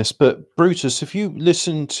Satanist, but Brutus, if you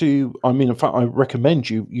listen to, I mean, in fact, I recommend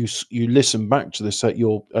you listen back to this at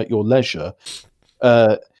your leisure.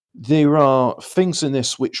 There are things in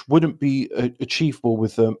this which wouldn't be achievable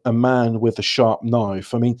with a man with a sharp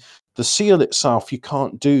knife. I mean, the seal itself, you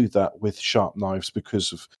can't do that with sharp knives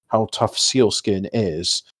because of how tough seal skin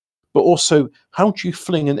is. But also, how do you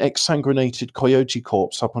fling an exsanguinated coyote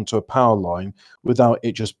corpse up onto a power line without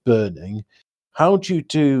it just burning? How do you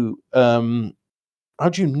do? How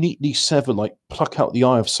do you neatly sever, pluck out the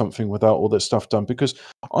eye of something without all that stuff done? Because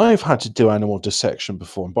I've had to do animal dissection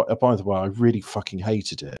before, and by the way, I really fucking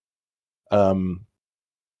hated it. When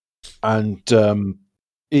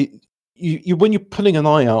you're pulling an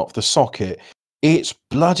eye out of the socket, it's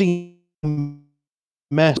bloody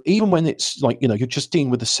mess. Even when it's you're just dealing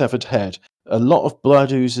with a severed head, a lot of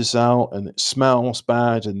blood oozes out, and it smells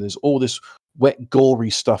bad, and there's all this wet, gory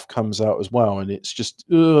stuff comes out as well, and it's just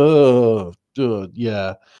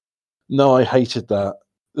yeah. No, I hated that.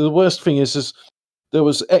 The worst thing is there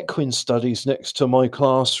was equine studies next to my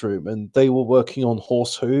classroom, and they were working on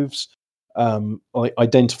horse hooves,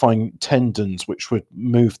 identifying tendons which would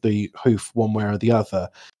move the hoof one way or the other,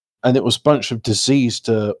 and it was a bunch of diseased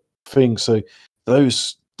things. So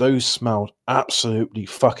those smelled absolutely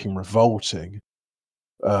fucking revolting.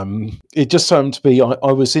 It just happened to be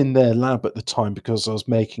I was in their lab at the time because I was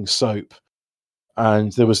making soap,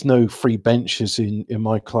 and there was no free benches in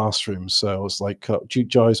my classroom. So I was like, do you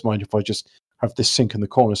guys mind if I just have this sink in the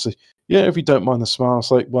corner? So yeah, if you don't mind the smell. I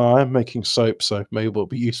was like, well, I'm making soap, so maybe it'll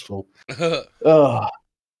be useful. Yeah.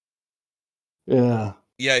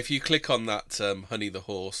 Yeah, if you click on that Honey the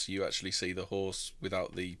horse, you actually see the horse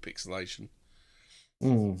without the pixelation.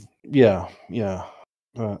 Yeah.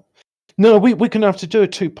 No, we're going to have to do a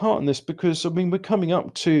two-part on this, because I mean we're coming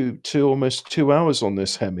up to almost 2 hours on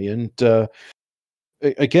this, Hemi, and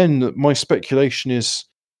again, my speculation is,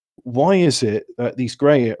 why is it that these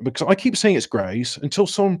grey? Because I keep saying it's greys until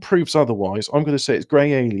someone proves otherwise. I'm going to say it's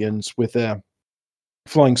grey aliens with their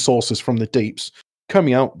flying saucers from the deeps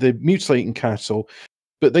coming out. They're mutilating cattle,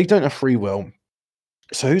 but they don't have free will.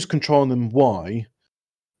 So who's controlling them? Why?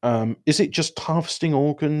 Is it just harvesting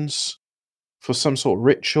organs for some sort of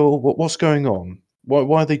ritual? What's going on?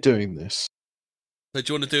 Why are they doing this? So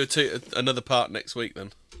do you want to do another part next week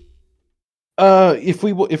then? If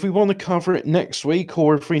we want to cover it next week,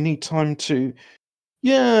 or if we need time to,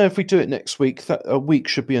 if we do it next week, that a week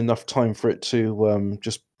should be enough time for it to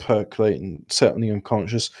just percolate and set on the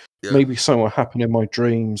unconscious. Yeah. Maybe something will happen in my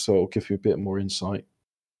dreams, or give you a bit more insight.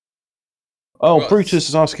 Oh, right. Brutus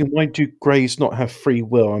is asking, why do greys not have free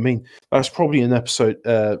will? I mean, that's probably an episode,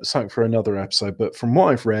 something for another episode. But from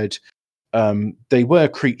what I've read, they were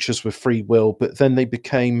creatures with free will, but then they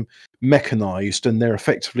became mechanized, and they're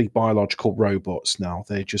effectively biological robots now.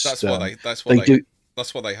 They're just that's why they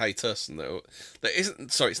hate us. And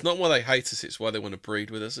it's not why they hate us, it's why they want to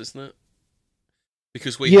breed with us, isn't it?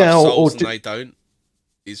 Because we have souls and they don't,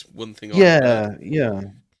 is one thing. Yeah.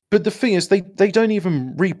 But the thing is, they don't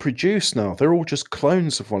even reproduce now. They're all just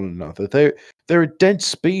clones of one another. They're a dead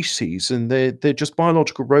species, and they're just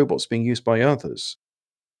biological robots being used by others.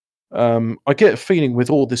 I get a feeling with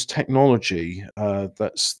all this technology,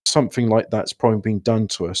 that's something like that's probably being done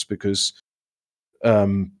to us because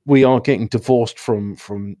we are getting divorced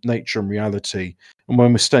from nature and reality. And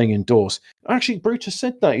when we're staying indoors, actually, Brutus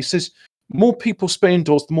said that. He says more people stay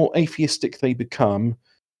indoors, the more atheistic they become.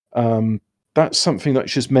 That's something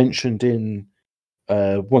that's just mentioned in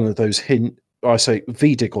one of those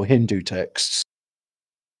Vedic or Hindu texts.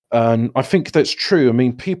 And I think that's true. I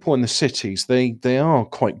mean, people in the cities, they are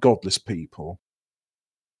quite godless people.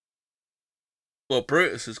 Well,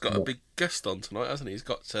 Brutus has got a big guest on tonight, hasn't he? He's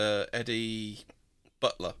got Eddie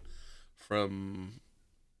Butler from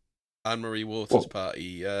Anne-Marie Waters'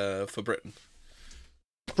 party for Britain.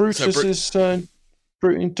 Brutus is doing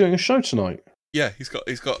a show tonight. Yeah, he's got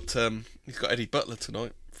Eddie Butler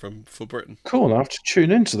tonight for Britain. Cool, I have to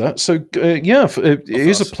tune into that. So it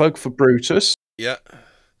is a plug for Brutus. Yeah.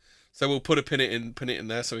 So we'll pin it in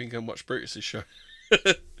there so we can go and watch Brutus's show.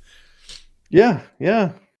 Yeah.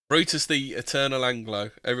 Brutus the Eternal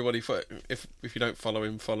Anglo. Everybody, if you don't follow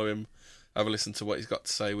him, have a listen to what he's got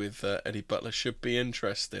to say with Eddie Butler. Should be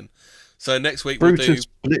interesting. So next week Brutus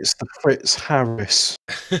Blitz the Fritz Harris.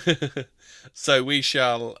 So we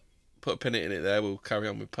shall put a pin in it there. We'll carry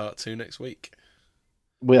on with part 2 next week.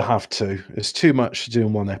 We'll have to. It's too much to do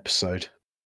in one episode.